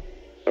mind. No.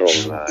 I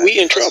rolled a 9. We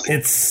in trouble.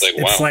 It's Like,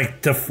 it's wow.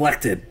 like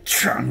deflected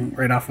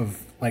right off of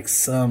like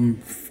some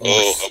force.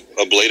 Oh,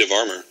 a blade of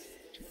armor.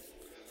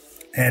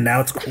 And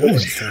now it's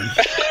Quillen's turn.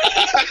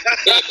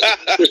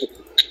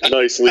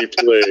 Nicely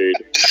played.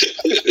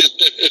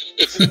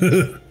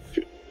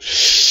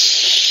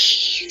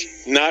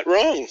 Not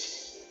wrong.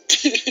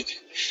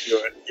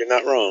 You're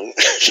not wrong.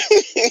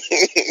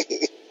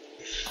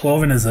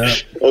 Quoven is up.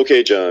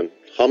 Okay, John.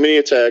 How many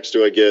attacks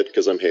do I get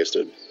because I'm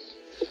hasted?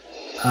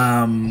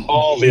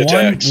 All the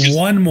attacks.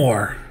 One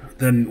more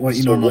than what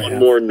you So normally one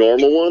have. more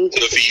normal one? So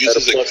if he At a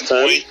uses a plus good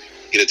 10? point,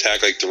 he'd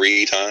attack like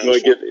 3 times. No,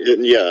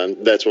 yeah,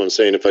 that's what I'm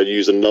saying. If I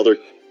use another,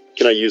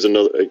 can I use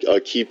another a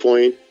key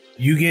point?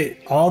 You get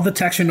all the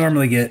attacks you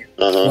normally get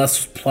Uh-huh.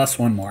 plus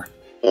one more.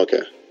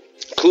 Okay.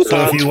 So if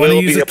Coupons you wanna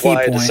will use be a key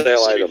applied to point-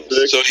 sale items.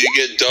 So you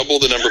get double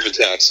the number of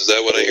attacks. Is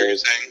that what I hear you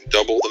saying?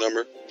 Double the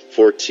number?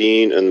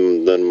 14,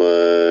 and then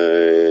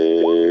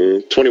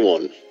my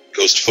 21.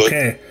 Ghost foot.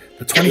 Okay,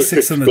 the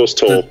 26 and Goes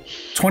toll. the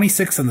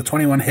 26 and the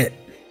 21 hit.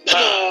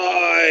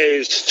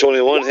 Nice!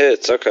 21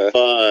 hits. Okay.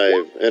 5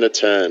 and a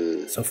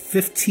 10. So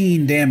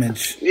 15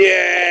 damage.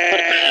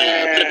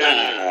 Yeah!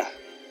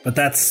 But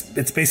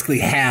it's basically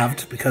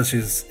halved because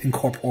she's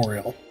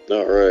incorporeal.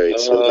 All right,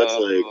 so that's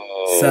like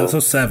So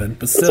 7, but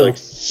that's still, like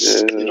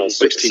 16.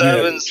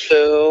 7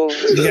 still.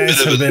 you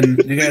guys have been.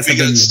 You guys We have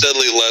got been.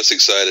 steadily less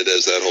excited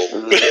as that whole.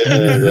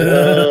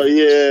 Oh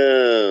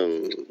yeah.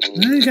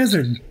 You guys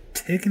are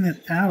taking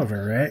it out of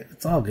her, right?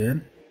 It's all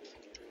good.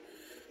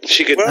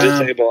 She could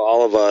disable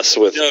all of us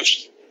with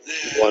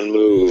one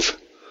move.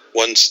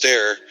 One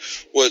stare.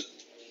 What?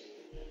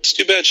 It's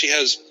too bad she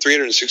has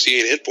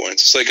 368 hit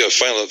points. It's like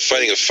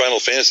fighting a Final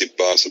Fantasy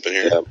boss up in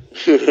here. Yep.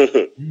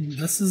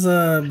 This is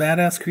a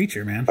badass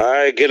creature, man.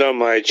 I get on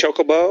my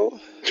chocobo,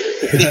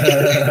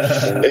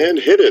 And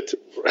hit it.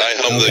 I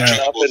hum Okay.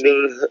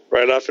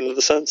 right off into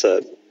the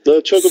sunset.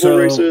 The chocobo So-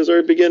 races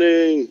are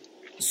beginning.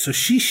 So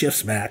she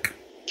shifts back.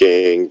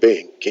 Gang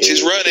bang. Gang.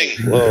 She's running.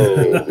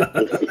 Whoa.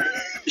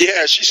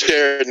 Yeah, she's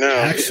scared now.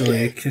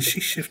 Actually, can she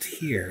shift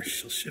here?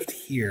 She'll shift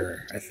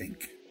here, I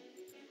think.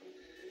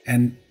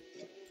 And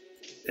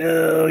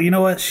you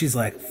know what? She's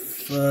like,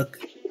 fuck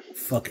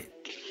it.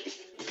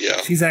 Yeah.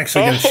 She's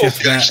actually gonna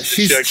shift yeah, that.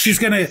 She's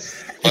gonna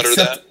utter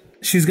accept. that.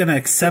 She's gonna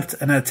accept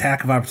an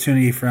attack of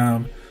opportunity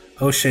from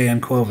O'Shea,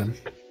 and Quoven.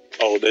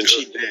 Oh, then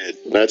she did.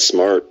 That's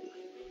smart.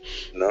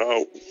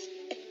 No.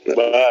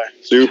 Bye.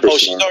 Super Oh,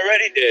 she's smart.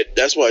 already dead.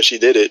 That's why she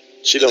did it.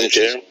 She don't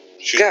care.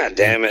 God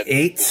damn it.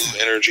 8.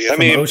 Energy. I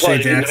mean, O'Shea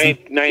Jackson.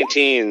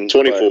 19.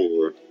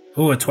 24.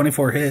 Ooh,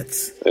 24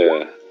 hits. but-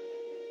 yeah.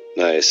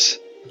 Nice.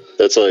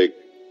 That's like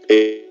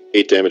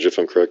 8 damage if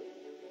I'm correct.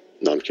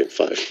 No, I'm kidding.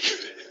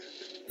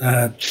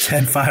 5.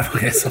 10, 5.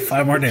 Okay, so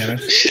 5 more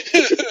damage.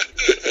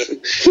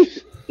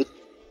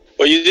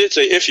 Well, you did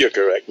say if you're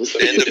correct. 10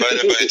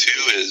 divided by 2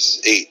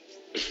 is 8.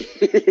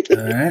 All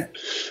right.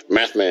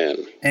 Math man.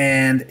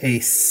 And a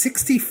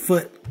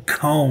 60-foot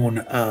cone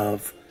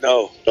of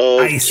No.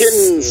 ice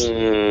Kittens.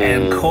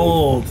 and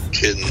cold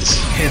Kittens.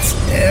 hits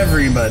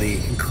everybody,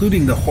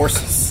 including the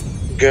horses.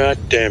 God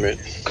damn it.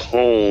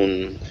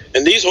 Cone.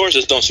 And these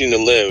horses don't seem to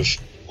live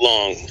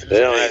long.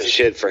 They don't have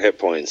shit for hit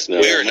points. No.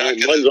 We are not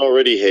Mine's going to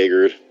already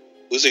haggard.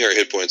 losing our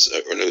hit points.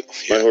 Or no,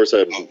 My horse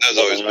had that's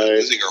always one eye,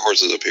 losing our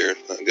horses up here.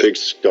 Not good. big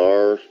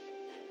scar,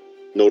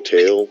 no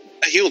tail.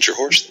 I healed your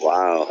horse.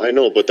 Wow. I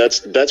know, but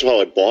that's how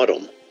I bought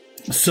him.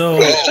 So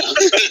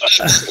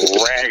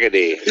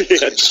Raggedy. A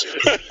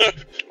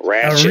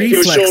Ratchet. He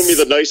was Reflex. showing me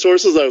the nice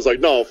horses. I was like,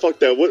 no, fuck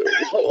that. What?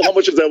 How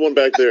much is that one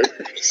back there?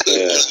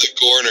 The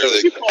corner.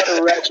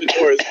 A ratchet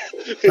horse.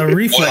 a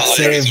reflex Wow,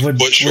 save it's a would,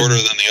 foot shorter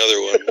than the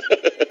other one.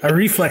 a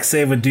reflex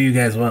save would do you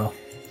guys well.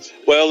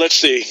 Well, let's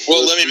see.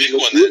 Well, let me make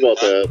Let's one see then. about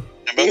that.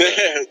 How about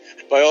that?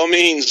 By all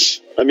means.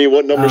 I mean,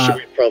 what number Uh, should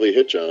we probably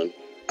hit, John?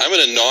 I'm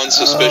going to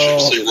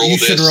non-suspiciously roll you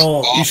this. should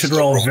roll. You off should the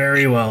roll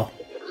very well.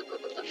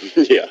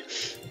 Yeah.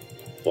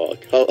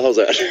 Fuck. How's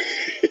that?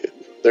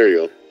 There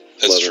you go.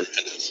 That's 11.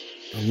 tremendous.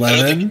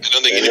 11 I don't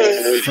think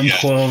anyone. from Yeah.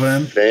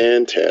 Quoven.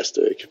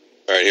 Fantastic.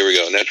 All right, here we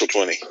go. Natural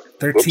 20.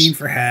 13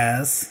 for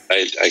Haz.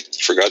 I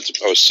forgot.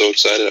 I was so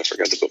excited. I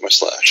forgot to put my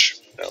slash.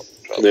 No.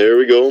 There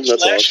we go.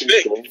 That's Slash awesome.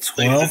 big. Cool.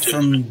 12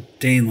 from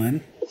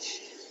Danelin.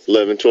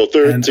 11, 12,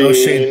 And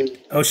 13,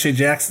 O'Shea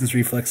Jackson's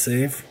reflex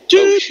save.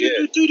 Oh, shit.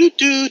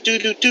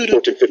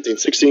 14, 15,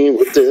 16.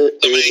 What the?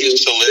 Somebody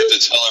used to live to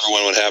tell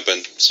everyone what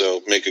happened.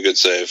 So make a good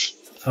save.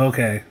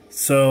 Okay.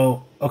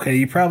 So,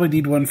 you probably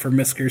need one for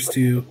Miskers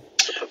too.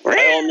 By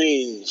all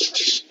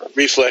means.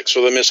 Reflex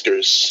for the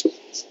Miskers.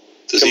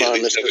 Does Come he at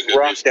on, least have a Mr. good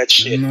Rock that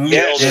shit. No?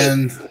 Yeah.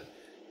 And There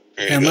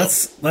you and go.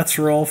 let's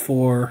roll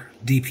for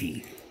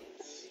DP.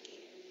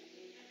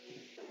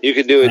 You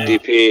could do a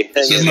DP.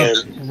 And Give him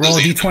then, roll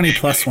a D20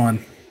 plus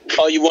 1.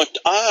 oh, you want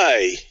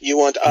I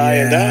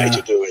and I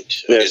to do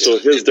it. Yeah, so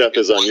his death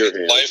is on your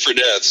hand. Life or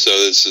death, so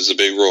this is a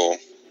big roll.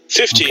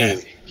 15.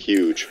 Okay.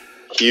 Huge.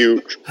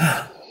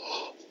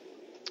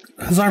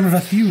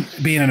 Hazarmaveth, you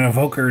being an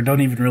evoker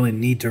don't even really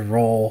need to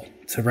roll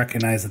to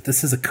recognize that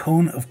this is a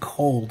cone of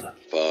cold.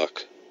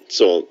 Fuck.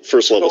 So,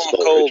 first level Cold,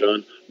 spell, right, cold.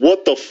 John?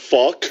 What the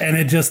fuck? And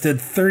it just did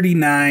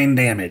 39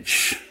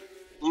 damage.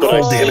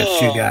 Cold damage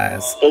to you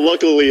guys. But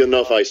luckily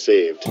enough, I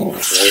saved.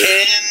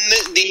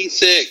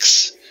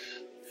 10d6.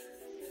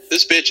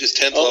 This bitch is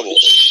 10th level.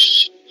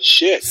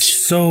 Shit.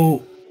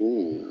 So,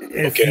 Ooh.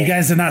 if Okay. you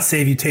guys did not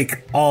save, you take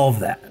all of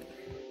that.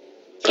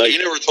 You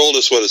never told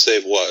us what a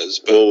save was,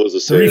 but What was the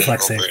The save?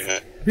 reflex save. Right, huh?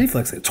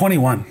 Reflex save.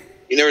 21.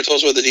 You never told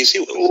us what the DC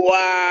was.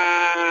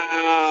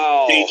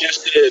 Wow. He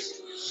just did.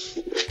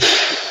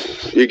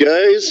 You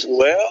guys,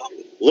 Well,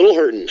 a little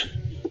hurting.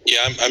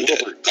 Yeah, I'm dead.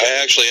 I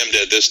actually am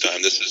dead this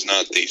time. This is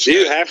not the.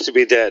 You have to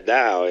be dead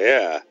now,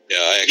 yeah. Yeah,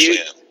 I actually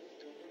am.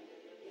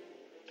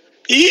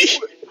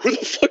 Who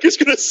the fuck is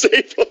going to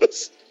save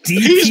us?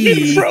 he's been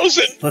DP.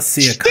 frozen. Let's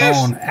see, a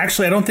cone.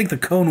 Actually, I don't think the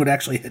cone would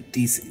actually hit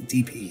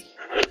DP.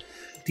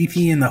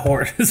 DP and the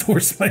horse. His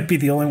horse might be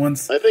the only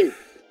ones. I think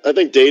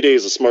Day Day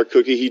is a smart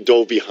cookie. He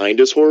dove behind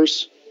his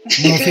horse.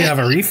 Well, if you have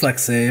a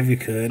reflex save, you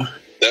could.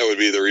 That would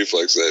be the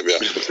reflex save, yeah.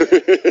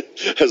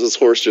 As his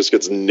horse just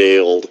gets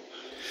nailed.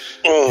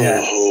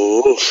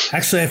 Oh.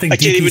 Actually, I think I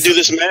can't even DP's do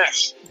this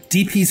math.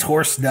 DP's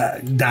horse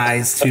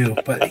dies too,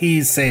 but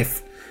he's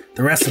safe.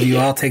 The rest of you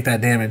all take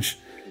that damage.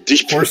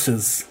 Deep.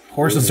 Horses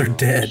are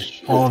dead,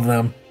 all of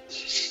them.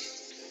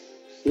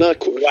 Not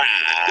quite.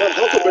 Not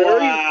Huckleberry.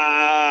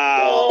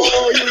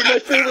 Oh, you're my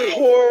favorite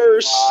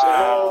horse.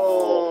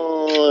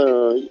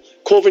 Oh.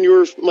 Quoven, you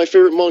were my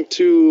favorite monk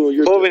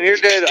too. Cloven, you're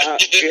dead.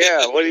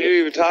 Yeah, what are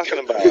you even talking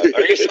about?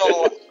 Are you still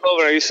alive?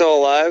 Cloven, are you still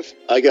alive?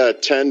 I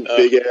got 10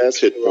 big ass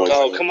hit points.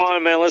 Oh, come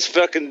on, man. Let's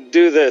fucking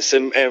do this.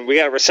 And we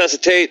got to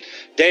resuscitate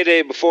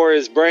Day before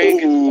his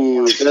break.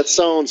 Ooh, that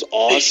sounds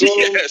awesome.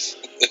 Yes.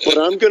 But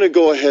I'm gonna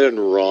go ahead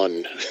and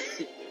run.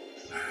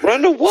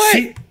 Run to what?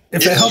 See,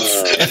 if it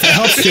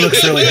helps, she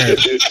looks really hurt.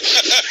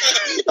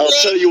 I'll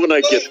tell you when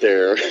I get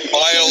there.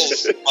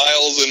 Miles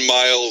and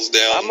miles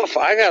down.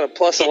 I got a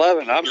plus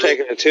 11. I'm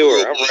taking a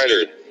tour. I'm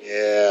ready.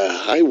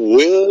 Yeah, I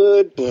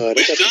would, but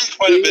We've I got done to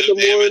quite a sleep bit in of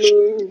the damage.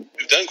 morning.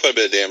 We've done quite a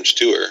bit of damage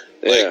to her.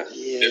 Yeah.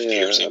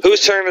 50 or something.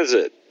 Whose turn is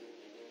it?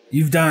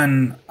 You've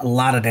done a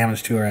lot of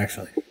damage to her,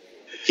 actually.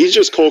 He's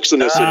just coaxing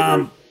this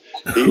in.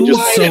 Who,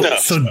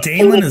 so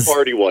Dalen is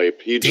party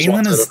wipe. He just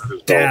wants that under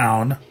his belt.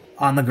 down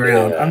on the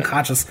ground, Yeah.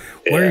 unconscious.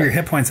 Where are Yeah. your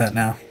hit points at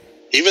now?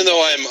 Even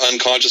though I'm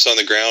unconscious on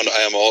the ground,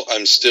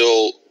 I'm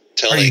still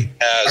telling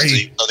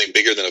Kaz nothing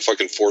bigger than a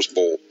fucking force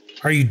bowl.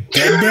 Are you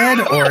dead,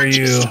 or are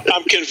you?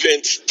 I'm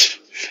convinced.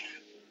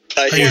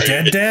 Are you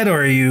dead,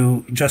 or are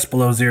you just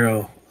below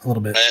zero a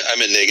little bit?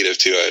 I'm at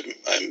 -2.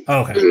 I'm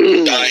okay.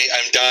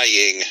 I'm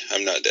dying.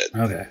 I'm not dead.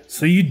 Okay,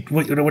 so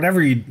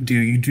whatever you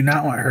do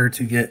not want her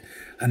to get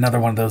another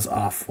one of those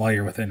off while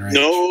you're within range.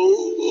 No,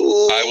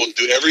 I will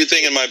do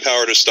everything in my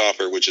power to stop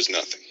her, which is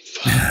nothing.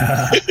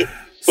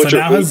 So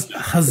now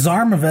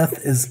Hazarmaveth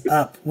is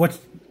up. What?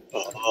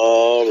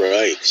 All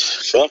right.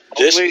 Fuck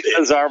this. Only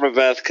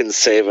Hazarmaveth can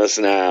save us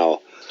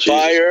now.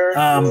 Fire.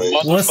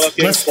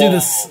 Let's do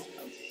this.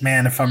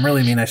 Man, if I'm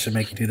really mean, I should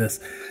make you do this.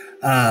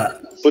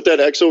 Put that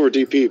X over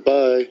DP.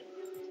 Bye.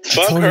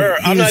 Fuck her.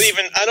 I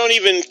don't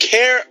even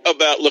care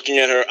about looking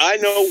at her. I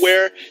know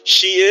where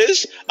she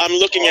is. I'm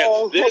looking at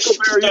this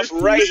stuff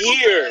right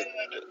here.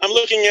 I'm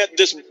looking at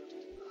this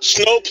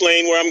snow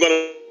plane where I'm going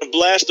to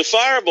blast the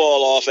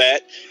fireball off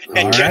at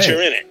and catch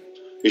her in it.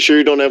 You sure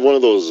you don't have one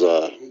of those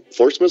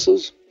force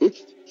missiles?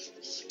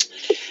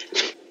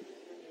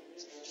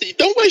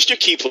 Don't waste your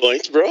key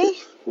points, bro.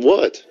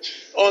 What?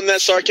 On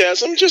that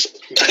sarcasm, just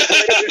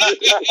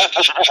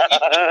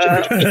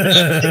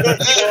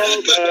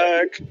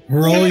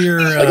roll your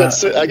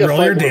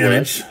roll your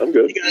damage. I'm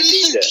good. You're gonna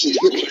need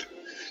that.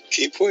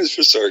 Key points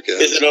for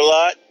sarcasm. Is it a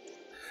lot?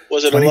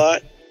 Was it a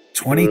lot?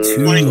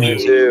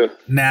 22.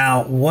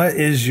 Now, what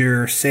is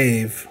your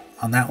save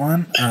on that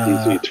one?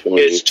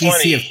 It's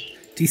 20.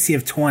 DC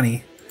of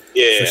 20.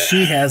 Yeah. So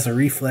she has a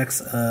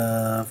reflex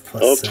of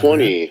plus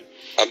 20.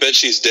 I bet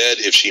she's dead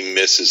if she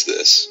misses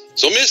this.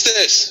 So miss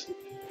this.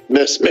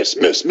 Miss.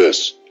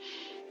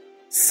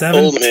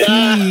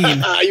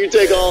 17. You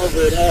take all of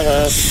it.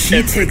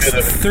 She takes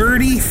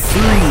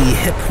 33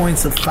 hit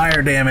points of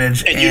fire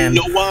damage. And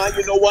you know why?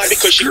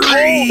 Because she's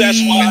cold, that's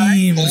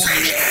why.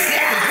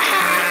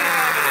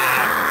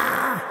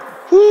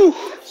 Whew.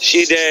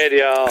 She dead,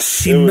 y'all.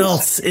 She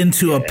melts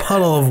into a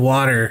puddle of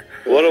water.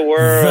 What a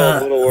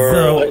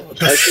world.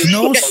 The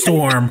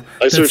snowstorm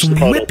that's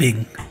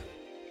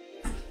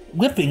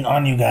whipping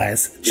on you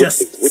guys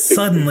just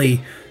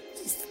suddenly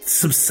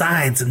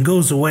subsides and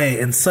goes away,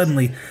 and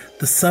suddenly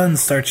the sun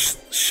starts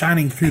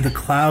shining through the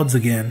clouds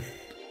again.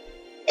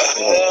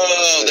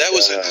 Oh, that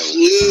was a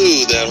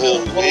clue. That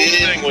whole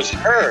thing was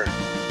her.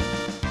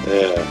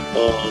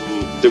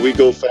 Yeah. Did we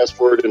go fast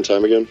forward in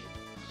time again?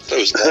 That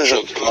was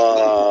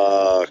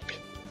fuck.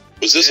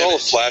 Was this all a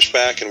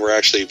flashback and we're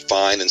actually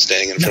fine and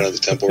standing in front of the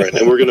temple right now?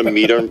 And we're going to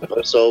meet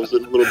ourselves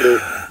in a little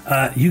bit?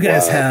 You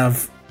guys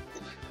have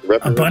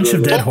a bunch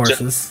of dead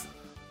horses.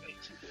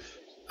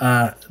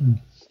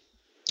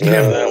 You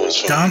have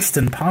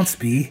Donston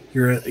Ponsby,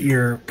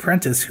 your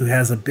apprentice, who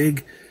has a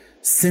big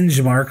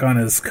singe mark on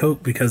his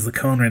coat because the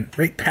cone ran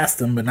right past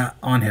him but not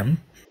on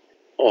him.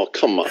 Oh,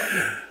 come on.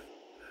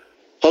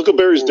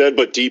 Huckleberry's dead,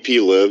 but DP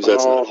lives.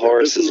 That's not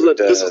horses.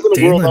 This is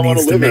the world I want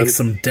to live in. Make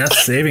some death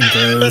saving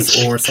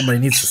throws, or somebody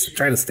needs to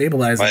try to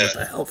stabilize him with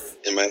the health.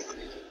 Am I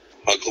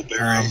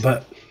Huckleberry?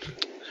 But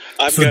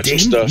I've got some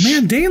stuff.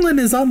 Man, Dalen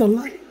is on the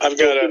line. I've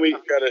got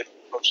a.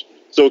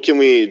 So can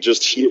we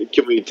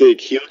take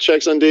heal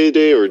checks on day to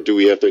day, or do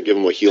we have to give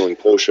him a healing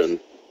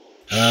potion?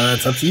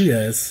 It's up to you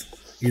guys.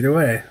 Either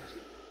way.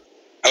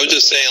 I was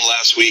just saying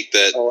last week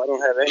that I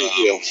don't have any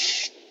heal.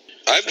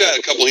 I've got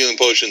a couple healing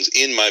potions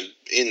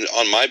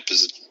on my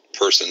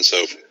person,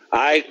 so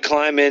I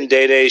climb in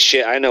Day-Day's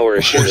shit. I know where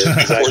his shit is.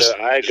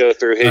 I go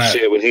through his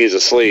shit when he's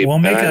asleep,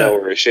 and I know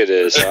where his shit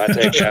is. So I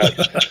take out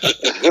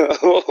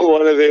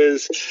one of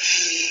his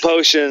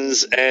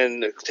potions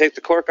and take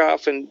the cork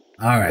off and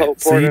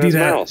so you do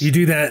that. Mouth. You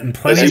do that in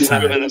plenty of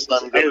time. I'm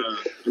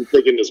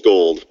taking this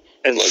gold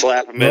and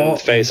slap him in the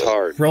face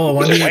hard.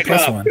 Roll a 1d8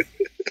 plus 1.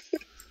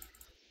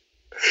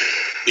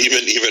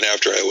 Even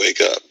after I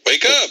wake up.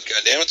 Wake up!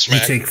 God damn it,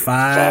 Smack. You take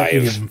 5.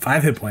 You give him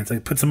 5 hit points.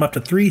 It puts him up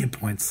to 3 hit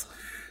points.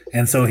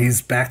 And so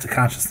he's back to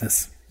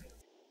consciousness.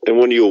 And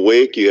when you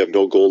awake, you have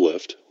no gold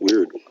left.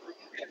 Weird.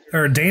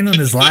 Dalen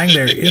is lying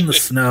there in the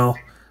snow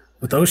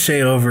with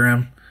O'Shea over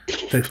him.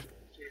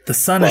 The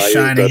sun is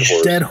shining.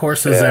 Dead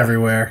horses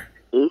everywhere.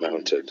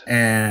 Mounted.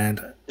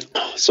 And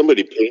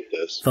somebody paint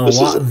this.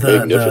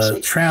 The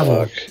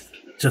travel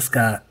just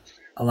got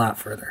a lot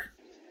further.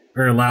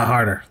 Or a lot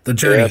harder. The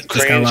journey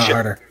just got a lot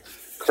harder.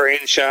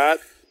 Crane shot.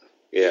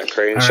 Yeah,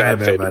 crane shot.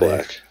 Fade to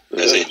black.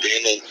 I say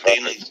Dalen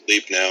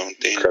sleep now.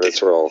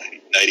 Credits roll.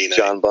 99.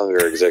 John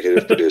Bunger,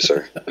 executive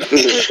producer.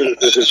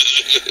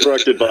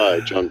 Directed by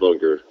John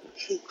Bunger.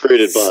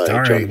 Created by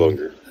John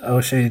Bunger.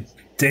 O'Shea.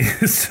 Doug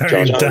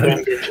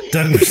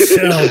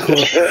Michelle.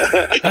 Cool.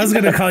 I was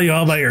going to call you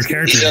all by your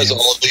character names. He has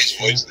all of these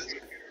voices.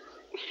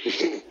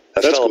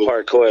 That fell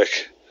apart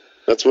quick.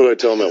 That's what I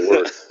tell him at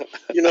work.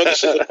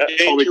 This is a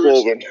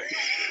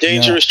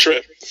dangerous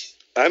trip.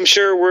 I'm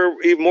sure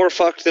we're even more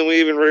fucked than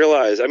we even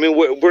realize. I mean,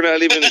 we're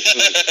not even...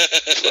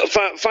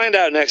 find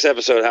out next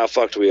episode how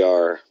fucked we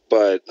are,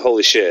 but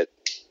holy shit.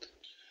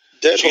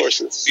 Dead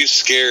horses. Be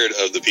scared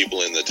of the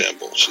people in the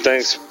temple.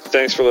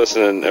 Thanks for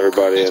listening,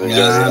 everybody, and enjoy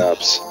the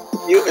ops.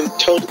 You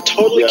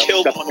totally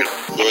killed one.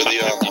 Enjoy the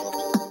ops.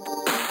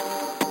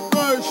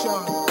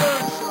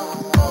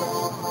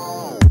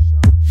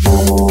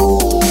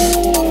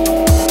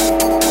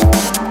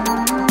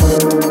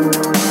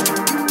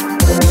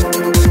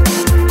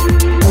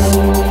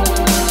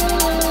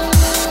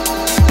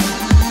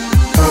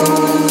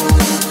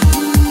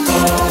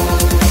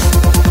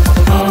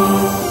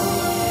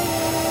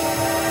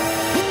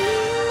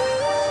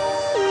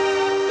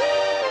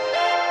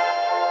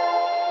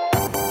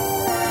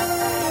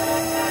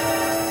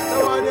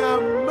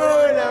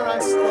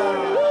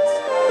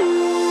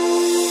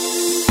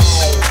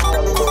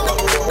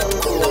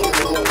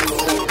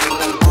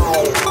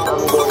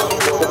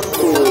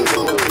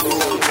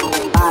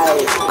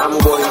 am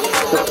going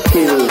to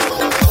kill.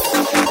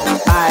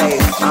 I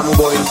am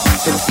going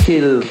to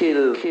kill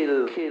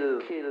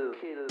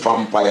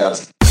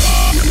vampires.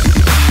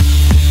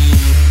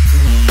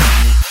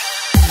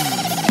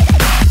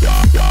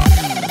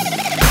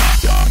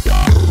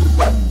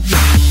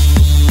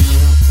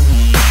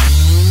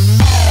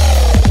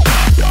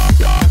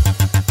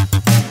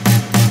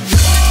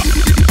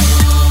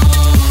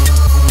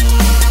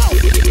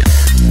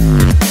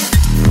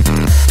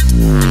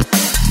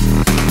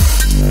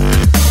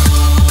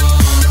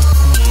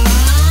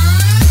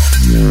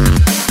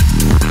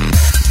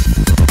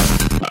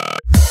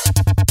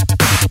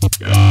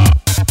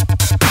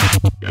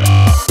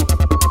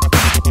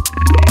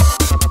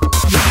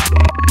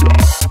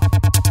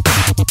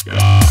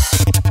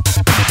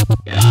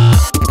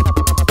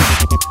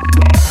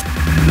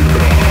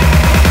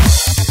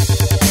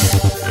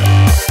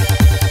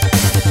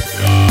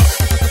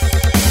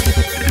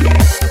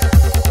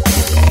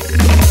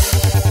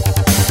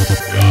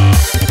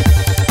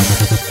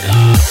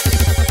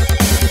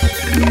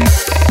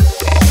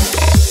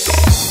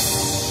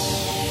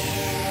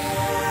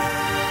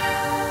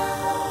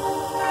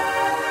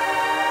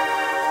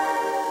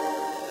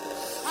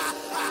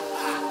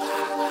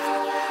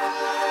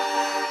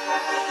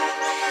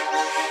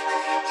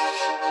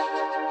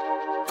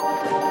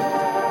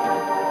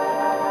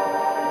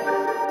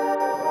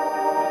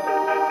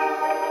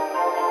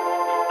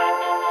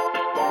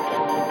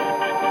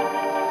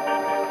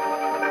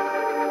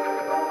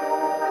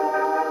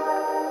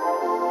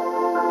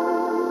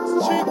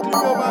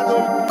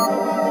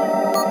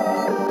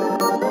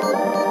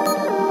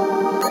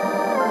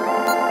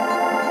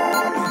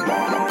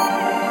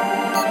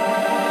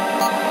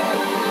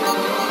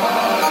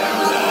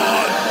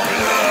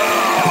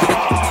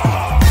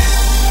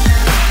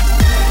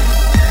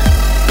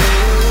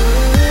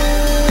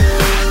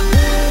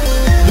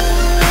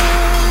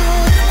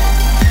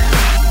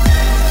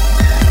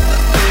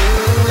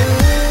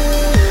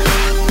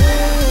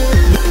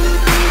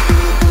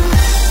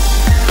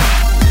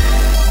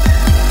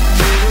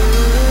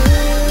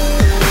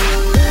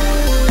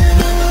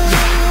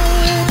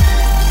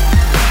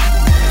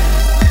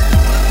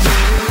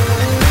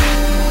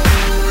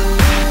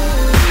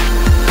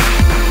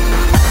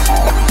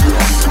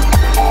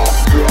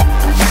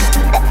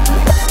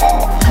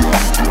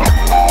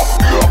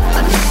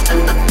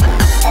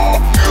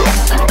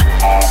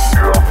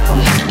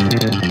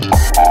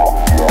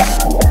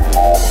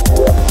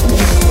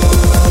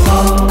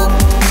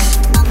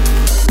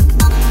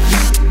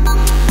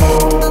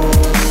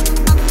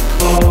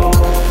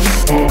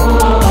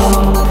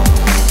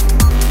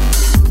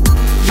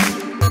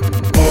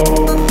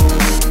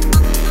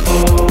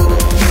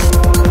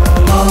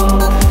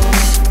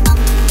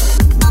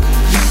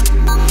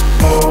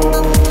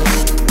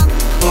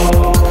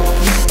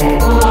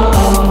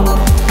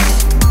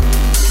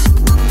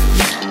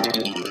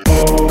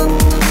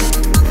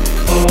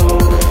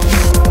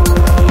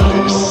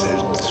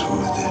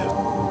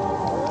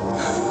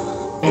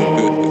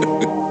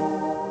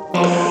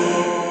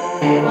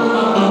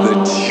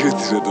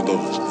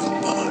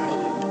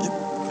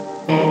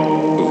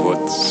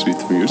 What sweet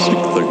music,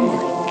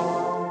 Langmore.